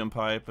an opium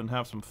pipe and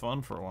have some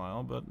fun for a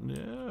while, but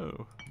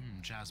no.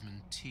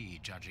 Jasmine tea,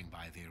 judging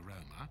by the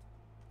aroma.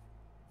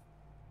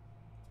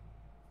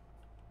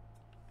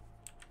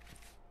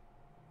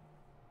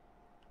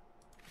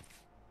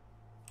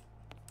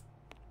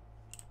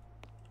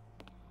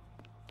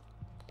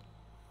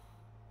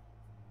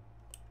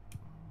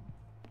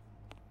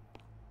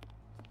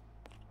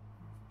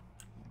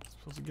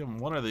 Supposed to give him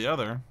one or the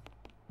other.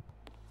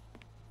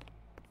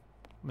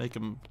 Make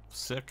him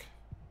sick.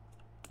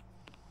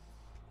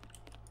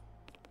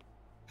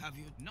 Have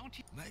you Not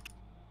yet. make...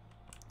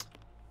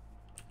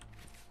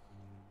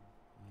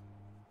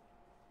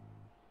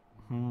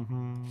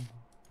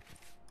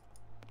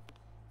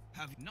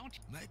 Have you Not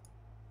make...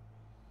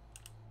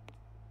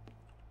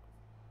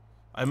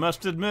 I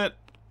must admit,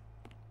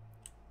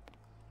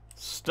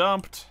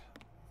 stumped.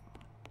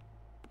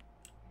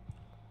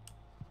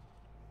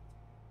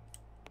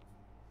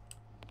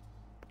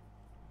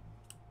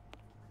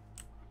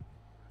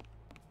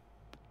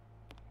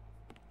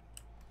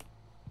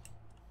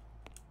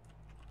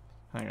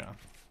 Hang on.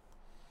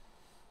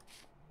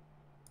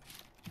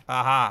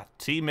 Aha!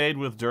 Tea made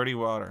with dirty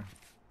water.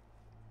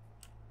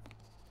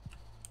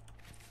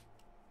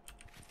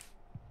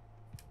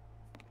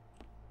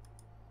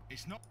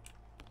 It's not...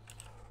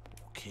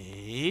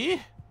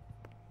 Okay.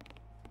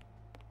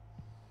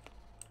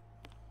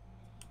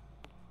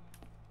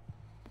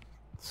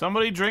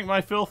 Somebody drink my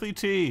filthy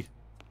tea.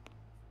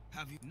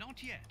 Have you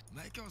Not yet.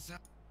 make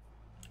yourself...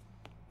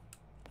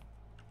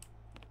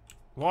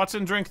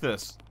 Watson, drink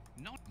this.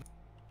 Not...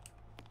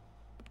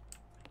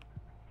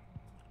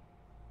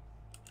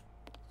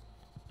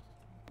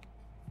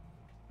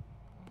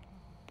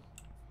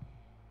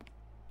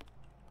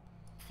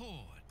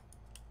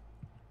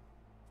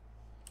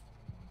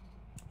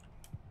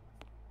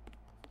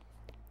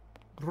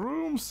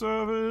 Room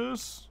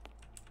service.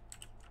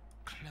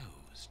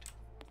 Closed.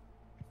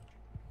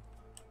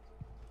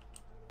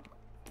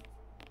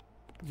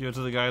 Give it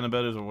to the guy in the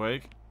bed who's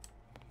awake.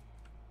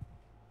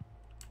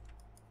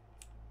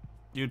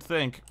 You'd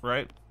think,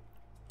 right?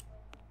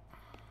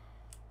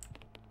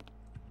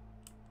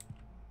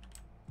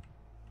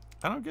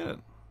 I don't get it.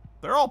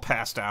 They're all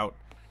passed out.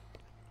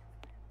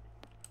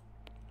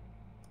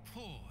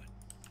 Poor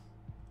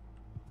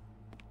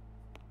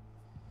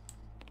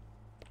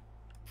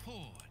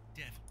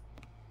devil.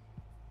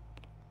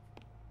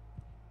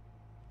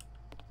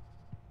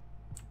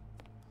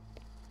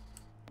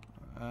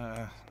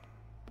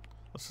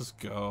 Let's just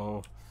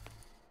go.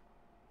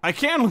 I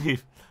can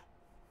leave.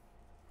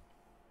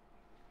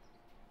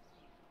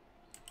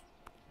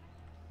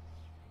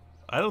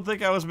 I don't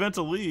think I was meant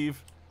to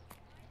leave.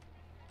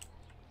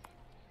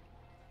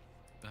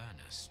 Burner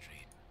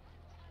Street.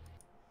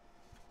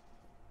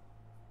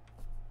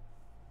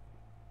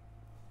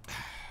 There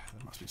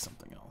must be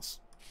something else.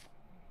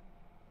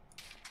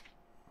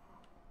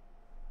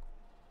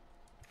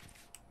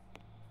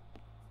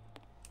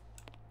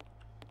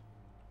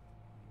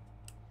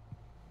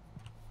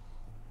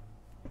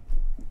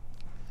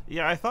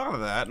 Yeah, I thought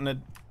of that, and it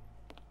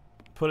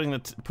putting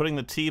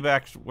the tea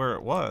back where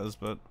it was,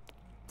 but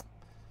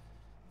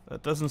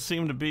that doesn't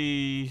seem to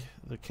be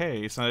the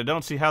case, and I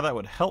don't see how that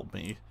would help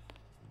me.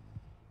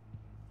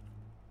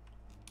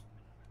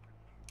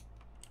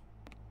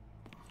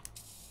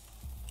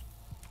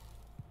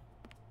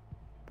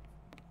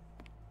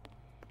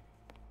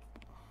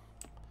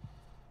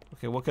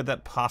 Okay, what could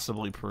that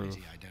possibly prove?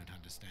 Pity I don't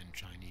understand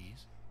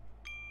Chinese.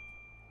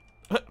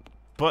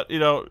 But, you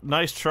know,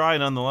 nice try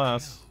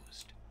nonetheless. Closed.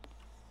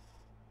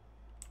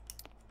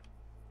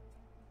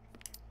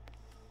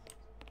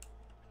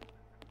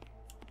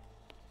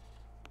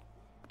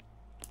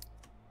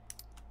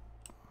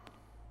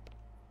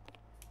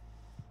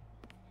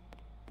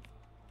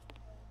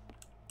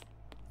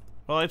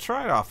 Well, I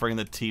tried offering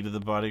the tea to the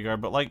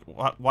bodyguard, but, like,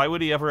 why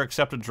would he ever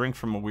accept a drink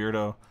from a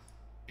weirdo?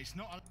 It's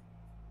not a...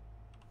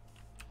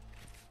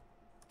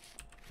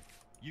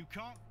 You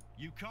can't...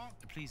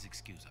 Please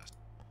excuse us.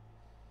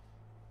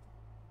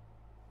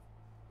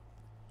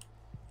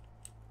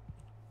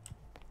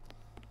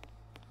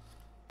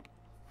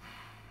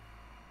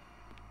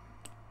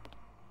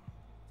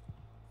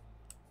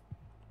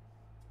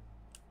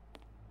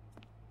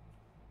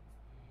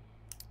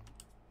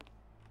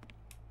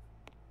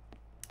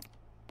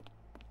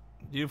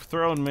 You've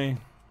thrown me.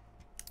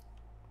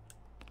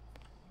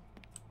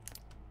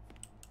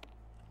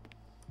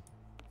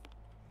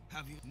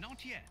 Have you?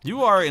 Not yet.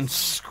 You are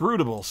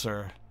inscrutable,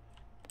 sir.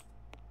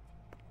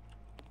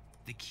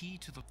 The key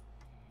to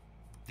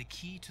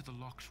the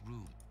locked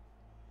room.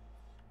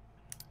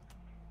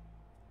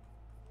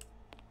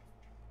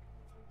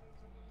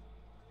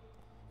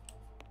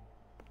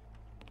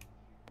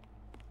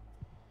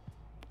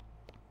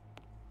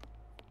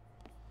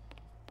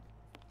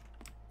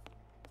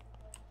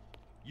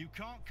 You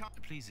can't come...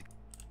 Please.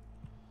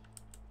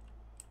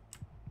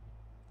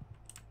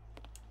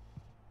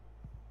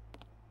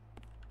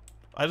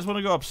 I just want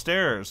to go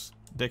upstairs,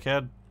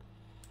 dickhead.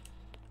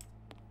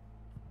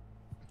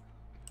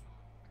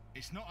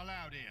 It's not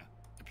allowed here.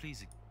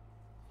 Please.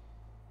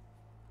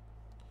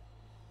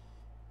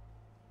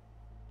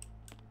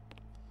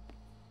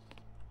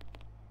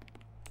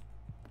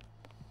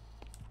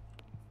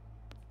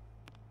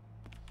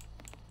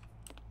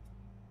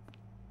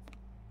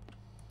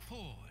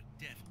 Poor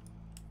devil.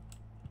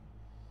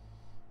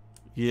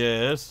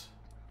 Yes.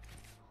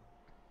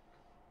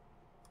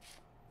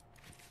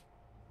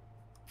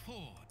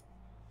 Poor.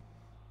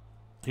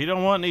 He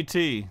don't want any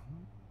tea.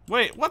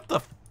 Wait, what the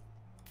f—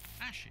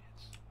 Ashes.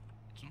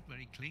 It's not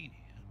very clean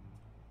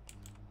here.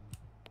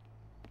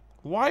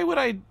 Why would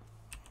I—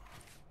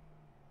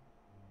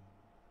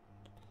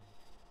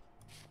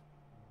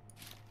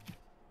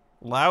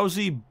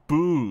 Lousy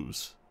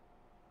booze.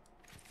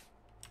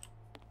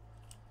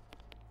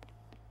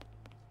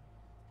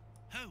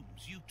 Holmes,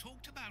 you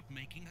talked about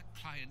making a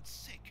client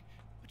sick,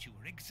 but you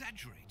were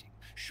exaggerating.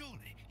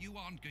 Surely you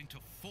aren't going to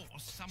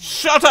force someone...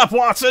 Shut up,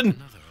 Watson!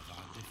 Another of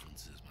our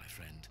differences, my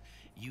friend.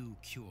 You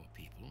cure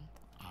people,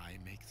 I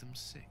make them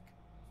sick.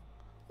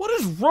 What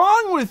is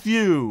wrong with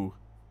you?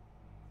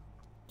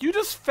 You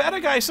just fed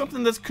a guy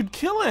something that could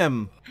kill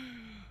him.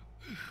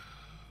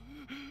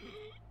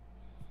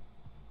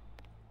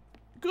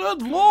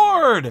 Good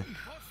lord!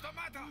 What's the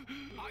matter?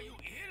 Are you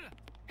ill?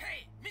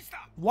 Hey, mister!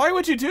 Why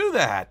would you do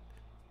that?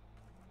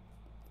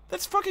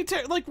 That's fucking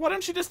like, why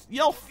don't you just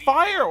yell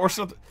fire or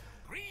something?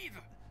 Breathe!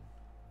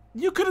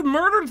 You could have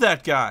murdered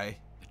that guy.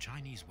 The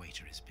Chinese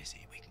waiter is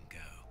busy. We can go.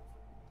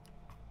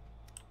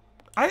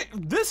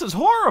 This is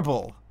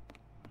horrible.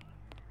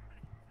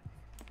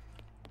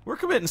 We're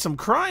committing some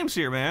crimes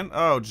here, man.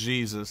 Oh,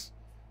 Jesus.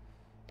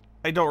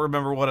 I don't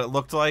remember what it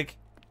looked like.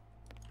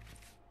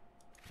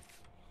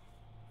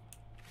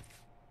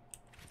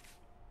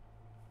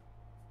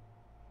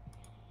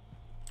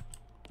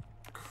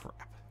 Crap.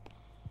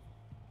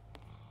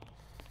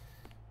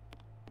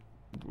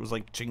 It was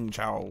like ching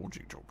chow,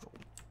 ching chow chow.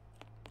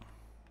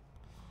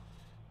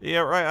 Yeah,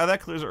 right.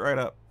 That clears it right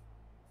up.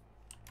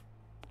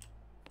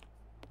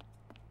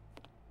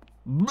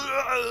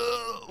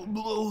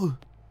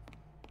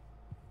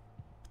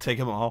 Take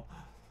them all.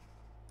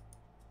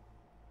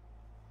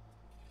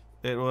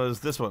 It was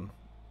this one.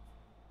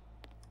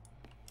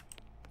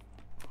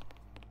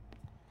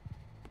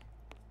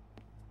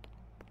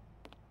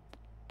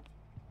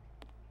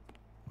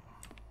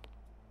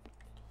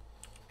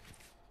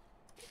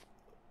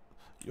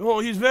 Oh,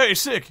 he's very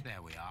sick.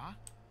 There we are.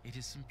 It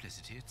is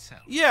simplicity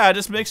itself. Yeah,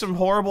 just make some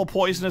horrible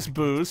poisonous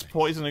booze,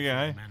 poison a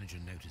guy. The manager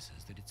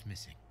notices that it's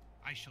missing.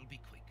 I shall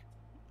be quick.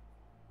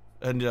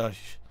 And,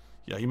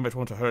 yeah, you might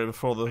want to hurry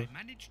before the... I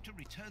managed to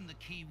return the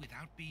key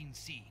without being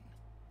seen.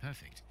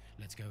 Perfect.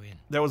 Let's go in.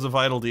 That was a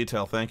vital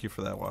detail. Thank you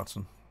for that,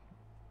 Watson.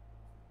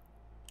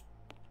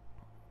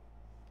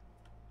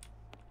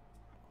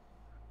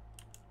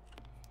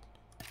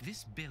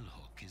 This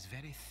billhook is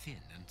very thin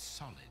and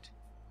solid.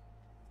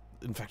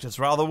 In fact, it's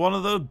rather one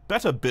of the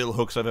better bill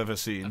hooks I've ever A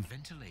seen.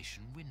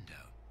 ventilation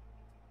window.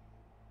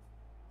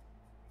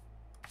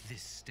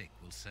 This stick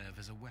will serve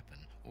as a weapon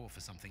or for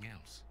something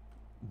else.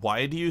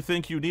 Why do you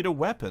think you need a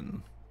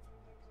weapon?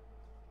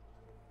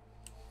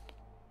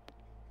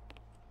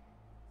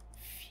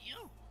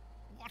 Phew!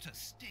 What a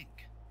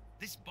stink.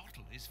 This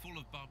bottle is full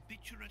of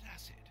barbiturate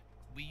acid.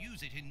 We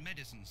use it in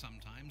medicine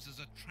sometimes as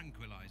a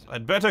tranquilizer.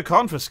 I'd better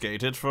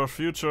confiscate it for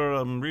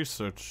future,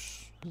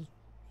 research.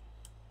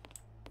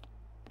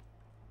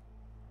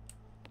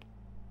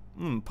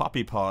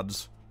 Poppy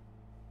pods.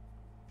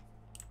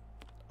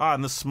 Ah,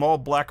 and the small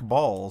black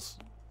balls.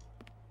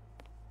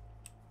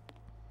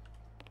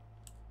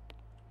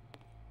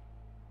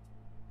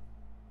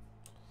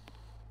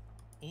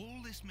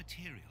 All this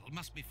material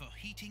must be for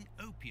heating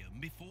opium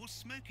before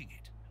smoking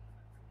it.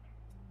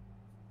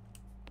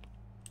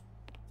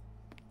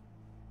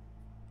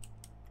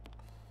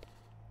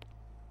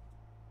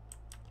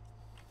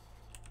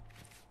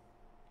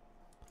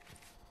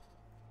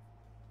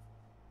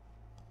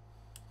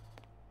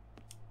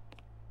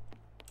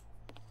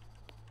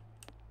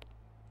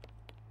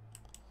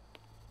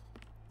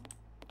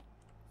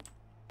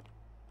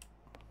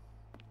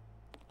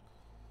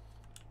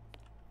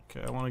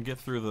 Okay, I want to get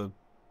through the...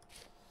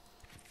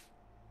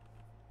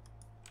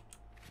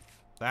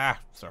 Ah,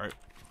 sorry.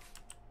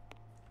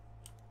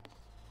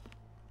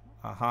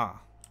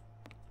 Aha.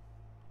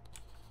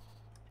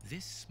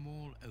 This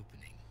small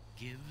opening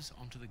gives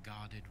onto the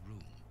guarded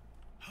room.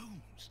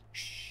 Holmes,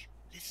 shh,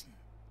 listen.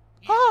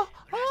 Yeah,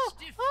 that's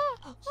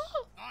different.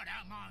 I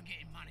don't mind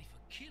getting money for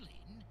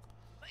killing,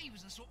 but he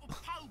was a sort of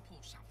pope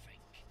or something.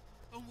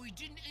 And we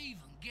didn't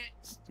even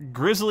get...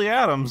 Grizzly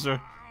Adams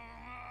are...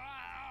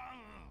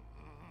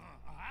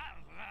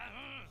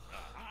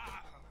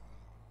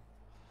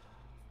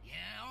 Yeah,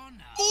 I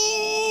know.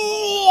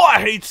 Ooh, I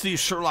hate these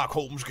Sherlock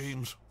Holmes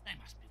games. They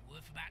must be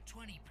worth about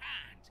 £20.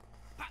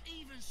 But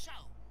even so,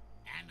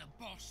 and the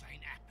boss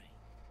ain't happy.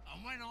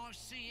 And when I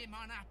see him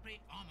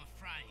unhappy, I'm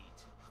afraid.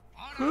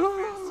 I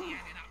don't fancy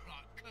ending up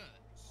like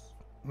Kurtz.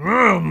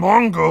 Well,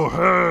 Mongo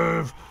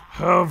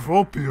have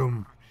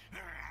opium.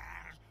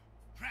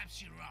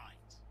 Perhaps you're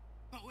right.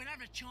 But we'll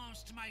have a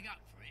chance to make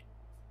up for it.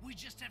 We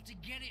just have to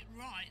get it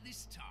right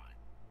this time.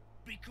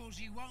 Because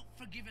he won't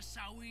forgive us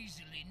so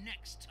easily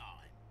next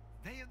time.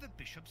 They are the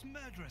bishop's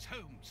murderers,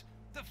 Holmes.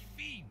 The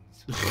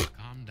fiends.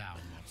 Calm down,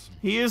 Watson.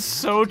 He is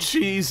so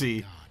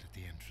cheesy. Guard at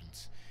the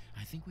entrance.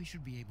 I think we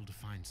should be able to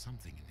find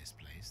something in this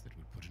place that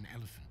would put an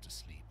elephant to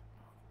sleep.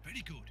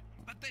 Very good.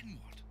 But then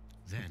what?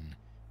 Then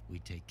we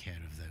take care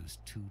of those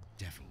two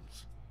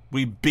devils.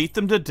 We beat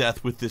them to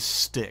death with this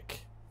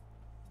stick.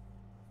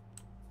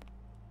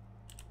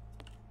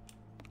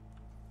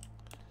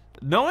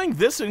 Knowing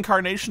this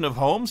incarnation of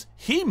Holmes,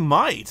 he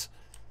might.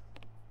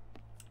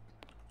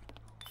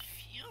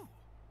 Phew!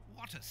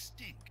 What a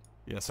stink.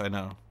 Yes, I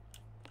know.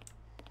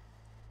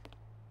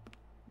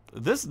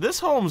 This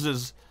Holmes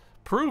is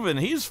proven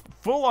he's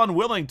full on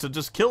willing to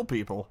just kill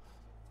people.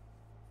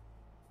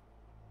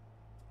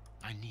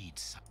 I need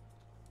some.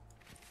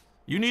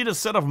 You need a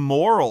set of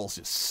morals,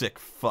 you sick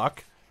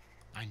fuck.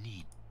 I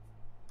need.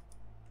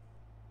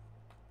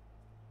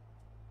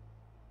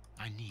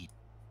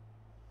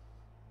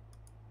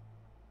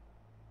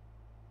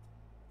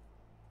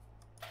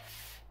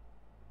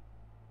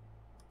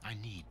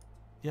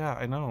 Yeah,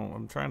 I know.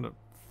 I'm trying to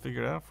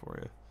figure it out for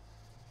you.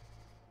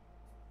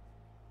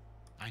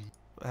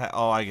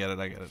 Oh, I get it.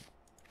 I get it.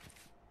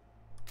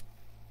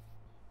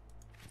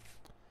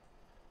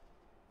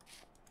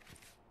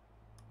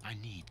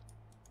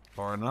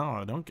 Or no,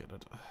 I don't get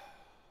it.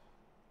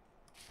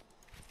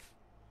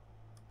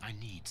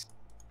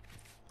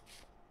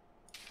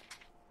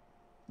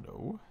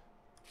 No.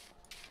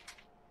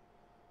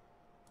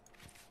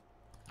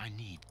 I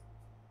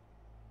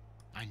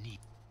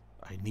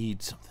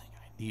need something.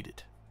 I need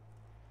it.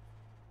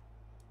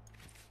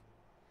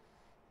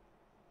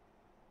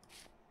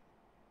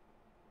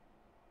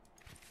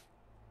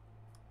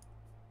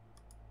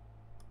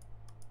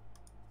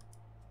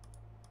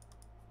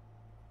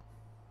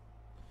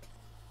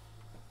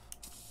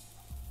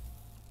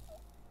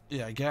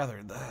 Yeah, I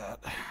gathered that.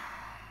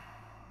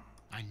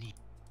 I need...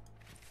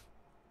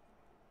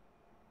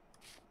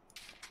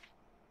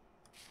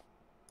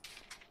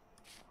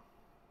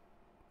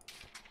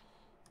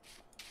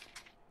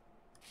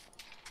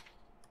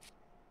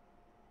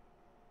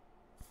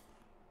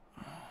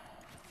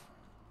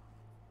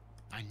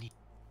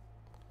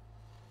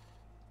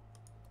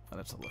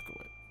 Let's look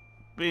away.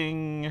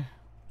 Bing.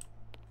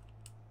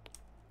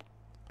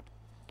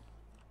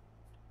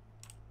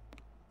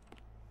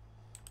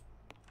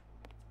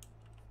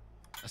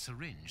 A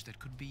syringe that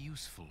could be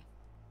useful.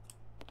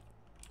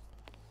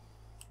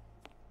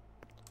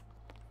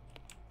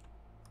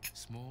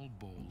 Small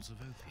balls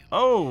of opium.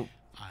 Oh!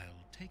 I'll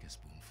take a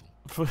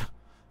spoonful.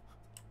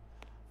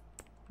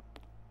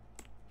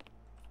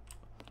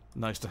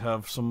 Nice to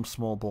have some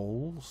small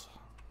balls.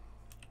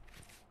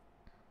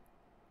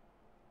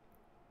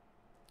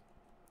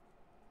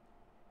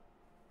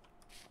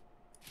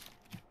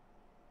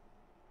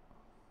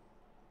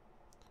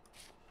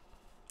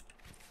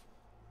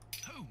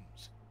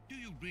 Holmes, do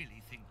you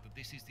really think that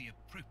this is the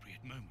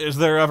appropriate moment? Is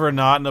there ever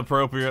not an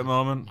appropriate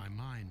moment? My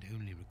mind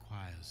only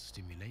requires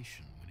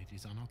stimulation when it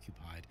is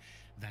unoccupied.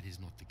 That is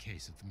not the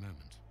case at the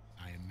moment.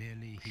 I am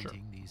merely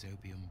heating these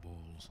opium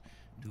balls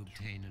to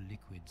obtain a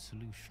liquid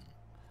solution.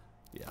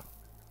 Yeah.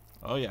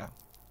 Oh yeah.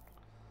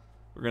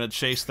 We're gonna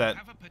chase that.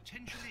 You have a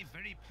potentially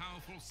very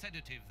powerful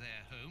sedative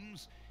there,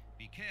 Holmes.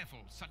 Be careful,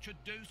 such a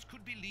dose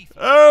could be lethal.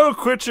 Oh,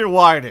 quit your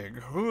whining.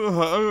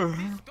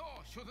 This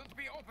door shouldn't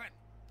be open.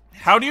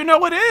 How do you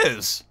know it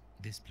is?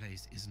 This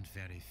place isn't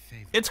very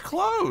favorable. It's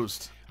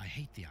closed. I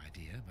hate the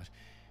idea, but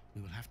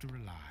we will have to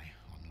rely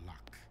on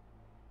luck.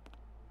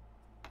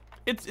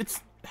 It's.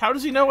 How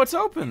does he know it's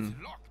open?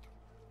 It's locked.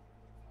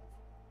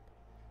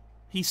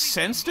 He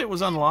sensed it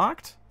was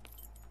unlocked?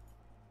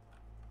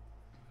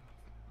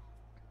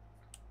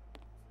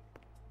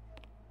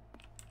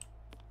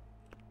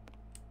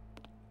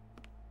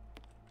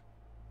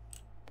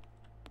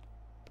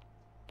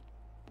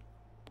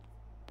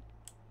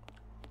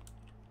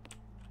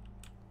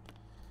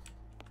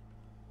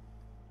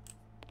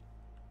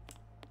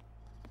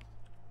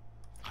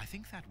 I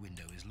think that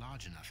window is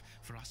large enough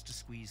for us to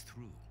squeeze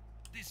through.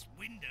 This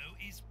window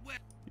is where...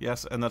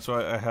 Yes, and that's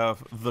why I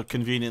have the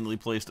conveniently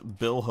placed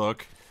bill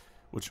hook,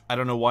 which I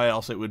don't know why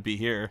else it would be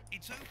here.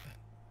 It's open,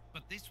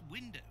 but this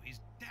window is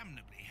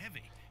damnably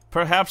heavy.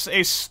 Perhaps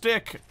a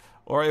stick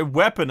or a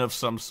weapon of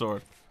some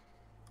sort.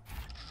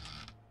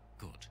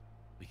 Good.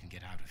 We can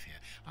get out of here.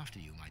 After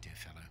you, my dear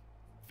fellow.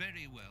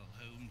 Very well,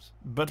 Holmes.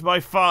 But my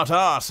fart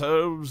ass,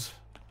 Holmes.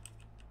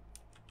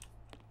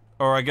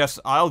 Or I guess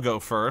I'll go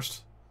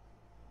first.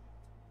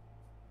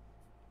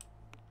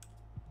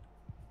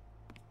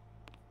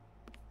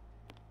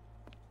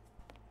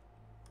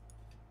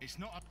 It's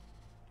not a...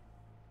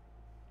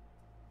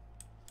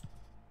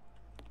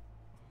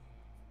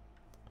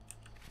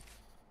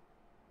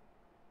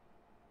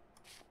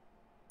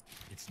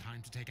 It's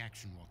time to take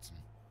action, Watson.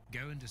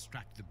 Go and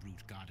distract the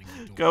brute guarding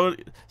the door. Go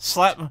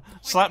slap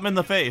him in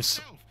the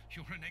face.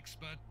 You're an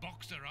expert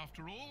boxer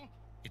after all.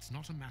 It's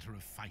not a matter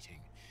of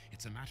fighting.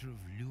 It's a matter of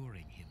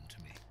luring him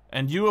to me.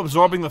 And you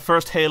absorbing the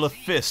first hail of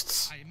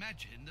fists. I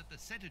imagine that the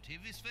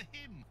sedative is for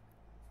him.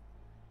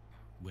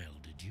 Well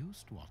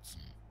deduced,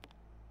 Watson.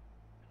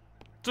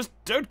 Just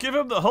don't give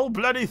him the whole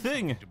bloody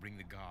thing. To bring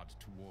the guard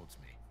towards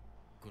me.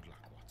 Good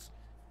luck, Watson.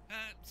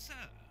 Sir,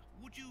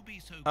 would you be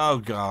so Oh,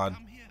 good as to God.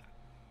 come here?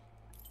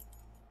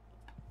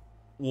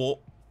 What?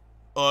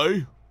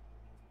 Oh?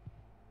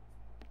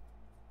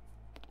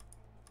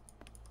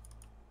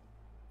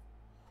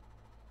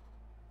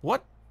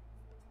 What?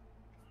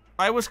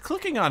 I was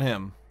clicking on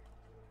him.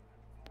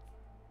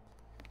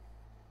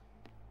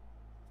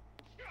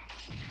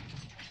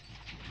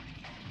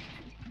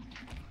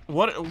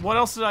 What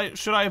else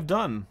should I have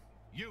done?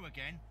 You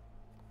again?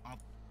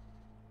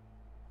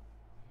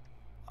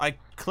 I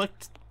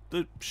clicked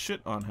the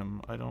shit on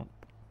him. I don't...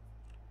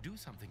 Do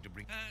something to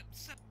bring...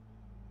 Sir.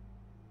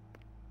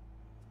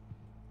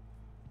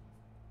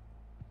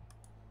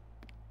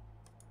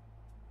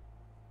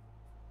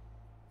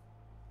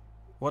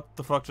 What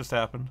the fuck just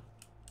happened?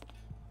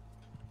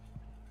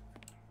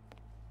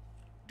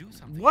 Do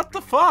something What to the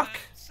bring... fuck?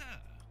 Sir.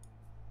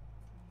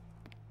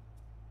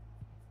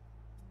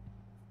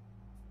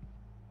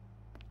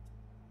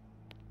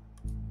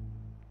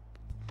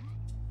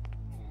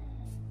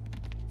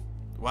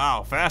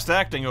 Wow,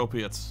 fast-acting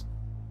opiates.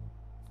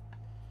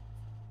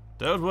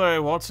 Don't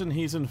worry, Watson,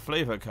 he's in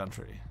flavor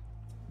country.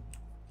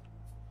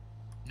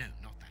 No,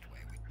 not that way.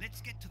 Let's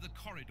get to the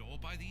corridor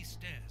by these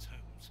stairs,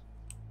 Holmes.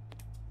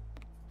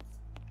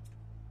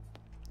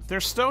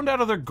 They're stoned out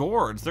of their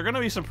gourds. They're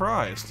gonna be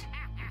surprised.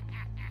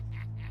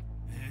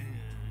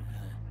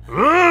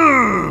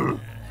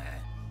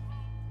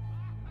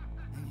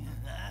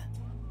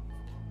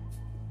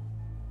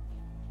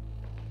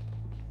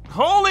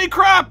 Holy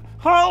crap!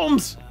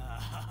 Holmes!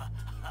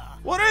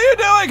 What are you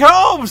doing,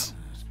 Holmes?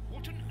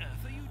 What on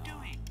earth are you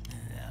doing?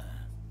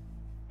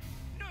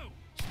 No!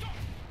 Stop!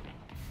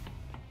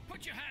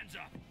 Put your hands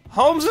up!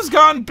 Holmes has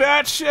gone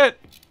batshit!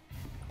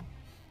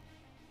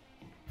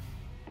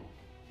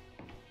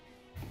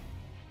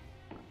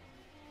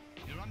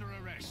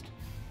 rest.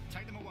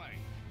 Take them away.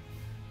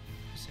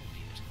 So be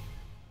it.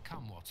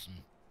 Come, Watson.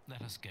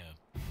 Let us go.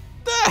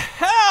 The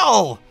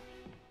hell?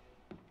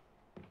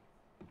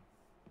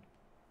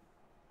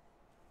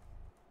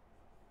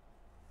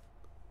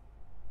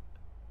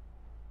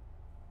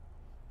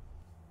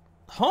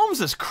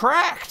 Holmes is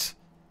cracked.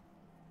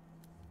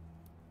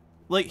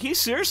 Like, he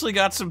seriously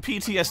got some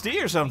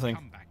PTSD or something.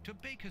 Come back to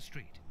Baker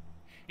Street.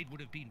 It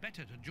would have been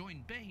better to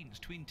join Baines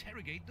to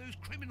interrogate those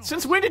criminals.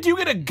 Since when did you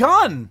get a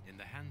gun? In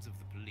the hands of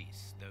the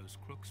police, those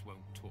crooks won't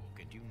talk,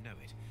 and you know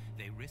it.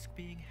 They risk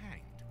being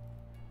hanged.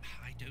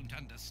 I don't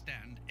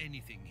understand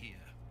anything here.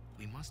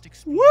 We must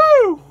explore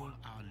Woo! all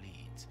our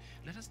leads.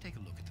 Let us take a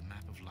look at the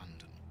map of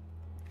London.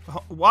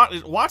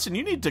 Watson,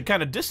 you need to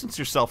kind of distance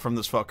yourself from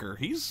this fucker.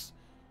 He's...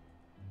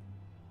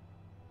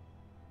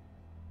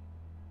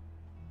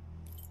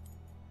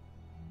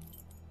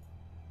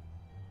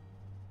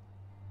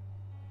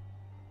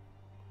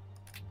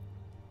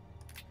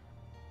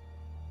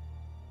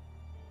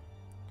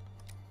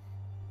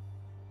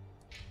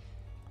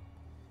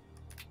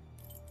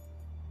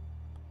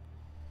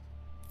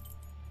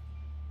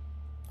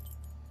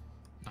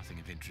 Nothing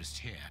of interest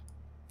here.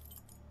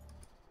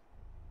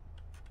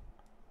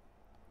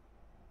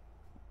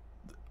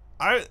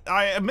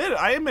 I admit,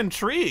 I am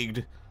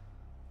intrigued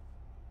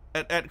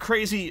at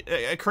crazy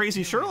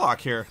Sherlock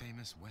here.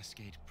 Famous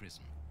Westgate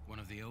Prison, one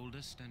of the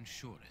oldest and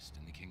shortest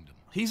in the kingdom.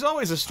 He's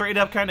always a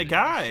straight-up kind of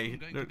guy.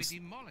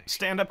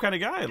 Stand-up kind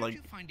of guy. Don't Like,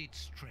 you find it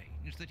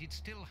strange that it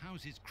still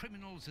houses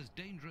criminals as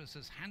dangerous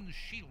as Hans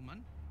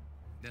Schielmann?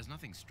 There's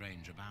nothing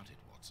strange about it,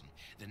 Watson.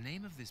 The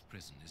name of this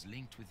prison is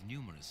linked with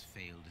numerous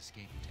failed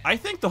escape attempts. I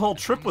think the whole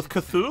trip with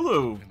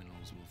Cthulhu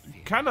Criminals will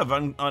fear. kind of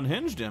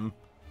unhinged him.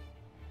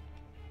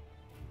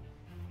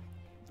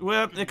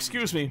 Well,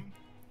 excuse me.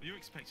 Are you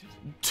expected?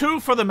 2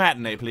 for the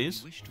matinee,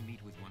 please. We wish to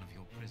meet with one of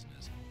your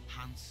prisoners,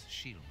 Hans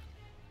Schielmann.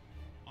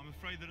 I'm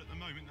afraid that at the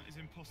moment that is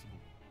impossible.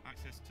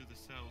 Access to the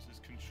cells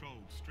is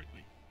controlled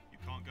strictly. You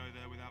can't go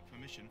there without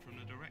permission from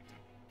the director.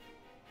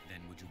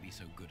 Then would you be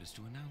so good as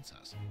to announce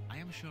us? I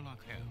am Sherlock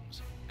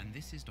Holmes, and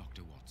this is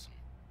Dr. Watson.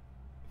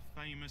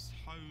 Famous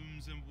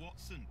Holmes and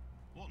Watson.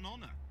 What an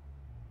honor.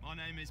 My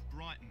name is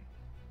Brighton.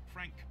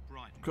 Frank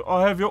Brighton. Could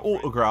I have your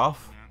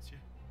autograph? Pronounce you.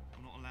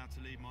 I'm not allowed to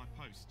leave my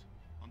post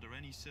under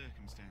any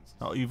circumstances.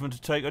 Not even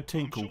to take a I'm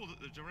tinkle. sure that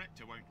the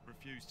director won't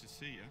refuse to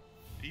see you,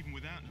 even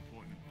without an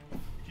appointment.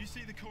 If you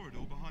see the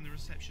corridor behind the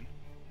reception,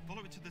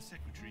 follow it to the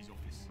secretary's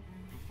office.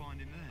 You'll find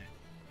him there.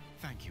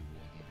 Thank you,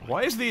 Warden.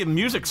 Why is the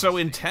music so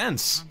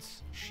intense?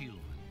 Hans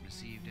Schielmann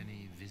received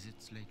any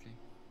visits lately?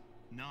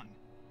 None.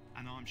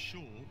 And I'm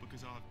sure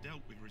because I've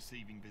dealt with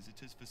receiving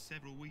visitors for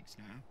several weeks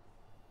now.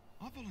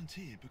 I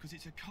volunteered because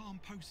it's a calm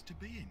post to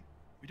be in.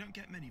 We don't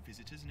get many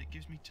visitors and it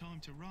gives me time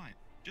to write.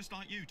 Just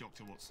like you,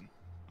 Dr. Watson.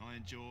 I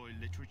enjoy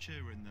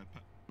literature and the...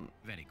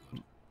 Very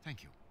good.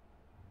 Thank you.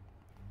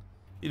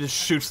 He just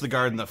shoots the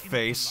guard in the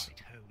face.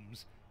 Impolite,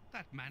 Holmes.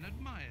 That man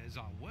admires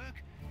our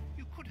work.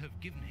 You could have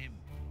given him...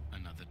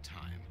 Another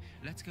time.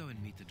 Let's go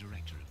and meet the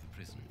director of the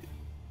prison.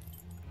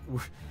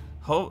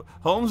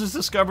 Holmes has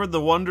discovered the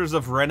wonders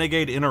of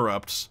renegade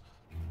interrupts.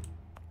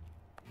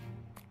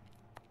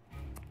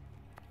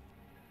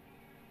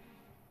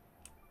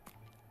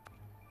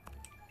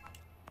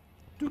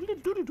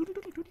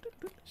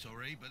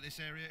 Sorry, but this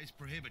area is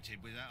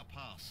prohibited without a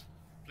pass.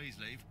 Please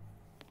leave.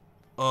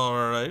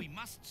 Alright. We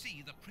must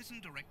see the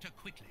prison director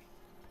quickly.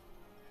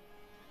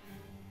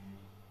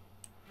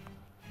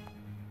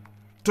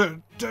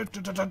 I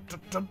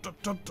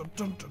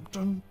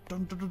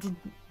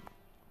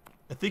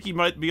think he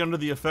might be under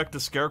the effect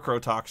of scarecrow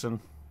toxin.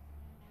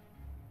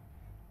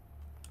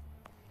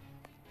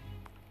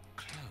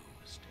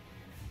 Closed.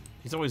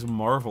 He's always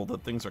marveled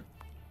that things are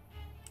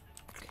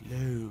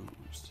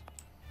closed.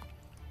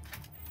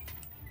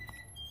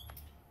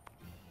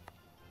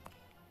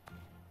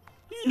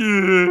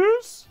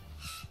 Yes.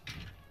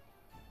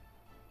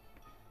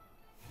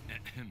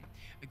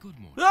 Good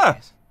morning. Ah!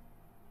 Miss.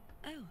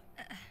 Oh,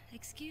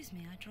 excuse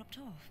me, I dropped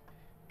off.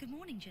 Good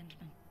morning,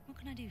 gentlemen. What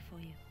can I do for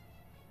you?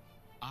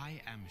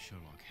 I am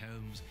Sherlock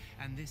Holmes,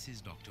 and this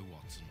is Dr.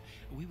 Watson.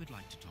 We would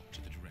like to talk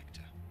to the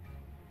director.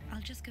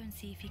 I'll just go and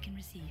see if he can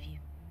receive you.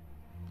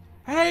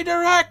 Hey,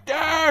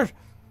 director!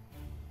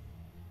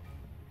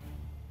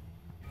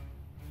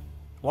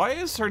 Why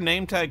is her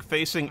name tag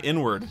facing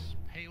inward?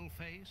 Pale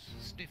face,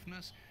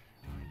 stiffness.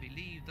 I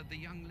believe that the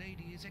young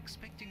lady is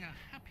expecting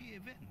a happy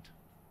event.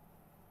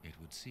 It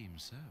would seem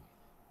so.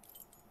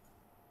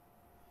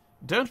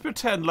 Don't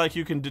pretend like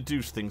you can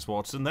deduce things,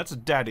 Watson. That's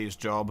Daddy's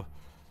job.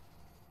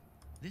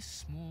 This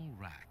small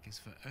rack is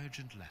for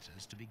urgent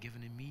letters to be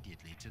given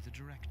immediately to the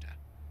director.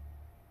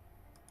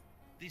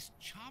 This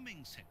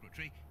charming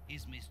secretary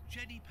is Miss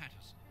Jenny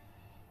Patterson.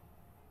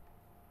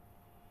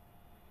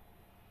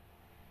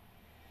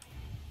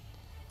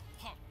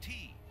 Hot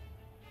tea.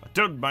 I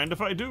don't mind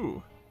if I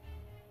do.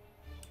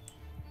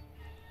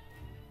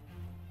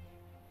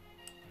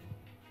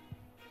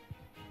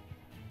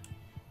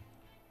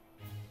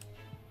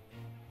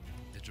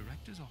 The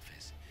director's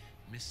office,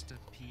 Mr.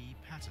 P.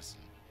 Patterson.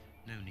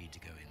 No need to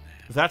go in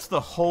there. That's the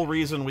whole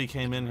reason we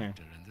came in here.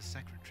 The director and the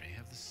secretary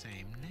have the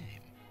same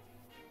name.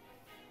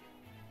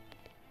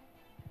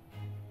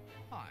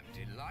 I'm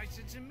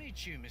delighted to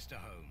meet you, Mr.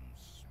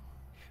 Holmes.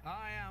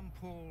 I am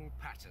Paul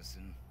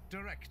Patterson,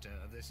 director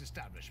of this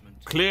establishment.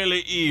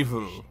 Clearly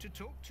evil. To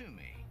talk to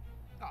me.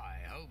 I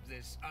hope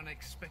this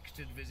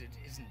unexpected visit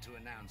isn't to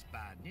announce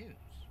bad news.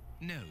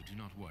 No, do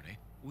not worry.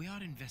 We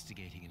are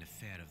investigating an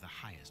affair of the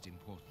highest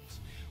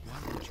importance,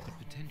 one which could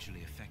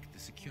potentially affect the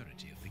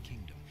security of the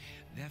kingdom.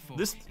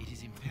 Therefore, it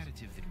is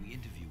imperative that we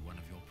interview one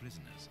of your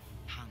prisoners,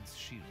 Hans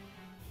Schiele.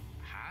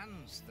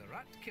 Hans, the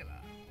rat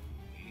killer.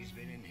 He's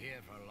been in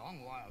here for a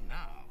long while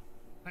now,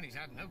 and he's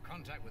had no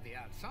contact with the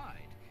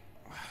outside.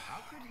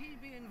 How could he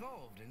be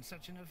involved in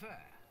such an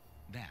affair?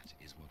 That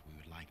is what we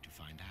would like to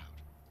find out.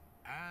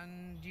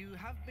 And you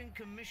have been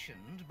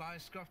commissioned by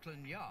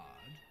Scotland Yard?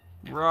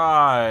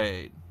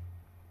 Right.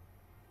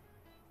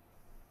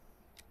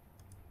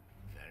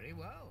 Very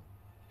well.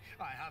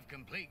 I have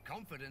complete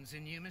confidence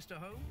in you, Mr.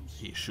 Holmes.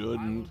 He I will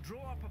shouldn't.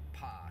 draw up a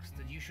pass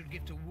that you should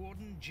give to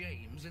Warden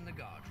James in the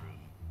guard room.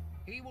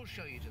 He will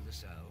show you to the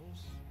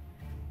cells.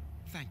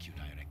 Thank you,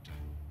 Director.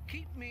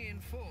 Keep me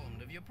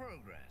informed of your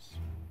progress.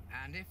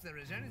 And if there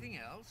is anything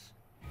else,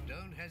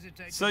 don't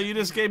hesitate. So you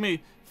just gave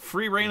me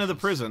free reign of the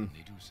prison.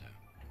 Do so.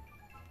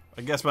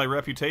 I guess my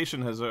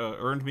reputation has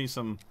earned me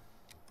some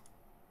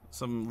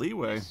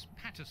leeway. Miss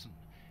Patterson,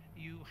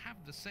 you have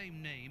the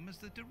same name as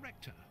the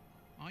director.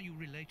 Are you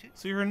related?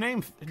 So your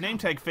name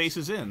tag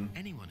faces in.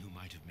 Anyone who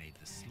might have made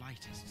the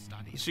slightest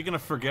study Is she gonna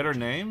forget her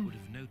name? would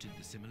have noted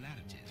the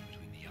similarities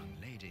between the young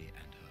lady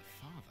and her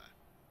father.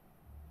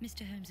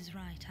 Mr. Holmes is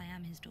right. I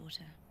am his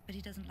daughter, but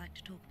he doesn't like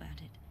to talk about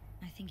it.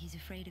 I think he's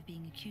afraid of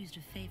being accused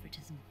of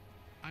favoritism.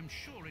 I'm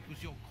sure it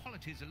was your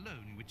qualities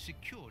alone which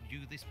secured you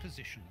this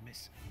position,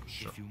 miss.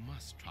 If you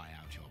must try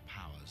out your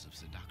powers of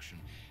seduction,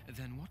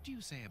 then what do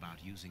you say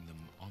about using them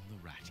on the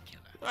rat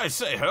killer? I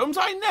say, Holmes,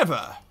 I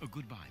never.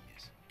 Goodbye,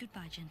 miss.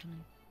 Goodbye, gentlemen.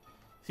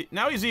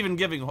 Now he's even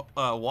giving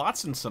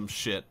Watson some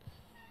shit.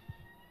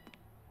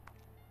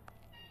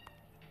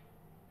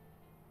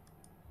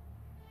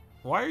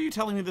 Why are you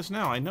telling me this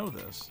now? I know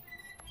this.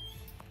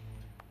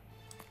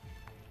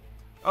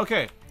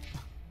 Okay.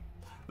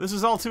 This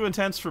is all too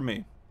intense for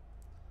me.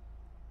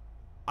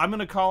 I'm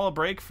gonna call a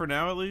break for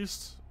now, at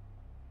least.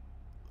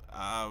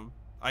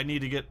 I need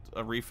to get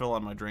a refill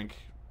on my drink,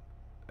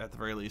 at the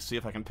very least. See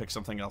if I can pick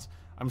something else.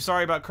 I'm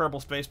sorry about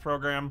Kerbal Space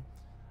Program.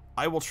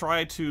 I will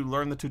try to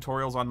learn the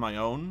tutorials on my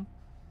own,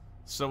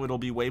 so it'll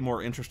be way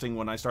more interesting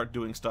when I start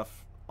doing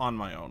stuff on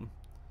my own.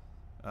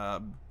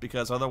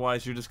 Because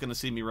otherwise you're just gonna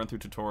see me run through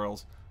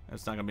tutorials, and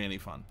it's not gonna be any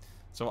fun.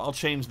 So I'll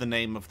change the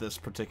name of this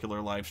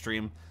particular live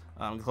stream.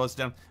 I'm gonna close it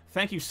down.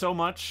 Thank you so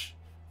much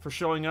for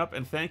showing up,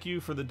 and thank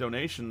you for the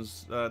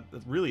donations.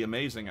 It's really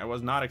amazing. I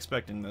was not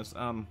expecting this.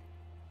 I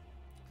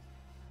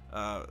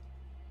can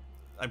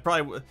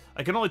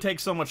only take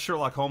so much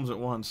Sherlock Holmes at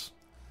once,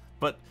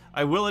 but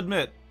I will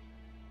admit,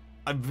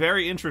 I'm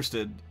very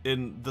interested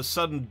in the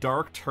sudden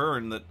dark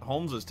turn that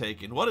Holmes has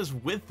taken. What is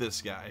with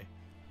this guy?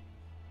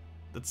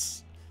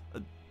 It's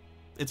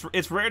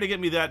rare to get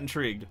me that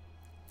intrigued.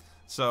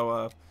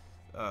 So,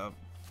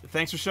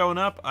 thanks for showing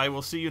up. I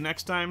will see you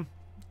next time.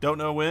 Don't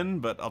know when,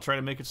 but I'll try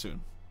to make it soon.